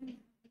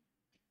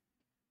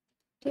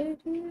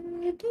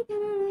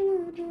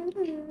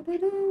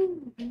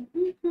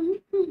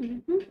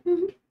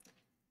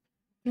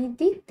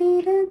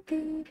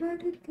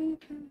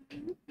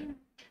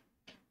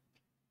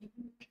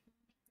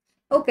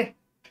 Okay,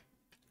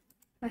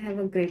 I have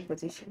a great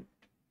position.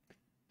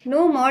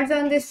 No mods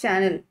on this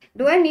channel.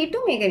 Do I need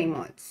to make any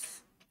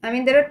mods? I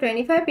mean, there are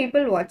 25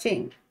 people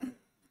watching.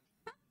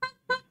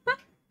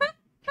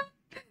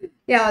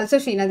 Yeah, also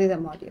Srinath is a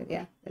mod here.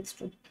 Yeah, that's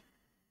true.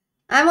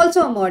 I'm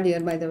also a mod here,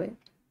 by the way.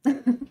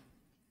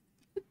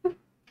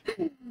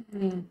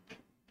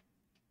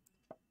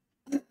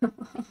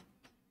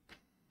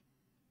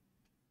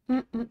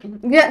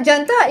 Yeah,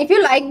 Janta, if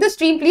you like the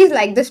stream, please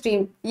like the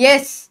stream.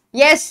 Yes,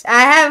 yes,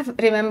 I have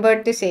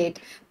remembered to say it.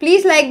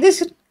 Please like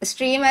this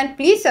stream and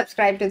please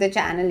subscribe to the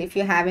channel if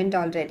you haven't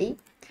already,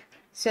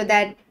 so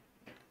that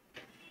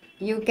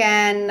you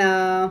can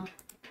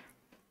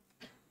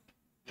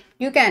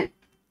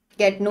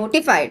get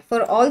notified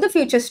for all the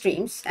future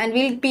streams, and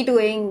we'll be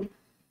doing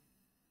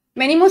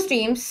many more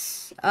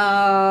streams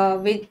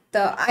with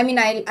I mean,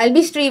 I'll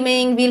be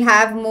streaming. We'll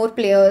have more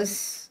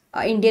players,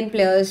 Indian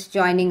players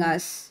joining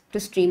us to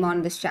stream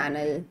on this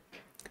channel,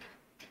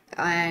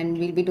 and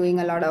we'll be doing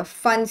a lot of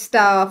fun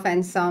stuff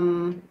and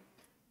some,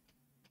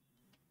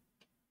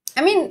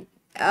 I mean,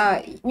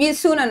 we'll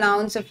soon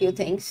announce a few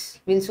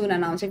things.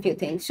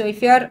 So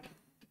if you're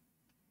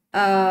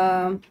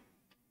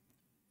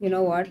you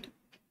know what,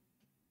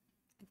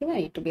 I think I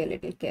need to be a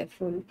little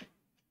careful.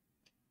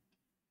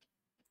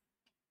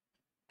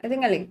 I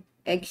think I'll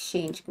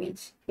exchange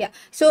queens. Yeah.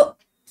 So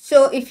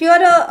if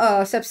you're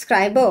a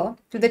subscriber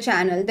to the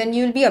channel, then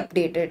you'll be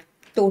updated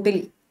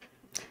totally.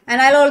 And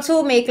I'll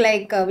also make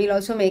like, we'll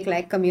also make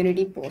like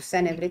community posts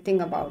and everything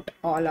about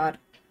all our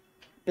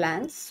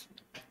plans.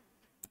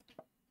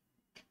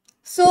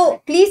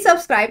 So please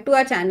subscribe to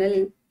our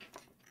channel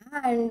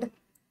and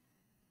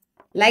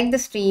like the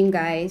stream,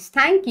 guys.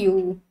 Thank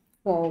you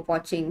for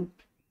watching,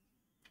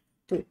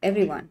 to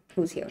everyone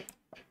who's here.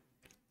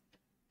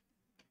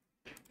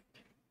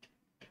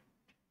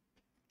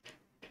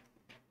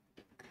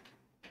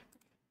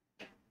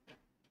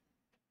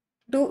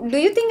 Do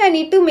you think I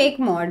need to make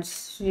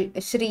mods?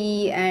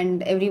 Shri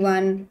and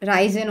everyone,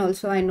 Ryzen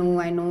also. I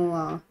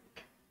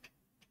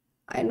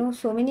know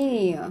so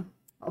many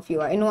of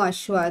you. I know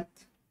Ashwath.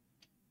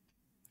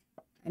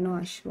 I know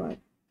Ashwath.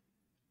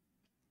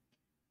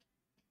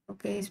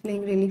 Okay, he's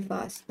playing really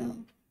fast now.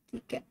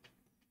 Okay.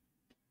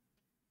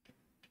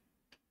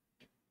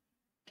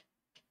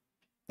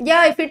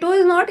 Yeah, if it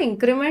was not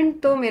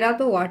increment, तो मेरा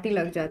तो वाट ही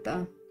लग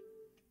जाता.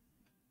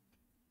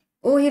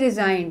 Oh, he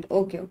resigned.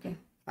 Okay, okay,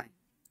 fine.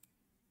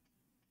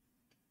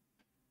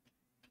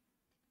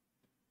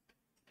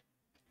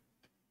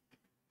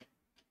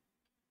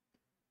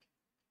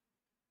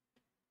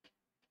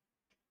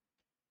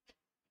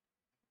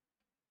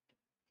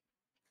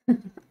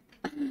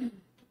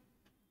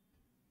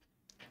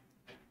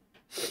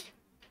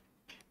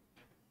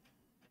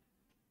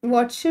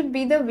 What should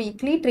be the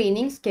weekly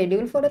training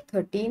schedule for a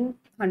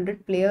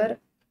 1300 player?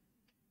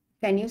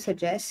 Can you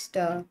suggest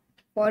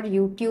for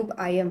YouTube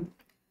IM?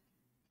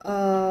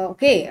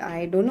 Okay,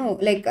 I don't know.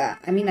 Like,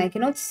 I mean, I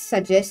cannot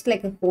suggest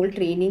like a whole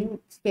training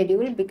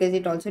schedule because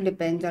it also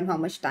depends on how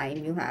much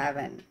time you have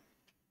and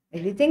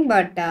everything.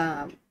 But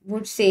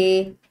would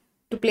say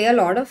to play a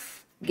lot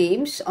of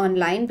games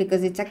online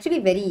because it's actually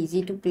very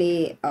easy to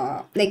play.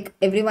 Like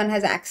everyone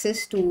has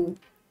access to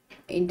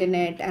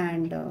internet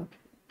and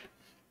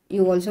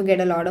you also get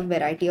a lot of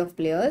variety of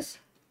players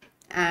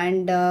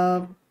and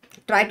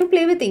try to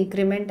play with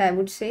increment, I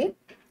would say.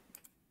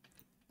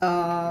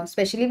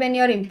 Especially when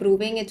you're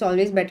improving, it's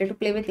always better to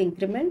play with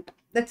increment.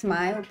 That's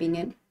my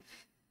opinion.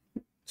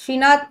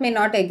 Srinath may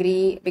not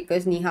agree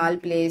because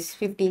Nihal plays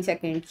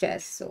 15-second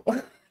chess, so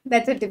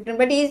that's a different.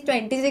 But he's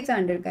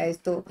 2600 guys,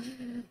 तो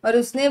और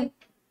उसने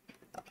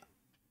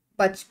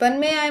बचपन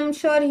में I'm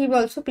sure he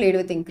also played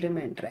with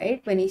increment,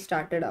 right? When he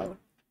started out.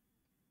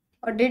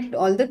 Or did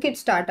all the kids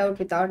start out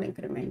without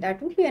increment?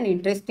 That would be an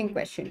interesting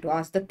question to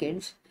ask the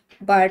kids.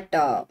 But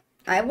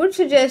I would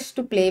suggest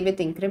to play with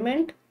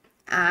increment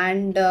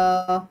and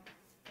to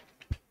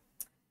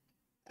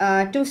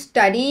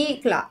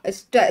study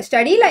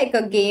like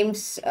a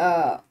games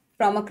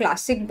from a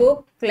classic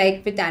book,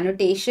 like with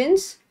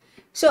annotations.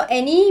 So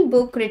any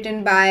book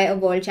written by a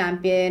world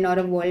champion or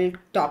a world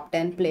top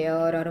 10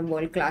 player or a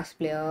world class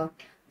player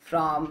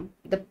from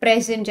the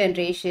present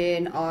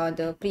generation or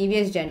the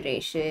previous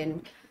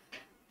generation,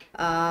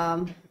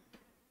 um,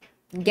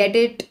 get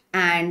it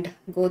and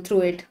go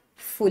through it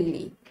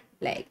fully,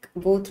 like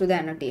go through the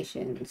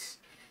annotations,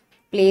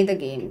 play the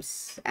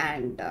games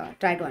and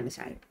try to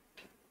understand it.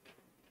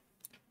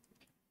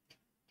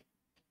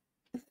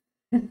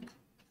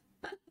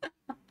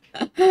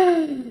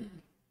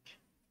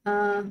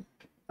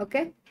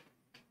 Okay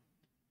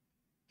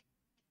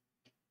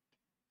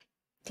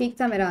ठीक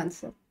था मेरा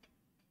answer.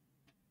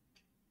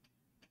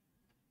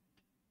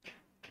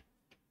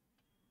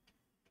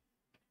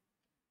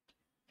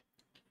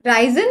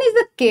 Ryzen is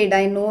a kid.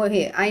 I know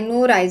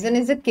Ryzen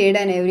is a kid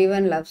and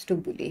everyone loves to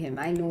bully him.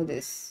 I know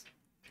this.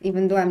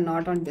 Even though I'm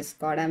not on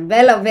Discord, I'm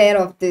well aware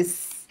of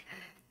this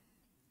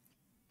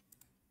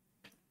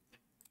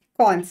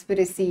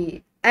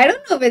conspiracy. I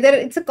don't know whether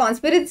it's a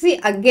conspiracy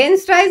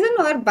against Ryzen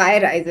or by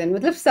Ryzen.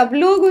 मतलब सब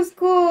लोग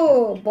उसको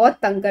बहुत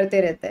तंग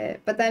करते रहते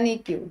हैं. पता नहीं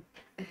क्यों.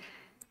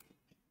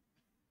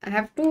 I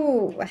have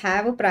to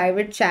have a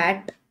private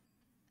chat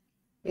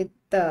with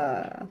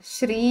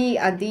Shri,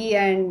 Adi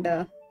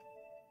and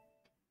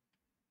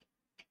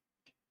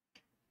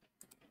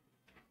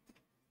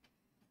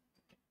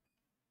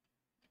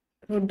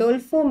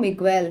Rodolfo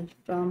Miguel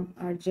from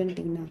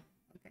Argentina.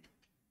 Okay.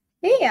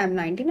 Hey, I'm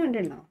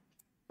 1900 now.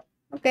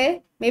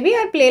 Okay, maybe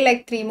I play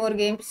like 3 more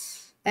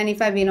games, and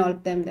if I win all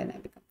of them, then I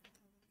become.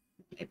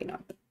 Maybe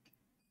not.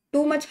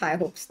 Too much high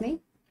hopes, nahi?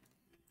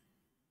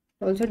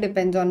 Also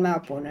depends on my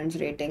opponent's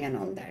rating and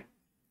all that.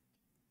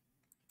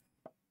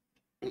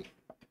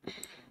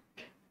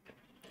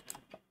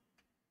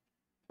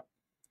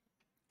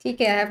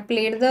 Okay, I have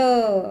played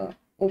the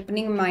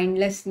opening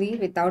mindlessly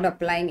without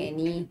applying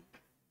any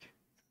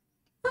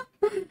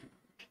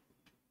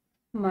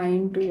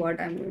mind to what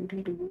I'm going to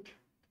do.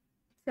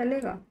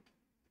 Chalega.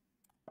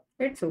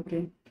 It's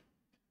okay.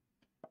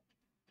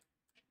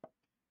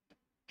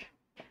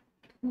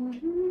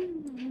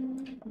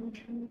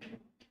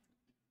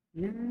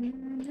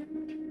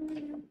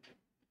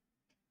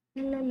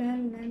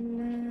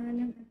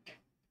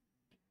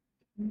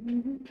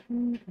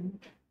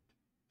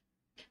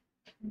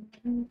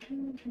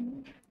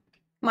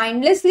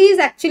 Mindlessly is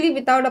actually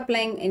without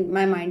applying in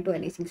my mind to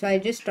anything, so I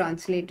just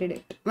translated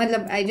it.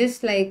 I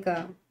just like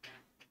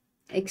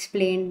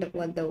explained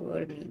what the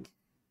word means.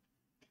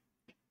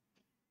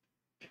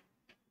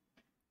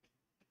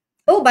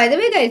 Oh, by the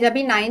way, guys,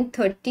 अभी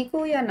 9:30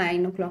 को या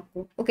 9 o'clock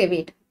को? Okay,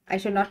 wait. I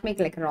should not make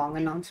like wrong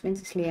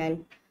announcements. इसलिए I'll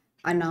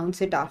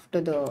announce it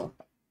after the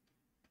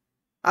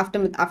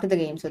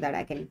game so that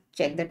I can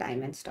check the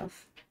time and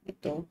stuff.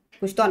 तो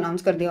कुछ तो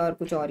announce कर दिया और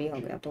कुछ और ही हो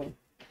गया तो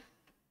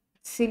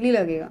silly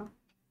लगेगा.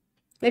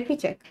 Let me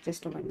check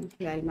just a moment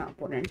while my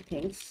opponent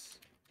thinks.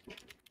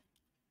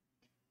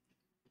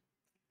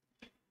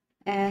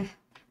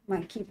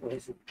 My keyboard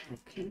is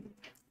okay.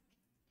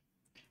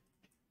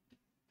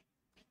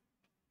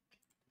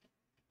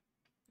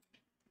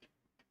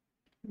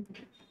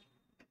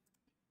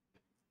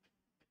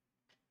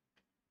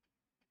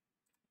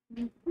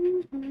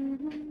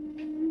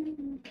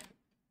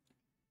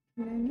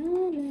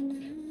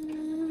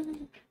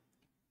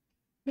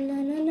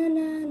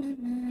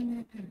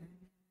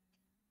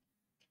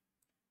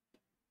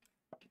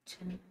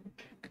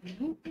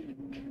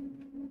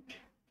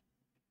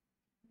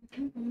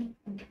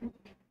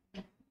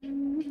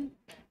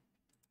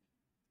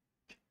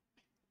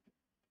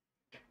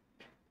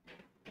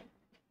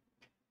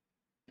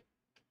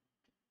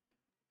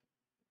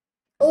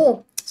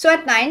 Oh, so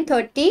at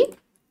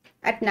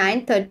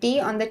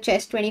 9:30 on the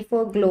Chess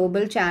 24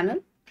 Global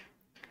channel.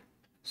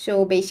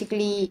 So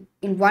basically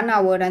in 1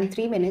 hour and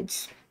 3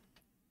 minutes,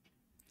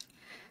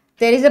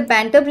 there is a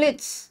banter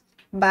blitz.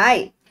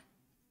 Bye.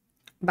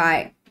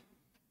 Bye.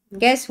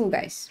 Guess who,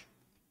 guys?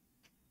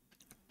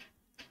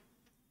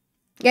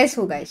 Guess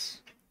who,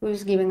 guys?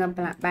 Who's giving a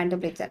banter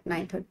blitz at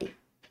 9:30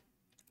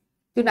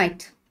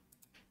 tonight?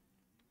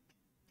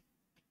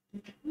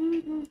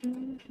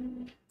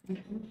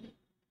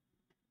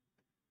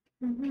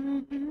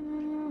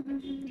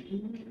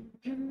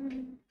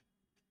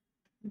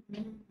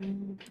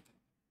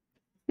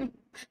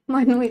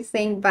 Manu is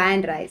saying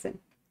band Ryzen.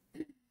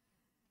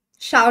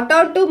 Shout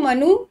out to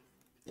Manu.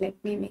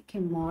 Let me make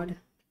him mod.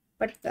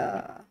 But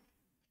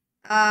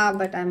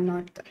but I'm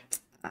not.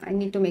 I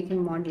need to make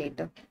him mod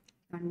later.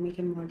 Can't make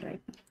him mod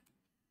right now.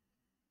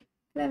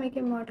 Can I make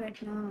him mod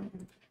right now?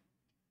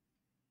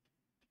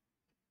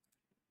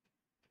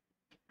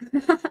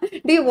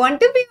 Do you want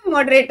to be a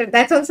moderator?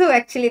 That's also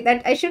actually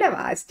that I should have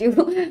asked you,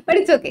 but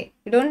it's okay.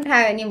 You don't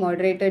have any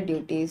moderator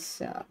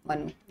duties,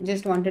 Manu.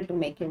 Just wanted to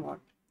make you mod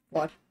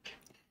for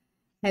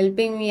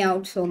helping me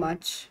out so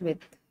much with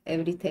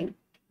everything.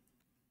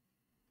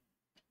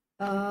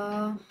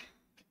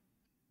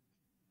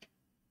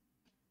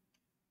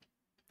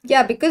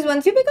 Yeah, because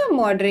once you become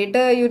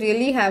moderator, you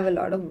really have a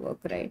lot of work,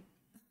 right?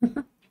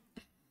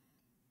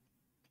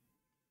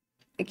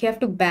 Like you have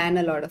to ban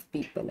a lot of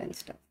people and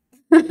stuff.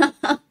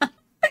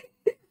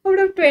 Out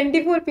of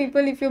 24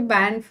 people, if you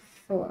ban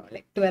for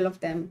like 12 of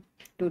them,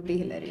 it would be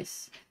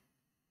hilarious.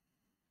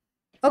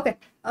 Okay.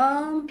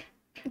 So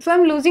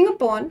I'm losing a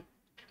pawn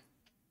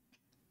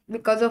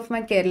because of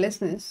my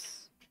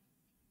carelessness.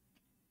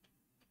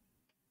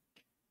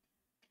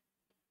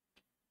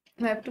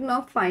 I have to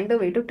now find a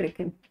way to trick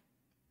him.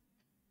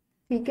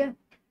 Okay.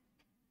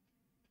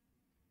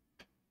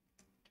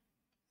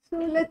 So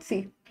let's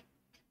see.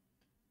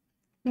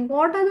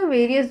 What are the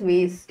various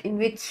ways in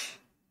which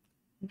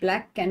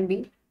black can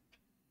make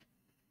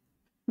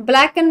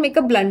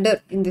a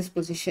blunder in this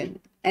position,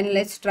 and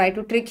let's try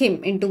to trick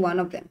him into one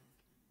of them.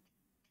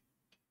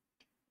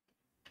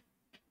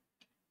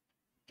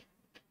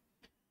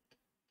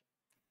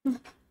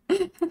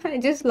 I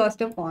just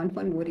lost a pawn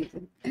for no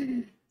reason.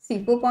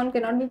 C4 pawn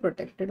cannot be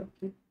protected.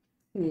 Okay.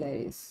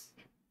 Hilarious.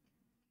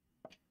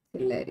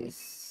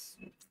 Hilarious.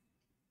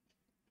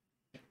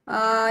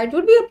 It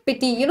would be a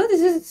pity. You know,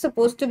 this is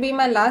supposed to be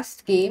my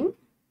last game.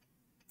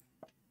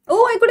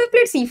 Oh, I could have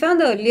played c5 on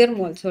the earlier move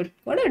also.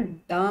 What a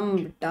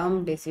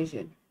dumb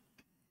decision.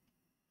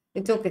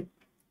 It's okay.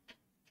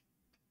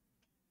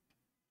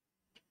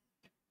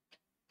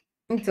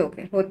 It's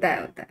okay. होता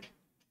है.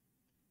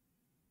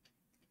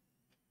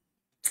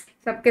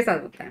 सबके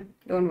साथ होता है.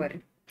 Don't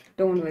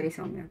worry,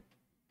 Soumya.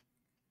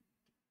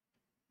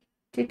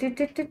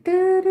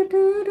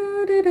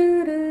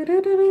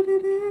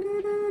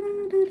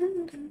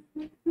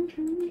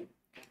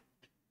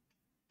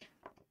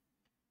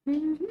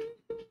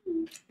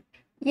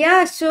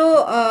 Yeah,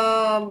 so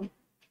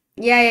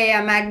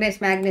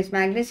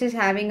Magnus is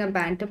having a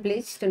banter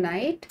blitz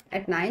tonight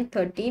at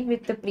 9:30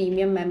 with the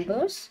premium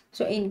members.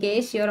 So in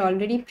case you're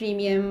already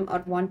premium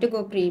or want to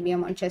go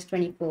premium on Chess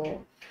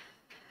 24,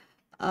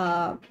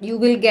 you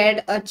will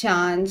get a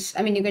chance.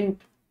 I mean, you can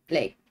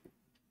like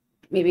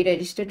maybe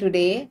register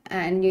today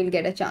and you'll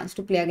get a chance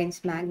to play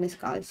against Magnus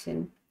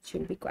Carlsen, which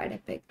will be quite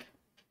epic.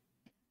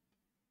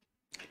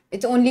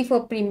 It's only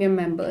for premium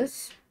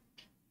members.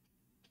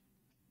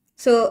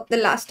 So the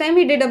last time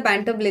he did a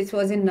banter blitz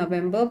was in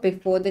November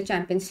before the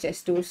Champions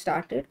Chess Tour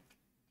started.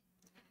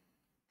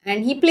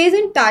 And he plays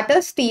in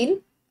Tata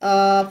Steel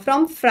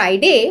from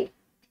Friday.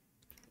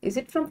 Is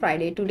it from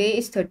Friday? Today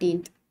is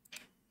 13th.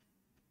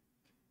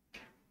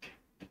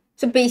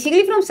 So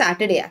basically from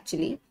Saturday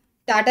actually,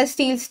 Tata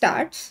Steel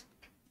starts.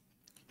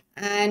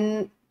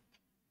 And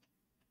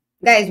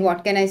guys,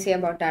 what can I say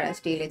about Tata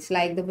Steel? It's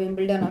like the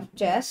Wimbledon of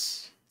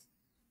chess.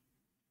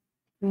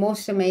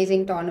 Most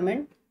amazing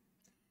tournament.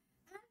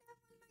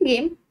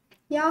 Game.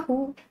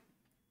 Yahoo.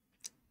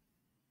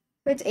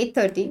 So it's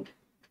 8:30.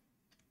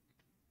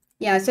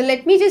 Yeah, so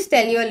let me just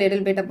tell you a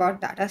little bit about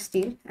Tata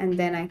Steel and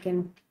then I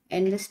can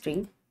end the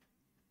stream.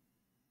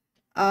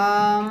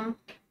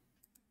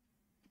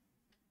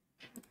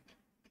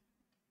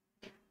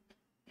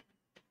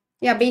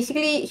 Yeah,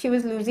 basically she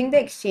was losing the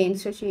exchange,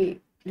 so she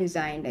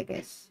resigned, I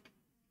guess.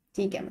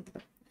 ठीक है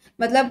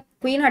मतलब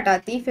queen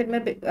हटाती, फिर मैं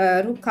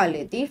रुक खा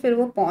लेती, फिर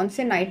वो पॉन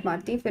से नाइट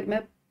मारती, फिर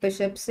मैं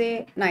बिशप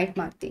से नाइट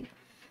मारती,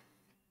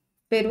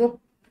 फिर वो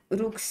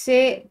रुक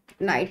से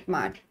नाइट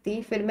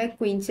मारती, फिर मैं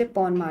क्वीन से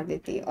पॉन मार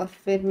देती और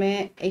फिर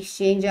मैं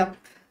एक्सचेंज अप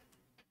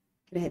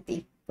रहती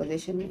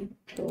पोजीशन में,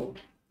 तो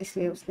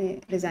इसलिए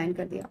उसने रिजाइन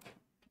कर दिया.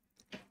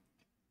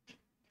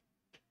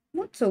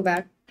 Not so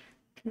bad,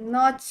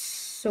 not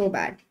so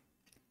bad.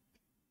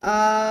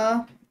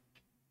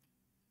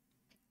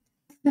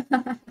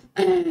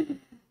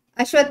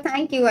 Ashwath,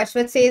 thank you.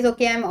 Ashwath says,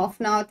 okay, I'm off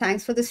now.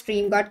 Thanks for the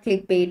stream. Got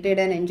clickbaited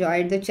and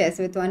enjoyed the chess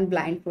with one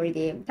blindfold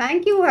game.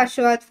 Thank you,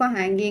 Ashwath, for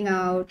hanging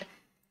out.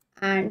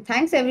 And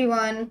thanks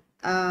everyone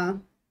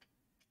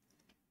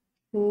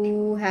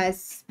who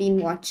has been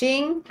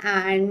watching.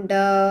 And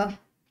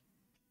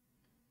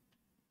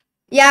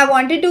yeah, I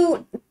wanted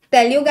to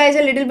tell you guys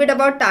a little bit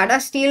about Tata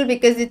Steel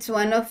because it's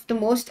one of the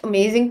most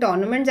amazing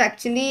tournaments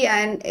actually,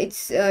 and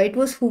it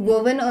was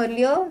Hugoven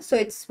earlier, so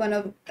it's one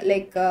of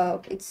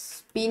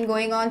it's been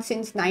going on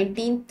since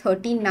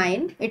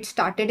 1939. It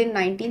started in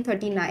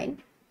 1939,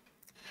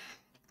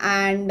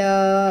 and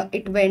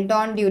it went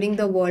on during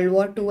the World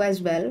War II as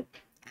well,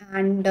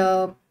 and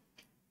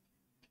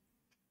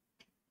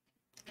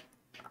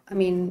I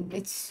mean,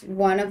 it's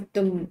one of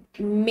the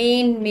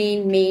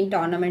main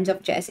tournaments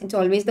of chess. It's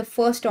always the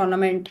first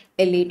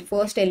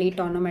first elite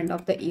tournament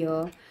of the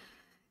year.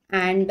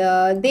 And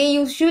they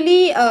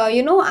usually,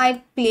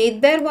 I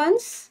played there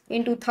once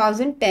in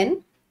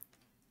 2010.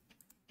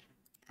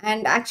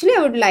 And actually,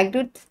 I would like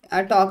to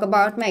talk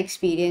about my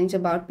experience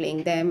about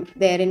playing them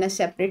there in a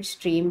separate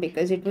stream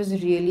because it was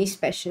really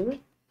special.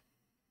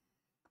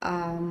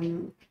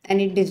 And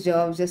it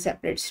deserves a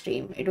separate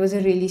stream. It was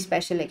a really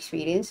special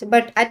experience.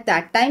 But at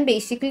that time,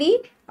 basically,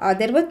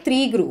 there were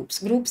three groups: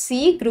 Group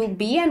C, Group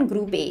B, and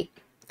Group A.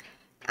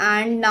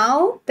 And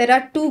now there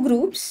are two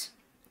groups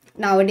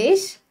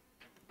nowadays.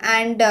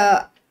 And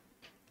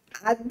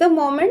at the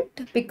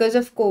moment, because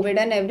of COVID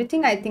and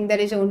everything, I think there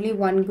is only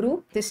one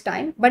group this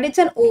time. But it's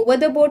an over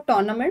the board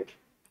tournament.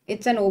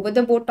 It's an over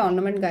the board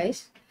tournament,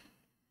 guys.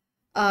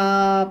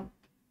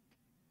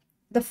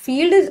 The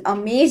field is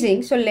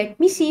amazing, so let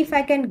me see if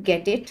I can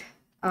get it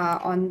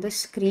on the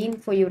screen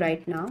for you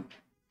right now.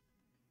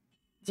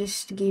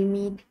 Just give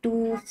me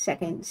 2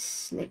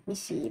 seconds. Let me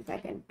see if I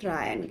can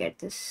try and get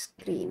the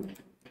screen.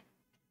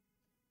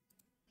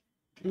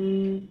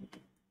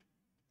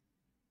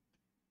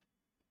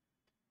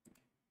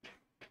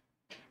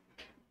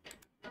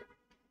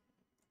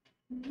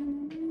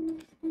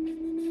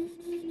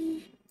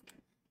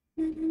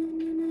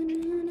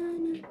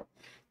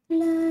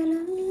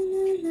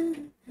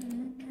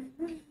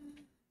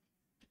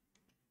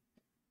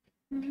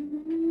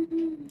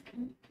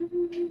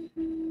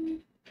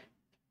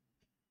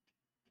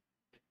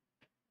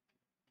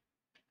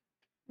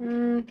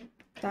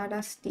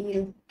 Tata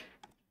Steel.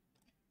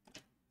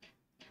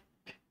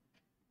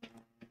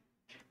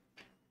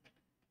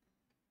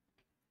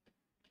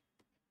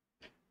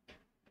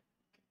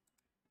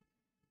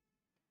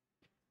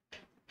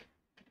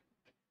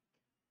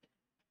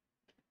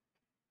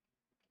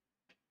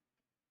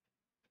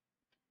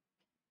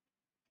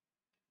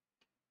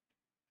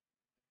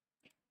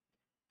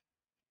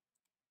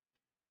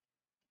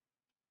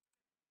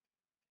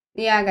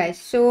 Yeah, guys.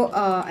 So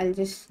I'll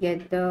just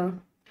get the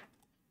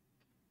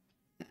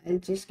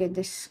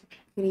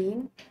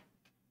screen.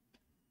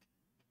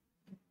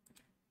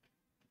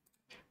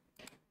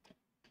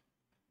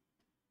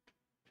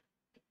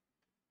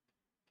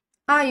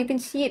 You can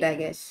see it, I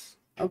guess.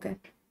 Okay.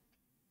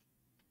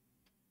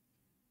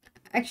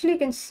 Actually, you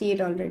can see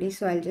it already,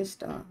 so I'll just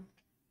show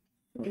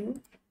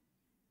you.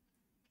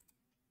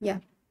 Yeah.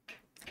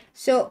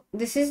 So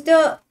this is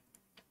the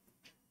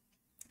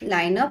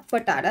lineup for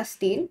Tata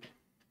Steel.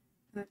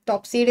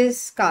 Top seed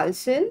is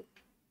Carlsen.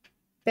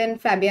 Then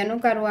Fabiano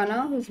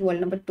Caruana, who's world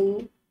number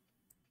 2.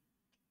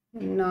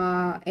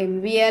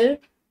 MVL,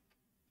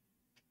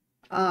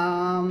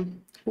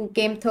 who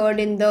came third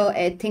in the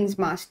Athens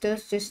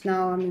Masters just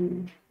now. I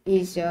mean,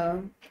 he's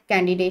a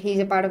candidate. He's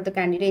a part of the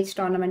candidates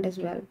tournament as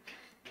well.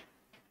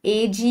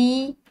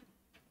 AG,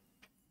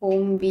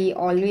 whom we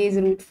always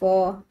root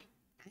for.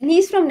 And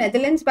he's from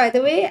Netherlands, by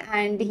the way,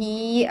 and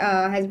he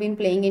has been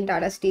playing in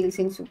Tata Steel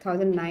since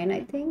 2009,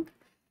 I think.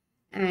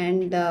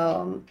 And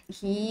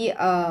he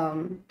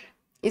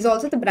is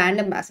also the brand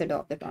ambassador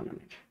of the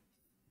tournament.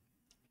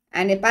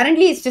 And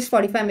apparently it's just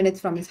 45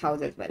 minutes from his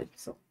house as well.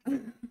 So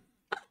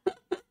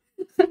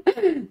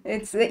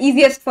it's the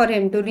easiest for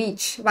him to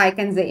reach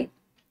Vaikensee,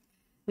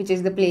 which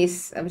is the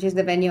place, which is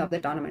the venue of the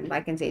tournament.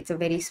 Vaikensee, it's a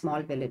very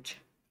small village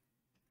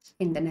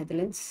in the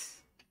Netherlands.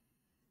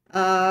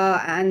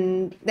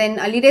 And then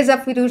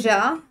Alireza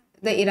Firuza,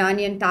 the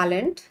Iranian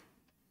talent.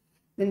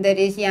 Then there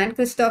is Jan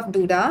Krzysztof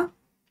Duda,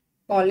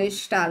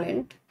 Polish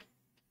talent.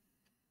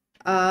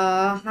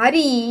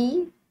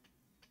 Hari.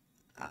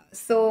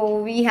 So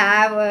we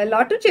have a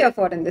lot to cheer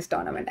for in this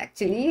tournament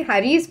actually.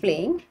 Hari is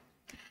playing.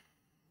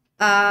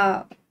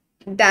 Daniel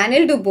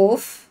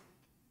Dubov.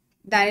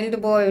 Daniel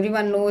Dubov,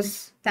 everyone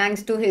knows,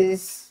 thanks to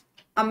his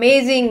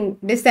amazing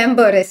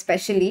December,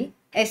 especially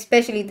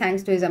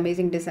thanks to his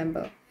amazing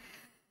December.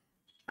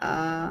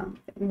 Uh,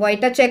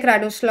 Wojciech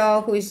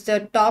Radoslaw, who is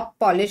the top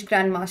Polish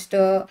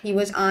grandmaster. He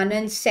was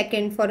Anand's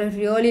second for a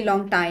really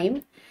long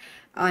time.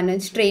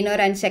 Anand's trainer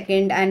and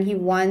second, and he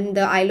won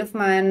the Isle of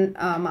Man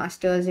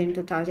Masters in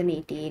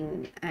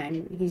 2018,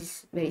 and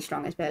he's very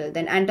strong as well.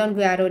 Then Anton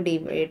Guerrero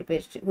David,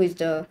 who is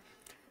the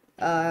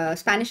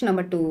Spanish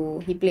number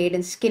 2. He played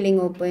in Skilling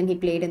Open. He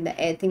played in the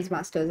Athens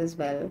Masters as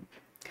well.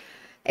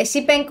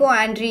 Esipenko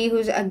Andriy,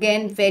 who's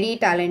again very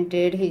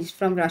talented. He's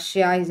from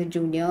Russia. He's a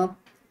junior.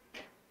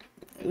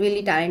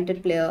 Really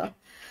talented player.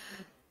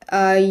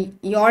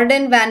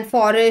 Jordan Van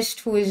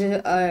Forest, who is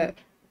a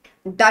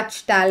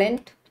Dutch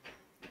talent.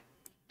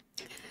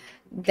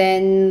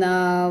 Then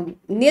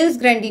Niels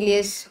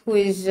Grandelius, who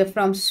is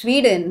from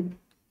Sweden,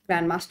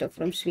 grandmaster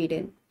from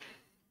Sweden.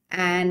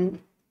 And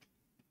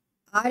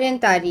Arjen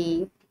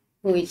Tari,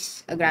 who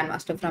is a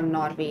grandmaster from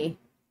Norway.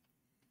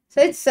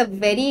 So it's a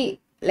very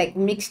like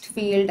mixed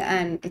field,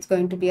 and it's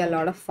going to be a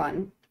lot of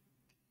fun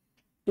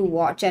to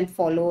watch and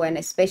follow, and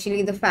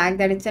especially the fact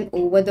that it's an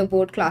over the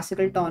board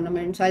classical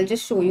tournament. So I'll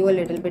just show you a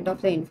little bit of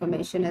the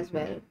information as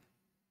well.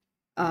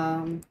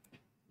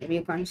 Maybe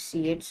you can't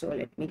see it, so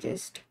let me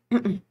just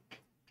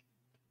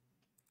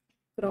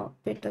crop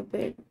it a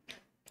bit.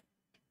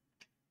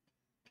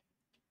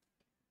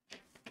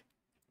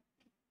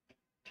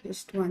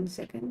 Just 1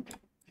 second.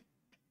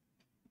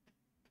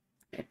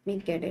 Let me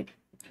get it.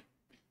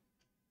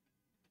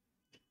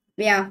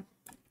 Yeah.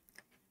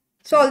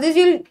 So all this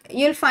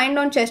you'll find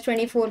on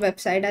Chess24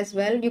 website as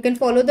well. You can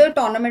follow the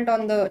tournament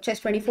on the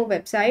Chess24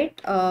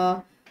 website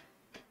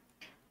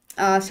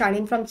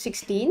starting from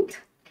 16th.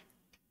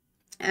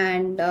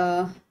 And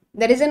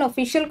there is an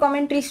official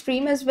commentary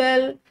stream as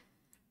well.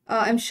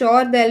 I'm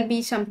sure there'll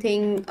be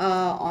something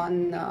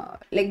on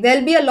like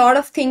there'll be a lot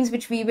of things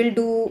which we will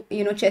do,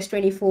 you know,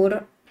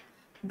 Chess24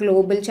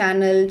 global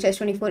channel,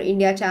 Chess24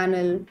 India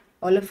channel.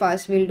 All of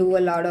us will do a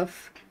lot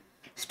of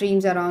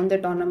streams around the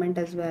tournament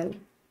as well,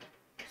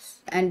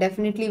 and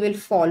definitely will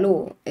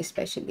follow.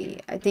 Especially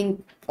I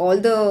think all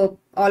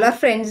our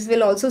friends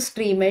will also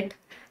stream it,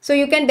 so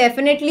you can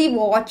definitely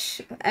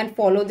watch and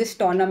follow this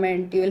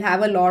tournament. You will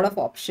have a lot of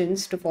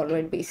options to follow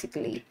it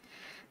basically,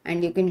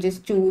 and you can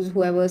just choose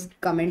whoever's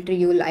commentary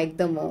you like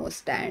the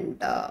most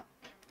and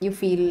you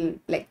feel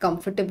like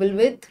comfortable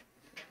with.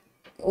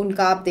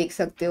 उनका आप देख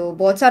सकते हो,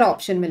 बहुत सारा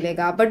option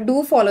मिलेगा. But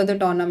do follow the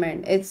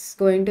tournament. It's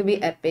going to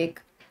be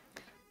epic.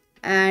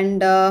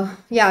 And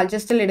yeah,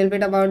 just a little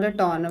bit about the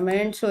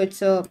tournament. So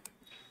it's a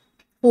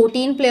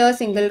 14 player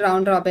single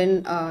round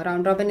robin.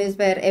 Round robin is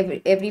where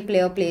every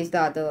player plays the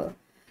other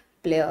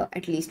player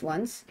at least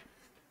once.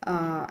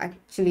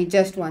 Actually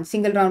just once.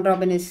 Single round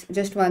robin is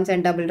just once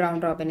and double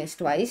round robin is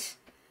twice.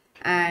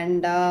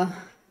 And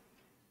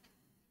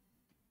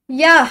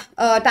yeah,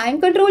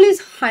 time control is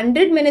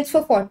 100 minutes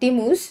for 40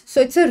 moves.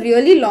 So it's a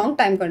really long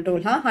time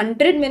control, huh?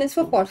 100 minutes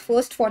for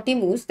first 40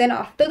 moves. Then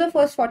after the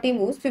first 40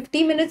 moves,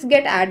 50 minutes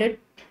get added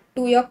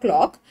to your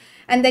clock.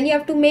 And then you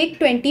have to make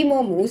 20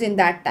 more moves in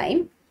that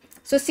time.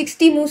 So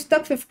 60 moves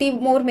तक 50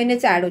 more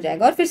minutes add हो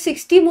जाएगा. और फिर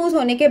 60 moves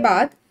होने के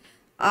बाद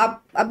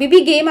आप अभी भी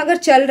गेम अगर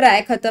चल रहा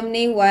है, ख़त्म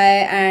नहीं हुआ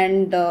है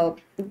एंड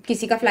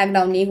किसी का फ्लैग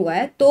डाउन नहीं हुआ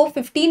है, तो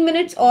 15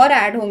 minutes और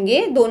ऐड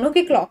होंगे दोनों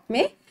के क्लॉक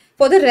में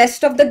for the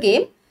rest of the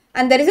game.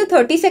 And there is a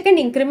 30-second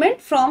increment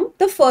from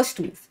the first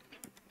move.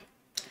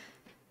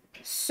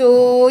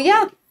 So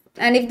yeah,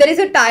 and if there is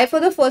a tie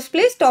for the first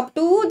place, top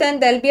 2, then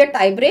there'll be a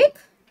tie break.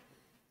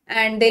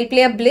 And they'll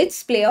play a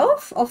Blitz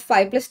playoff of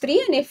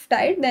 5+3, and if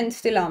tied, then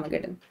still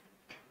Armageddon.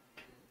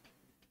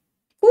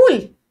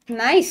 Cool.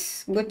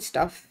 Nice. Good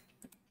stuff.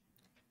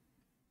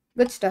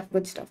 Good stuff,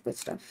 good stuff, good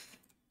stuff.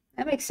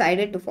 I'm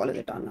excited to follow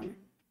the tournament.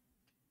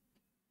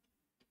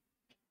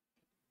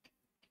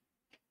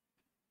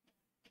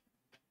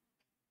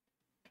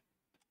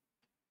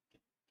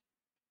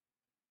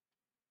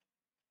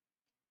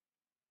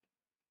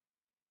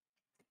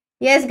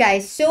 Yes,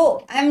 guys.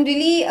 So I'm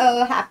really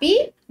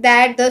happy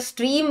that the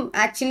stream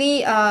actually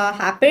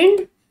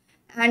happened,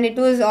 and it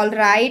was all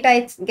right,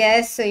 I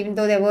guess, even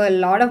though there were a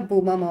lot of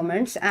boomer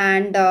moments,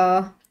 and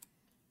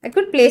I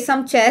could play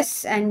some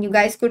chess and you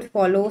guys could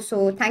follow.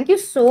 So thank you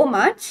so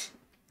much.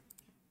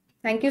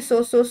 Thank you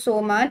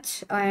so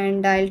much.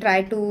 And I'll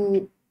try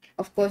to,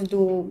 of course,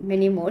 do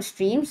many more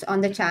streams on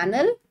the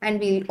channel,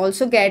 and we'll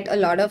also get a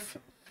lot of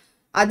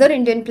other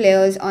Indian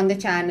players on the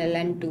channel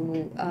and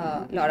do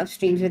a lot of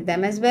streams with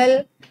them as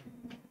well.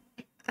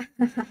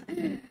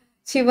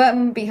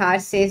 Shivam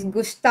Bihar says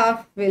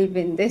Gustav will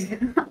win this.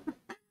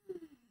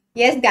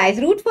 Yes, guys,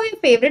 root for your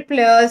favorite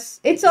players.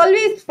 It's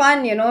always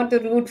fun, you know, to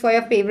root for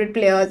your favorite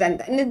players,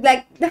 and it's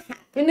like the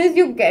happiness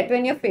you get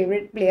when your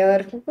favorite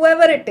player,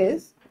 whoever it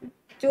is,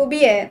 जो भी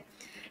है,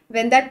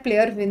 when that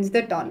player wins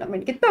the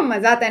tournament, कितना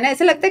मजा आता है ना,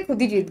 ऐसा लगता है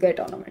खुद ही जीत गए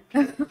tournament.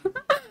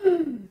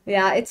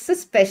 Yeah, it's a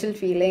special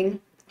feeling.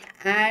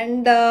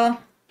 And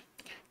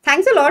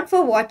thanks a lot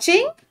for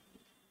watching.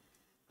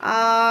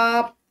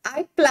 I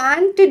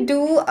plan to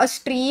do a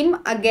stream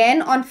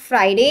again on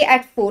Friday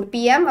at 4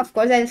 p.m. Of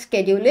course, I'll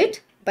schedule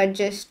it, but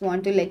just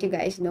want to let you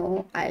guys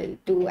know I'll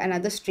do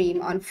another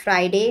stream on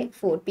Friday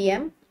 4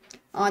 p.m.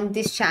 on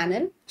this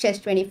channel,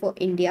 Chess24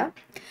 India.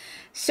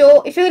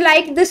 So if you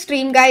like the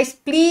stream, guys,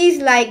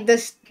 please like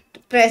this,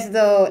 press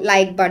the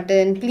like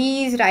button.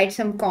 Please write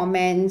some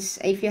comments.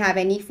 If you have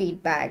any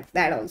feedback,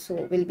 that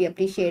also will be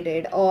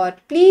appreciated. Or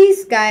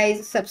please,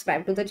 guys,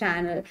 subscribe to the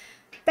channel.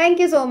 Thank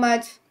you so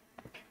much.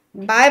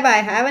 Bye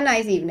bye. Have a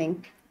nice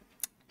evening.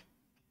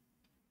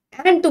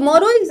 And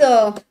tomorrow is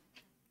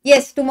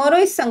yes, tomorrow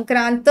is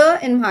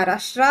Sankranta in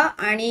Maharashtra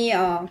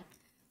and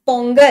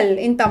Pongal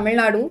in Tamil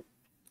Nadu.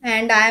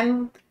 And I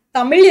am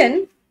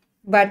Tamilian,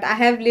 but I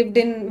have lived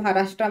in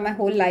Maharashtra my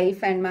whole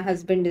life, and my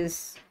husband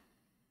is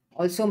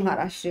also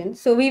Maharashtrian.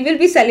 So we will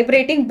be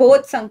celebrating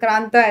both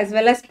Sankranta as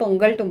well as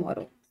Pongal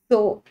tomorrow.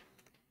 So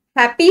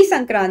happy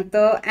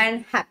Sankranta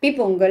and happy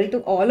Pongal to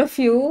all of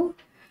you.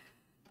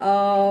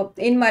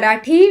 In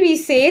Marathi, we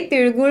say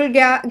Tilgul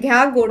Gya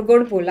God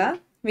God Bola,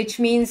 which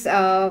means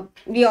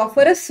we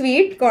offer a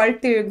sweet called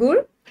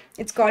Tilgul.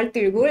 It's called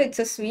Tilgul. It's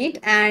a sweet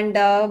and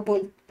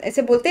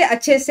ऐसे बोलते हैं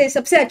अच्छे से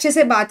सबसे अच्छे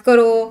से बात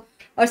करो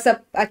और सब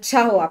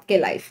अच्छा हो आपके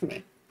लाइफ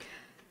में.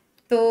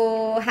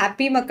 So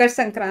happy Makar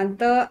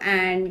Sankranta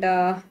and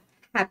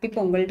happy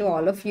Pongal to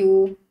all of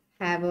you.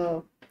 Have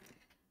a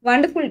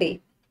wonderful day.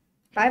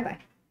 Bye bye.